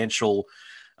these financial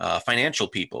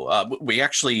people. We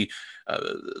actually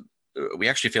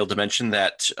failed to mention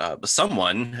that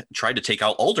someone tried to take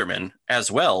out Alderman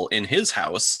as well in his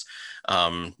house,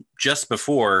 just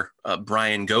before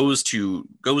Brian goes to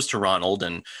Ronald,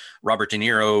 and Robert De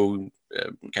Niro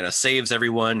kind of saves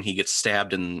everyone. He gets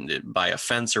stabbed by a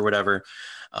fence or whatever.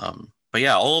 But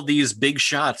yeah, all of these big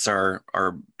shots are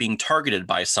being targeted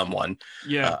by someone.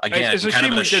 Yeah, again, it's a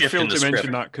shame we did fail to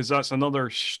mention that, because that's another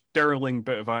sterling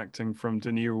bit of acting from De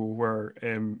Niro, where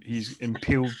he's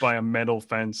impaled by a metal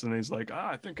fence and he's like,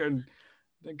 I think I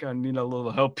need a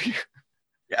little help here.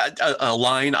 Yeah, a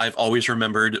line I've always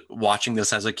remembered watching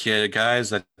this as a kid,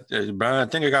 guys. That I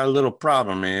think I got a little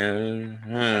problem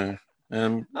here.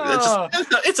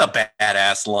 It's a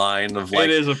badass line of like, it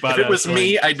is a badass if it was line.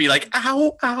 me, I'd be like,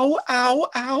 ow, ow, ow,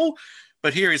 ow.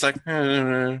 But here he's like,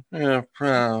 De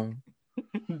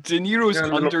Niro's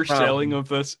underselling of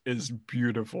this is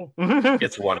beautiful.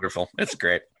 It's wonderful. It's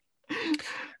great. Dude,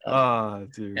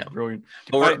 yeah. Brilliant.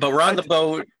 But we're on the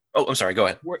boat. Oh, I'm sorry. Go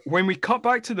ahead. When we cut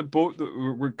back to the boat,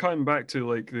 we're cutting back to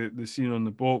like the scene on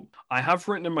the boat. I have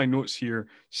written in my notes here,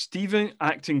 Steven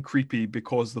acting creepy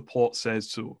because the plot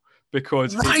says so.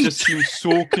 Because it just seems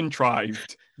so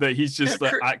contrived that he's just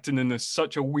like acting in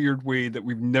such a weird way that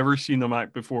we've never seen him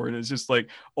act before. And it's just like,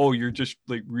 oh, you're just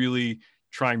like really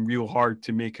trying real hard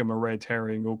to make him a red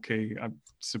herring. Okay, I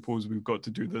suppose we've got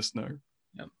to do this now.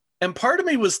 Yeah. And part of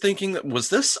me was thinking, was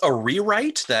this a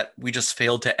rewrite that we just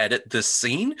failed to edit this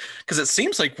scene? Because it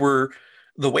seems like the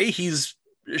way he's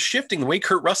shifting, the way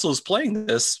Kurt Russell is playing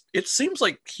this, it seems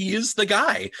like he is the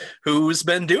guy who's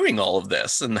been doing all of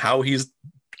this, and how he's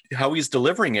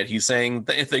delivering it. He's saying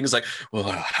things like, well,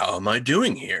 how am I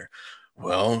doing here?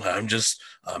 Well,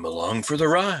 I'm along for the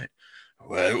ride.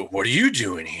 Well, what are you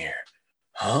doing here?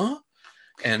 Huh?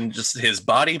 and just his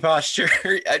body posture.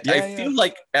 I feel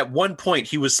like at one point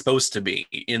he was supposed to be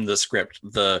in the script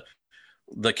the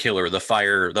killer, the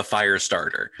fire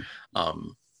starter.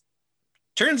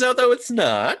 Turns out though it's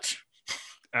not.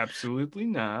 Absolutely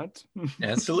not.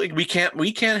 Absolutely,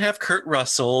 we can't have Kurt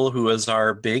Russell, who is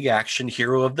our big action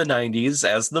hero of the '90s,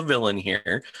 as the villain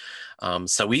here.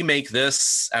 So we make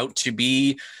this out to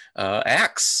be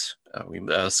Axe,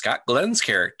 Scott Glenn's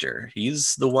character.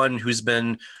 He's the one who's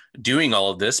been doing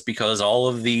all of this because all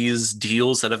of these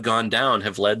deals that have gone down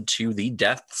have led to the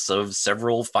deaths of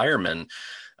several firemen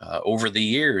over the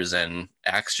years, and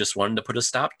Axe just wanted to put a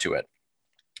stop to it.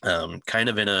 Kind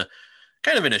of in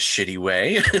a shitty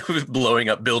way, blowing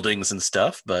up buildings and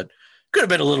stuff, but could have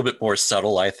been a little bit more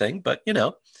subtle, I think. But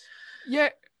yeah,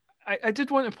 I did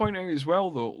want to point out as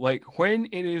well, though, like when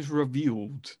it is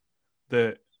revealed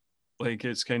that, like,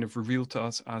 it's kind of revealed to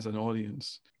us as an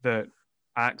audience that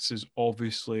Axe is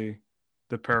obviously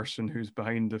the person who's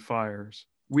behind the fires.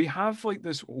 We have like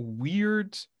this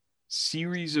weird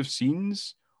series of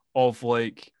scenes of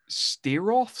like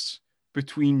stare-offs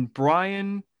between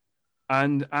Brian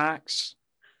and Axe,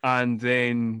 and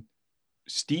then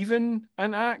Steven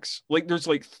and Axe. Like there's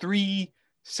like 3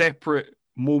 separate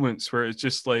moments where it's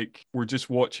just like we're just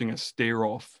watching a stare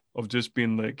off of just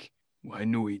being like, well, I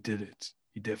know he did it.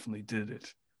 He definitely did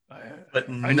it. But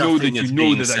I know that you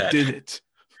know that said. I did it.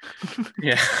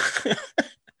 Yeah.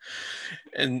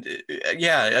 And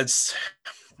it's,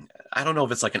 I don't know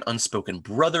if it's like an unspoken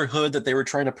brotherhood that they were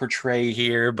trying to portray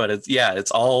here, but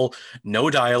it's all no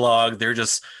dialogue. They're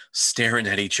just staring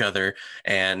at each other.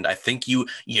 And I think you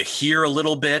hear a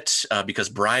little bit because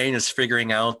Brian is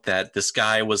figuring out that this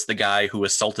guy was the guy who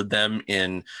assaulted them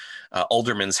in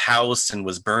Alderman's house and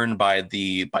was burned by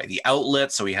the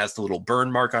outlet. So he has the little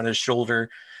burn mark on his shoulder.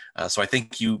 So I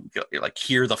think you like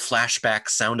hear the flashback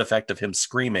sound effect of him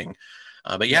screaming.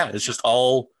 But it's just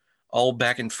all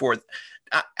back and forth.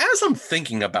 As I'm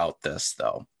thinking about this,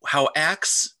 though, how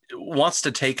Axe wants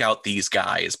to take out these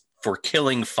guys for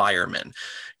killing firemen,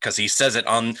 because he says it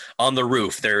on the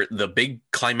roof. They're the big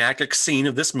climactic scene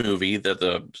of this movie.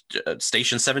 The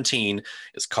Station 17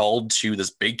 is called to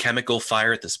this big chemical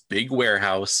fire at this big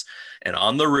warehouse, and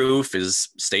on the roof is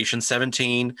Station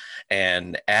 17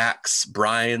 and Axe,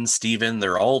 Brian, Steven.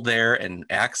 They're all there, and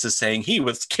Axe is saying he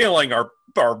was killing our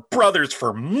brothers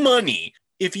for money.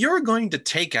 If you're going to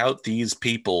take out these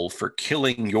people for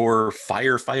killing your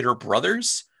firefighter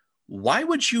brothers, why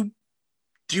would you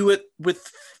do it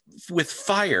with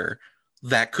fire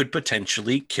that could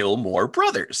potentially kill more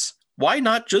brothers? Why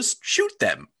not just shoot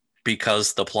them?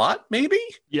 Because the plot, maybe?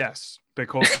 Yes,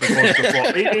 because the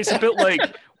plot. It's a bit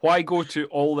like, why go to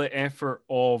all the effort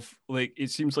of, like,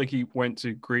 it seems like he went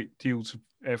to great deals of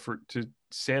effort to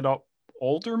set up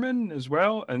Alderman as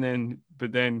well,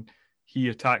 but then he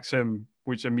attacks him,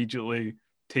 which immediately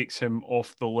takes him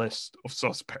off the list of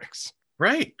suspects.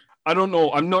 Right. I don't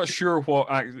know. I'm not sure what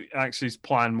Axe's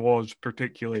plan was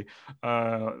particularly.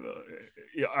 I'm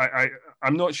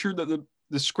not sure that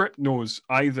the script knows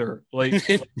either. Like,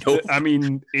 nope. I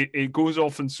mean, it goes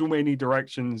off in so many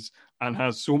directions and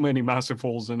has so many massive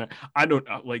holes in it. I don't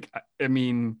like. I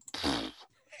mean.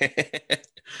 He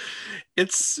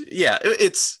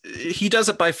does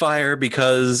it by fire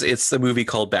because it's the movie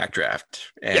called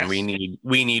Backdraft, and yes.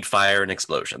 we need fire and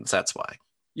explosions. That's why.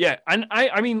 Yeah, and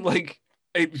I mean, like,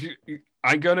 I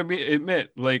gotta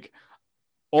admit, like,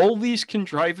 all these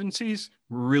contrivances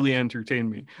really entertain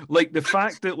me. Like the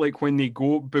fact that, like, when they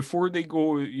go, before they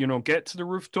go, get to the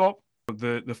rooftop,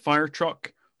 the fire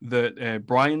truck that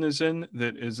Brian is in,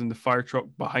 that is in the fire truck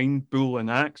behind Bull and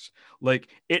Axe, like,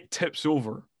 it tips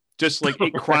over. Just like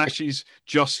it crashes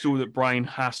just so that Brian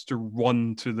has to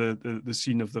run to the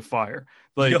scene of the fire.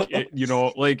 Like,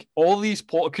 like all these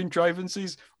plot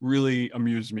contrivances really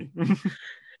amuse me.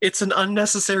 It's an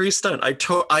unnecessary stunt. I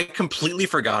completely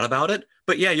forgot about it.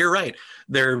 But yeah, you're right.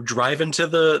 They're driving to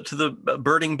the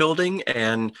burning building,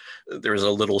 and there's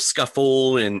a little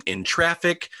scuffle in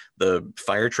traffic. The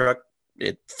fire truck,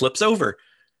 it flips over.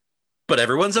 But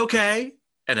everyone's okay,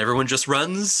 and everyone just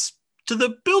runs to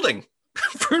the building.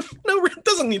 It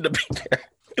doesn't need to be there.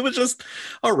 It was just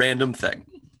a random thing.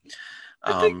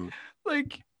 I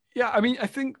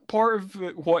think part of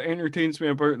what entertains me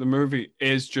about the movie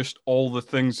is just all the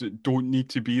things that don't need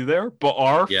to be there, but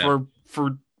are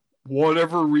for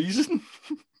whatever reason.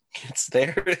 It's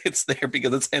there. It's there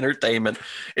because it's entertainment.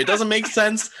 It doesn't make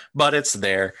sense, but it's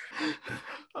there.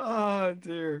 Oh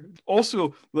dear.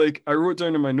 Also, like, I wrote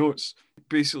down in my notes,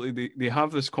 basically they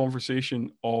have this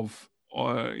conversation of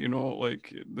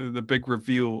like the big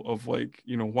reveal of, like,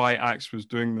 why Axe was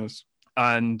doing this.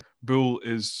 and Bull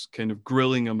is kind of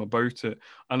grilling him about it.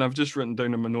 And I've just written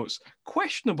down in my notes,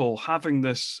 questionable having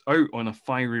this out on a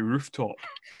fiery rooftop.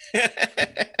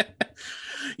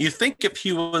 You think if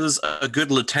he was a good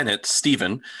lieutenant,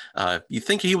 Stephen, you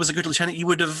think he was a good lieutenant, you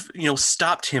would have,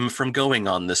 stopped him from going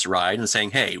on this ride and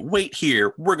saying, hey, wait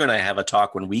here. We're going to have a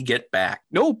talk when we get back.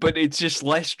 No, but it's just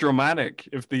less dramatic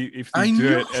if they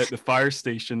do it at the fire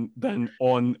station than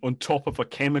on top of a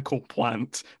chemical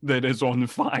plant that is on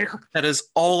fire. That is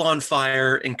all on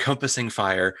fire, encompassing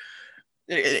fire.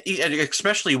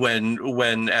 Especially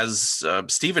when as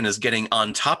Stephen is getting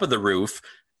on top of the roof,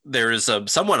 there is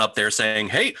someone up there saying,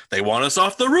 hey, they want us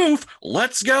off the roof.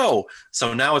 Let's go.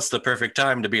 So now it's the perfect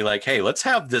time to be like, hey, let's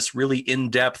have this really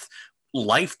in-depth,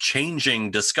 life-changing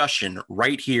discussion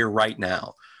right here, right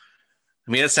now.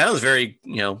 I mean, it sounds very,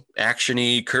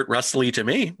 action-y, Kurt Russell-y to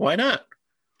me. Why not?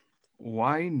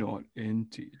 Why not,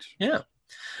 indeed? Yeah.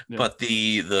 But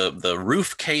the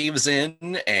roof caves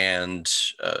in, and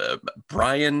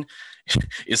Brian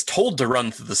is told to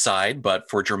run to the side, but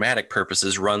for dramatic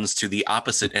purposes runs to the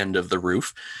opposite end of the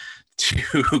roof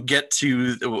to get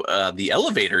to the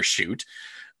elevator chute,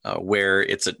 where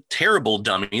it's a terrible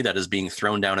dummy that is being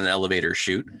thrown down an elevator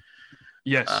chute.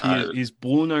 Yes, he's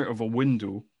blown out of a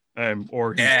window,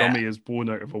 or his dummy is blown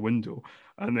out of a window,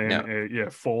 and then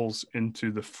falls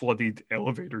into the flooded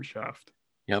elevator shaft.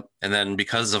 Yep, and then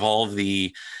because of all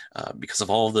the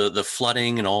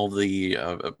flooding and all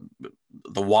the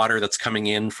water that's coming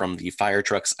in from the fire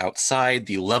trucks outside,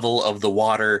 the level of the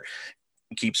water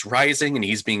keeps rising, and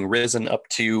he's being risen up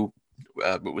to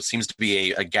what seems to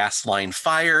be a gas line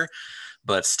fire.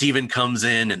 But Stephen comes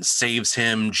in and saves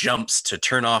him, jumps to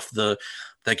turn off the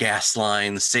gas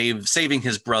line, saving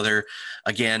his brother.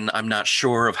 Again, I'm not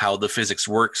sure of how the physics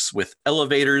works with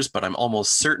elevators, but I'm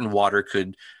almost certain water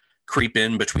could creep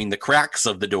in between the cracks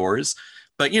of the doors.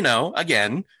 But,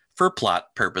 again, for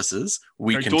plot purposes,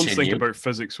 we continue. Don't think about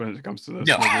physics when it comes to this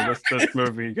movie. This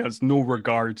movie has no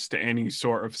regards to any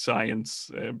sort of science.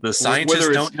 The scientists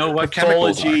don't know what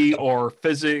chemicals are. Or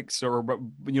physics or,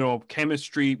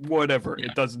 chemistry, whatever. Yeah.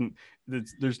 It doesn't,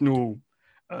 there's no...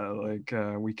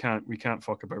 we can't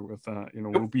fuck about with that.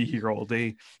 We'll be here all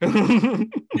day.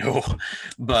 No,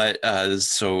 but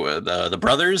so the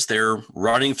brothers, they're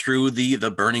running through the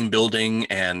burning building,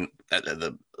 and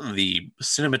the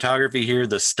cinematography here,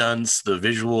 the stunts, the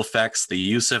visual effects, the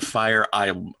use of fire,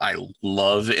 I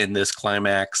love in this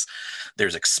climax.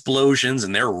 There's explosions,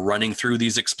 and they're running through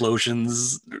these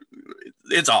explosions.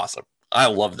 It's awesome. I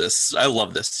love this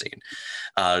scene.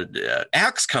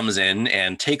 Axe comes in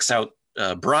and takes out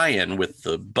Brian with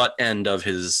the butt end of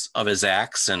his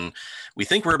axe, and we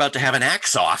think we're about to have an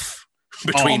axe off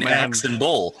between Axe and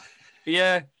Bull.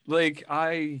 Yeah,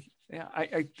 I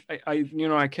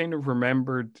kind of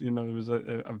remembered, there was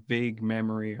a vague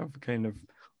memory of kind of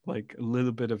like a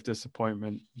little bit of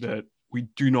disappointment that we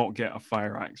do not get a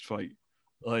fire axe fight.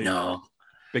 No,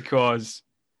 because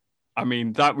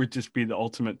that would just be the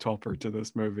ultimate topper to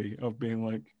this movie of being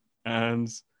like, and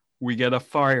we get a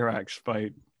fire axe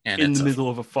fight. And in the middle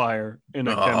of a fire in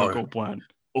a chemical plant.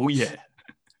 Oh, yeah.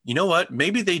 You know what?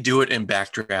 Maybe they do it in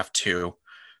Backdraft 2.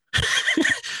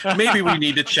 Maybe we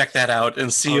need to check that out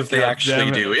and see if they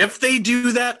actually do. If they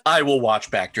do that, I will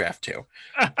watch Backdraft 2.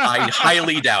 I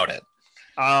highly doubt it.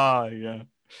 Yeah.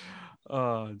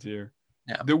 Oh, dear.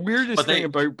 Yeah. The weirdest thing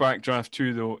about Backdraft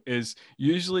 2, though, is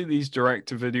usually these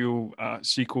direct-to-video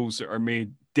sequels that are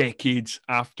made decades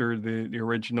after the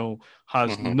original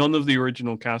has none of the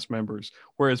original cast members,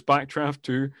 whereas Backdraft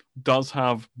 2 does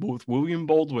have both William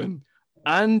Baldwin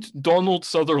and Donald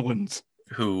Sutherland.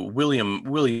 Who William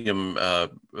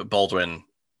Baldwin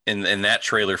in that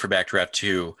trailer for Backdraft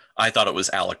 2, I thought it was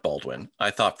Alec Baldwin.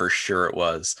 I thought for sure it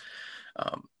was.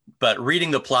 But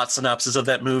reading the plot synopsis of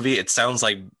that movie, it sounds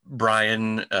like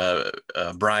Brian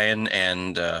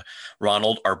and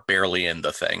Ronald are barely in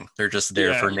the thing. They're just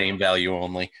there for name value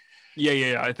only.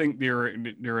 Yeah. I think they're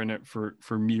in it for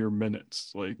mere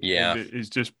minutes. It's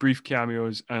just brief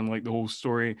cameos, and like the whole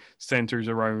story centers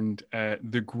around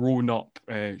the grown-up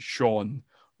Sean.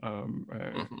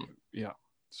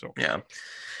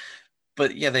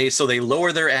 But they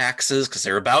lower their axes because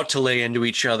they're about to lay into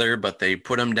each other, but they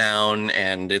put them down,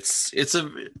 and it's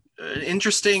an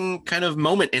interesting kind of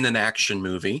moment in an action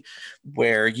movie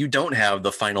where you don't have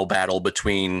the final battle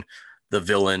between the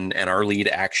villain and our lead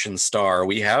action star.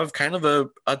 We have kind of a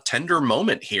tender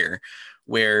moment here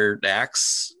where his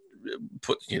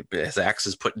axe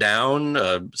is put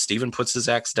down. Stephen puts his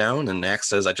axe down, and Axe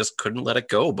says, "I just couldn't let it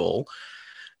go, Bull."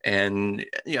 And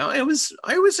I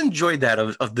always enjoyed that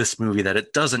of this movie, that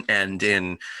it doesn't end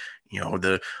in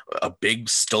the a big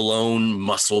Stallone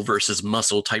muscle versus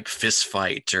muscle type fist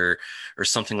fight or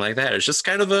something like that. It's just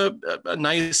kind of a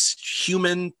nice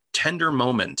human tender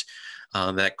moment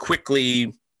that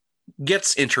quickly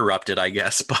gets interrupted, I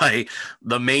guess, by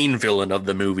the main villain of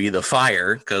the movie, the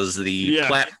fire, because the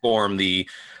platform, I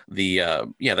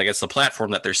guess the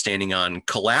platform that they're standing on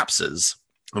collapses,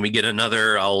 and we get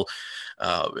another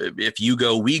if you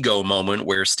go, we go moment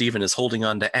where Steven is holding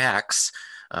on to Axe.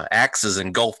 Axe is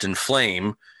engulfed in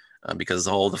flame because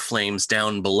all the flames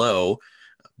down below.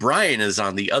 Brian is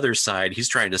on the other side. He's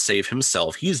trying to save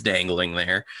himself. He's dangling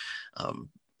there.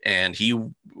 And he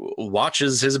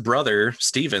watches his brother,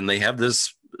 Steven. They have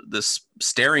this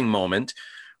staring moment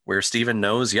where Steven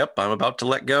knows, yep, I'm about to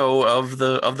let go of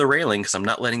the railing because I'm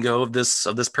not letting go of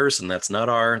this person. That's not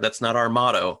our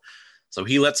motto. So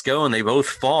he lets go and they both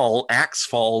fall. Axe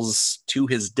falls to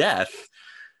his death.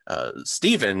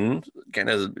 Steven kind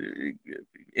of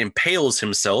impales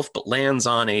himself, but lands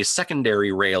on a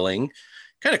secondary railing,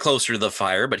 kind of closer to the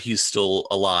fire, but he's still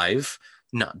alive,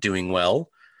 not doing well.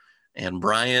 And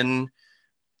Brian,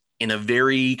 in a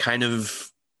very kind of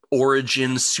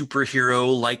origin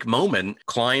superhero-like moment,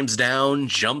 climbs down,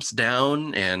 jumps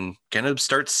down, and kind of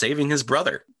starts saving his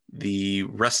brother. The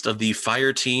rest of the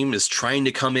fire team is trying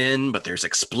to come in, but there's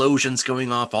explosions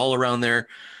going off all around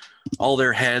all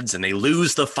their heads, and they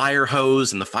lose the fire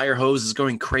hose, and the fire hose is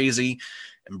going crazy.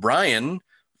 And Brian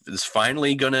is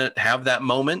finally going to have that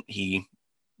moment. He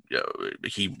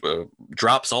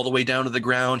drops all the way down to the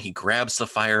ground. He grabs the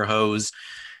fire hose,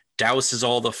 douses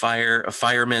all the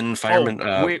firemen.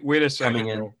 Wait a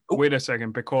second. Wait a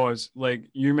second, because like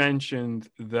you mentioned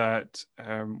that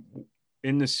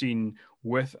in the scene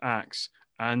with Axe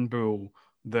and Bull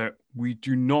that we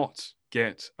do not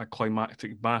get a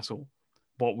climactic battle,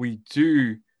 but we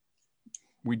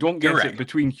don't get it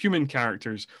between human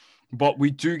characters. But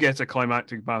we do get a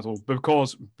climactic battle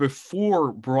because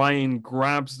before Brian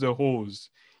grabs the hose,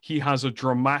 he has a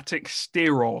dramatic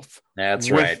stare-off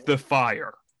with the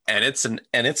fire. And it's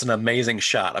an amazing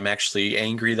shot. I'm actually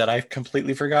angry that I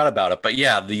completely forgot about it. But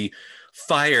yeah, the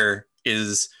fire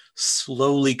is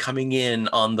slowly coming in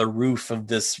on the roof of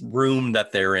this room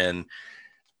that they're in.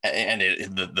 And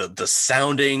the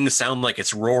sound like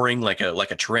it's roaring like a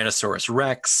Tyrannosaurus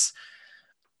Rex.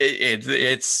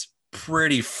 It's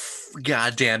pretty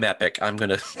goddamn epic. I'm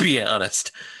gonna be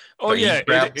honest. Oh yeah,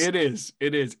 it is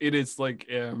like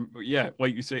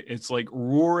like you say, it's like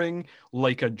roaring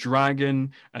like a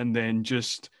dragon, and then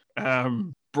just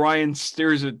Brian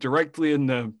stares it directly in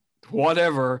the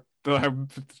whatever.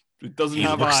 It doesn't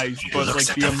have eyes, but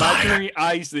like the imaginary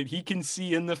eyes that he can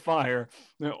see in the fire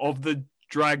of the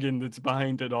dragon that's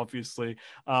behind it, obviously.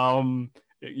 They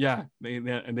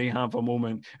have a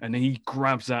moment, and then he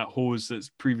grabs that hose that's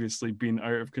previously been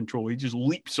out of control. He just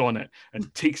leaps on it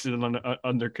and takes it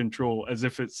under control as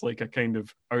if it's like a kind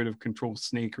of out of control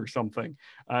snake or something.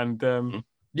 And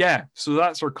so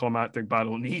that's our climactic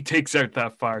battle. And he takes out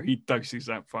that fire. He douses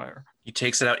that fire. He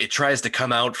takes it out. It tries to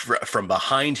come out from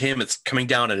behind him. It's coming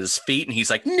down at his feet, and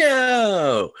he's like,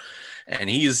 no. And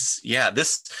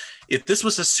if this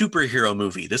was a superhero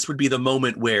movie, this would be the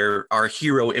moment where our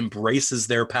hero embraces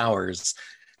their powers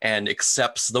and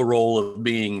accepts the role of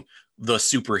being the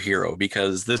superhero,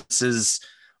 because this is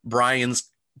Brian's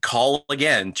call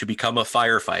again to become a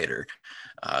firefighter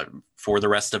for the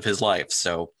rest of his life.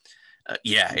 So,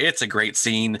 it's a great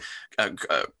scene.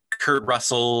 Kurt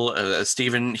Russell,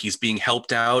 Steven, he's being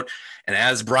helped out. And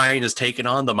as Brian is taking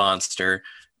on the monster,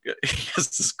 he has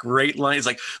this great line. He's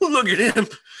like, look at him.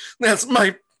 That's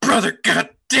my brother. God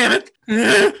damn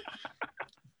it.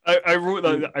 I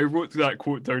wrote that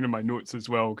quote down in my notes as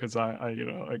well, because I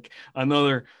like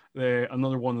another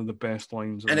one of the best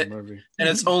lines in the movie. And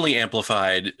it's only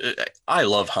amplified. I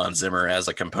love Hans Zimmer as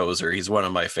a composer. He's one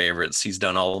of my favorites. He's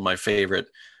done all of my favorite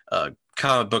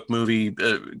comic book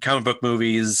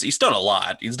movies. He's done a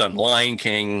lot. He's done Lion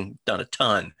King, done a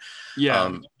ton.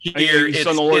 Yeah, he's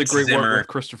done a lot of great work with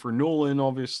Christopher Nolan,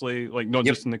 obviously, like not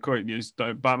just in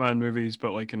the Batman movies,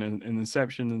 but like in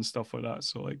Inception and stuff like that.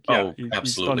 So like, absolutely,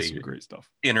 he's done some great stuff.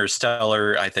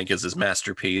 Interstellar, I think, is his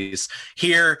masterpiece.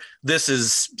 Here, this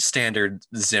is standard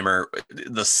Zimmer.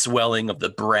 The swelling of the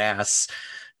brass,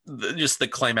 just the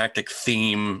climactic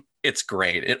theme. It's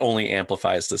great. It only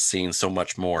amplifies the scene so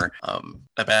much more.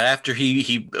 But after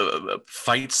he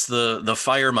fights the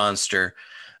fire monster,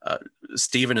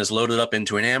 Steven is loaded up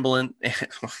into an ambulance.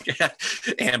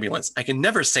 I can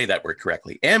never say that word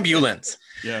correctly. Ambulance.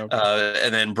 Yeah.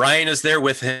 And then Brian is there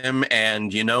with him,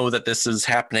 and you know that this is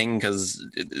happening because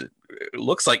it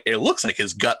looks like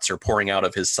his guts are pouring out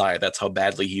of his side. That's how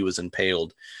badly he was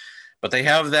impaled. But they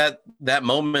have that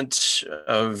moment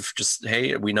of just,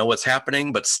 hey, we know what's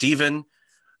happening, but Steven,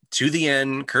 to the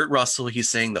end, Kurt Russell, he's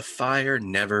saying the fire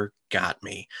never got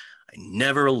me. I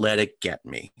never let it get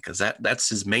me, because that's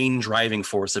his main driving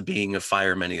force of being a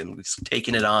fireman. He's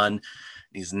taking it on.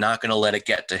 He's not going to let it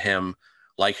get to him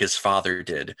like his father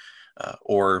did,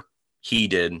 or he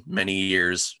did many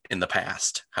years in the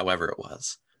past, however it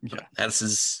was. Yeah, that's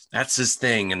his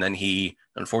thing. And then he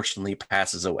unfortunately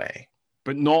passes away.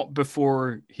 But not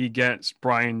before he gets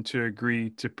Brian to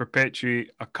agree to perpetuate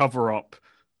a cover-up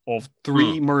of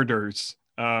 3 murders.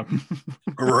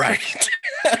 Right.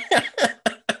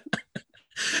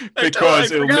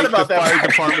 Because it'll make the fire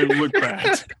department look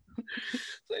bad.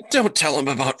 Don't tell him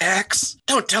about X.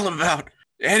 Don't tell him about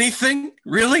anything.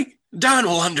 Really? Don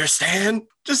will understand.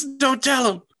 Just don't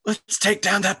tell him. Let's take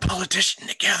down that politician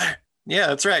together. Yeah,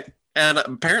 that's right. And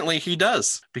apparently he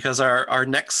does, because our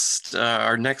next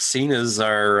scene is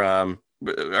our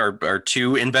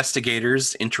 2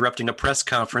 investigators interrupting a press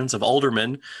conference of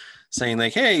aldermen, saying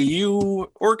like, "Hey, you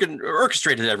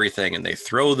orchestrated everything," and they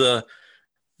throw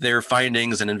their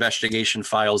findings and investigation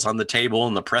files on the table,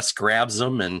 and the press grabs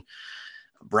them, and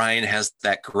Brian has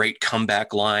that great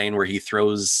comeback line where he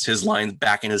throws his lines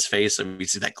back in his face, and we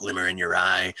see that glimmer in your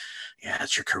eye. Yeah,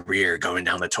 it's your career going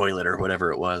down the toilet or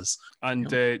whatever it was. And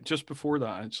just before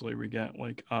that, actually, we get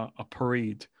like a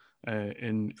parade.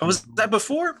 Was that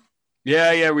before?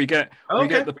 Yeah, we get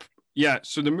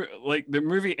so the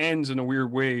movie ends in a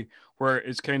weird way where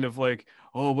it's kind of like,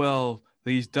 oh well,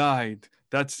 he's died.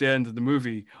 That's the end of the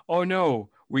movie. Oh no,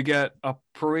 we get a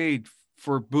parade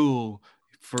for Bull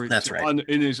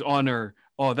in his honor.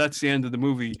 Oh, that's the end of the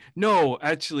movie. No,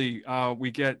 actually, we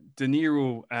get De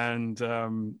Niro and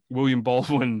William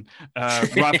Baldwin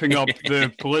wrapping up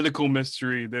the political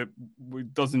mystery that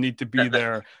doesn't need to be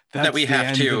there. That's that we the have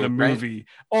end to, of the movie. Right?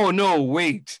 Oh no,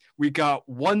 wait, we got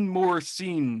one more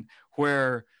scene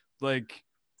where like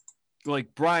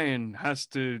Brian has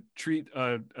to treat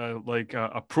a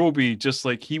probie just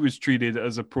like he was treated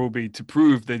as a probie to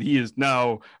prove that he is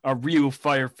now a real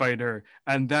firefighter,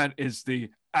 and that is the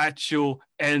actual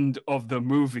end of the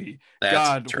movie.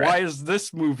 God, why is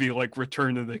this movie like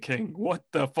Return of the King? What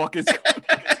the fuck is going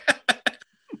on?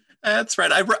 That's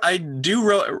right. I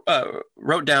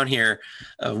wrote down here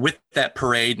with that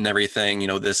parade and everything,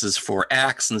 this is for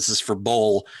Axe and this is for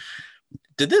Bull.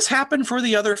 Did this happen for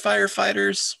the other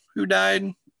firefighters who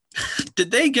died?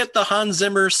 Did they get the Hans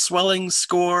Zimmer swelling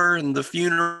score and the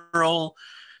funeral?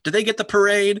 Did they get the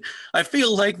parade? I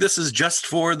feel like this is just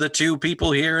for the 2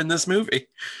 people here in this movie.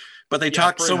 But they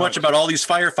talked so much about all these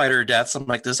firefighter deaths. I'm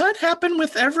like, does that happen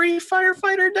with every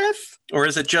firefighter death? Or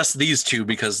is it just these 2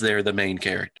 because they're the main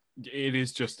character? It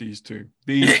is just these 2.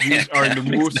 These are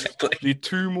the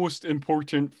 2 most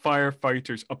important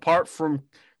firefighters, apart from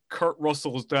Kurt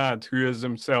Russell's dad, who is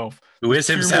himself. Who is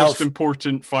himself. 2 most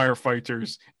important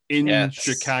firefighters in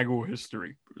Chicago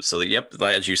history. So,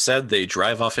 as you said, they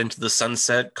drive off into the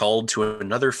sunset, called to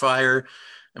another fire,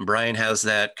 and Brian has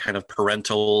that kind of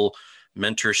parental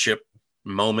mentorship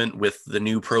moment with the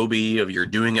new probie of "you're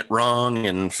doing it wrong,"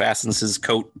 and fastens his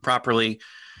coat properly,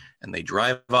 and they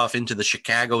drive off into the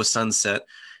Chicago sunset,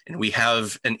 and we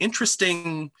have an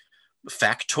interesting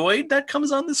factoid that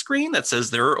comes on the screen that says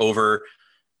there are over,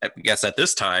 I guess at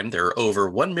this time, there are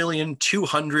over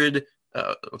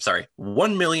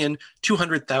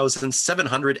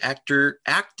 1,200,700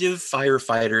 active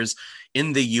firefighters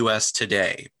in the U.S.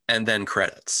 today, and then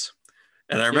credits.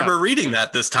 And I remember reading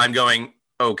that this time going,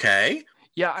 okay,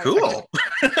 cool.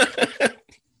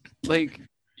 I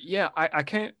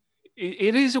can't,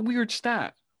 it is a weird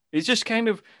stat. It's just kind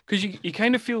of, because you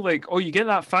kind of feel like, oh, you get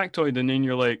that factoid, and then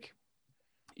you're like,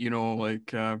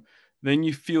 then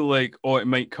you feel like, oh, it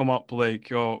might come up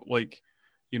like, oh, like,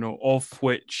 of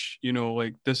which,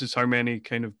 like this is how many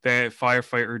kind of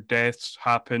firefighter deaths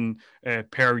happen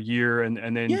per year, and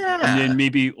then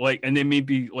maybe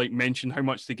mention how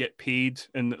much they get paid,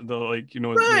 and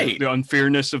the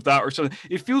unfairness of that or something.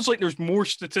 It feels like there's more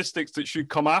statistics that should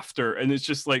come after, and it's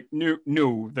just like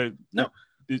no.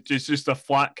 It's just a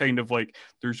flat kind of like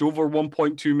there's over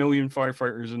 1.2 million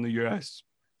firefighters in the US.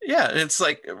 Yeah, it's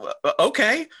like,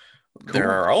 okay. Cool.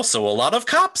 There are also a lot of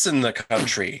cops in the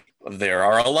country. There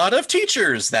are a lot of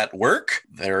teachers that work.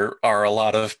 There are a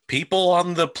lot of people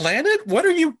on the planet. What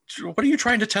are you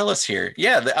trying to tell us here?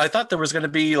 Yeah, I thought there was going to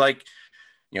be like,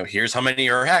 here's how many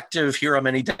are active. Here are how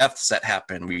many deaths that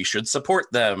happen. We should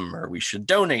support them, or we should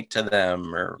donate to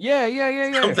them, or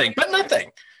something, but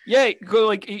nothing. Yeah,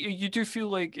 like you do feel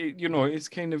like it's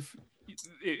kind of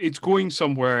it's going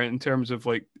somewhere in terms of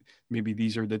like maybe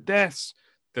these are the deaths.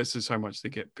 this is how much they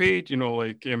get paid.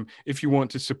 Like if you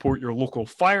want to support your local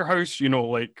firehouse,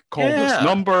 like call this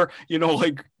number,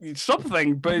 like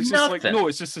something. But it's just like, no,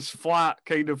 it's just this flat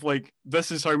kind of like,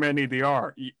 this is how many they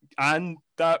are, and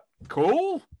that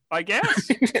cool. I guess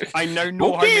I now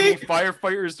know how many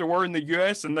firefighters there were in the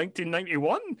U.S. in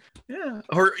 1991.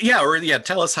 Yeah,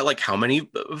 tell us how many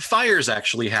fires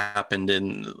actually happened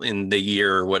in the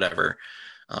year or whatever.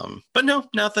 But no,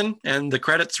 nothing. And the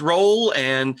credits roll,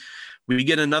 and we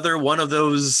get another one of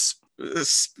those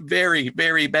very,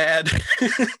 very bad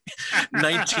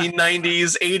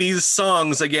 1990s, 80s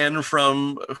songs again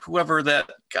from whoever that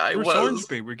guy Bruce was.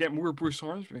 Hornsby. We're getting more Bruce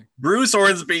Hornsby. Bruce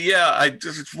Hornsby, yeah. I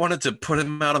just wanted to put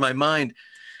him out of my mind.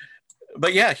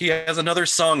 But yeah, he has another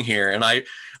song here, and I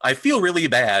feel really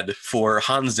bad for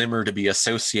Hans Zimmer to be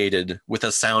associated with a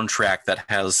soundtrack that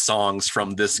has songs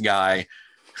from this guy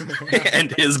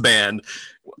and his band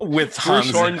with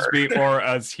Hans Hornsby, Zimmer. or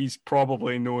as he's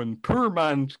probably known, poor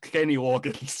man Kenny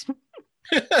Loggins.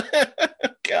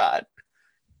 God,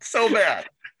 so bad.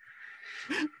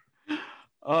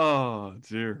 Oh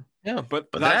dear. Yeah,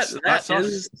 but that's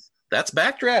Backdraft. That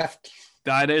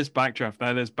is Backdraft.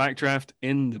 That is Backdraft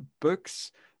in the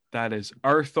books. That is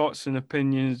our thoughts and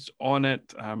opinions on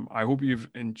it. I hope you've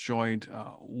enjoyed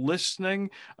listening.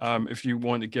 If you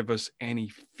want to give us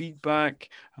any feedback,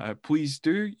 please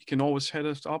do. You can always hit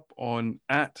us up on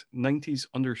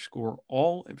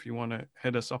 @90s_all. If you want to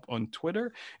hit us up on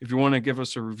Twitter. If you want to give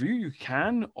us a review, you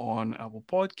can on Apple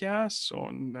Podcasts,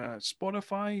 on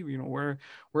Spotify,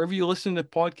 wherever you listen to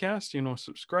podcasts,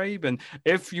 subscribe. And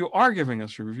if you are giving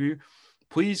us a review,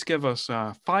 please give us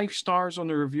 5 stars on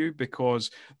the review,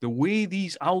 because the way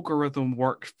these algorithms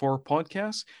work for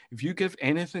podcasts, if you give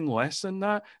anything less than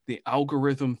that, the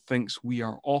algorithm thinks we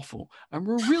are awful, and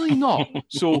we're really not.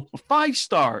 So 5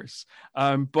 stars.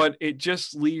 But it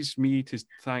just leaves me to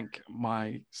thank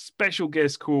my special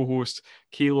guest co-host,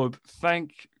 Caleb.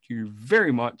 Thank you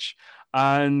very much.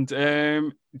 And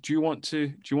do you want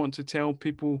to tell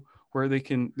people where they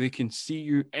can see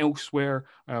you elsewhere,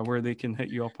 where they can hit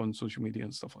you up on social media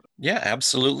and stuff like that? Yeah,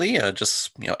 absolutely.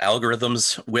 Just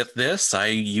algorithms with this. I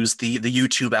use the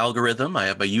YouTube algorithm. I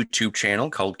have a YouTube channel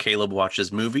called Caleb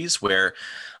Watches Movies, where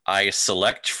I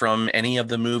select from any of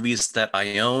the movies that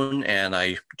I own, and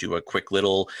I do a quick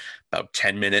little about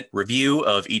 10-minute review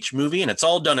of each movie, and it's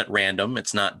all done at random.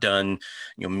 It's not done,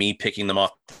 me picking them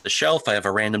off the shelf. I have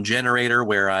a random generator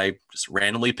where I just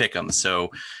randomly pick them.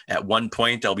 So at one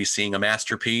point, I'll be seeing a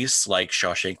masterpiece like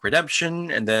Shawshank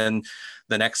Redemption, and then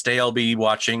the next day I'll be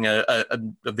watching a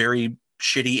very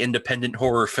shitty independent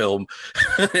horror film,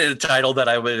 a title that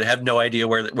I would have no idea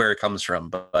where it comes from.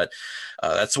 But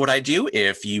that's what I do.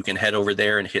 If you can head over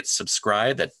there and hit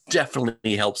subscribe, that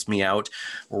definitely helps me out.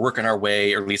 We're working our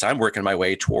way, or at least I'm working my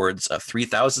way towards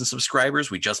 3,000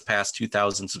 subscribers. We just passed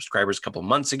 2,000 subscribers a couple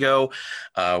months ago.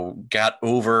 Got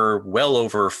well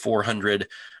over 400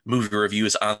 movie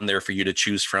reviews on there for you to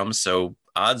choose from. So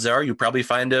odds are you probably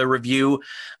find a review,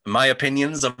 my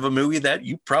opinions of a movie that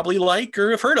you probably like or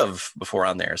have heard of before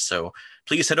on there. So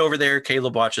please head over there,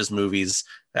 Caleb Watches Movies.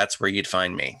 That's where you'd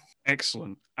find me.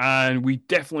 Excellent. And we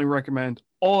definitely recommend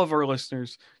all of our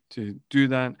listeners to do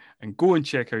that and go and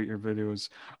check out your videos.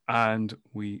 And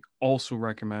we also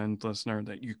recommend, listener,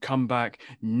 that you come back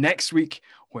next week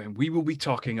when we will be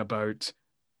talking about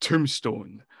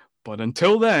Tombstone. But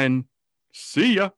until then, see ya.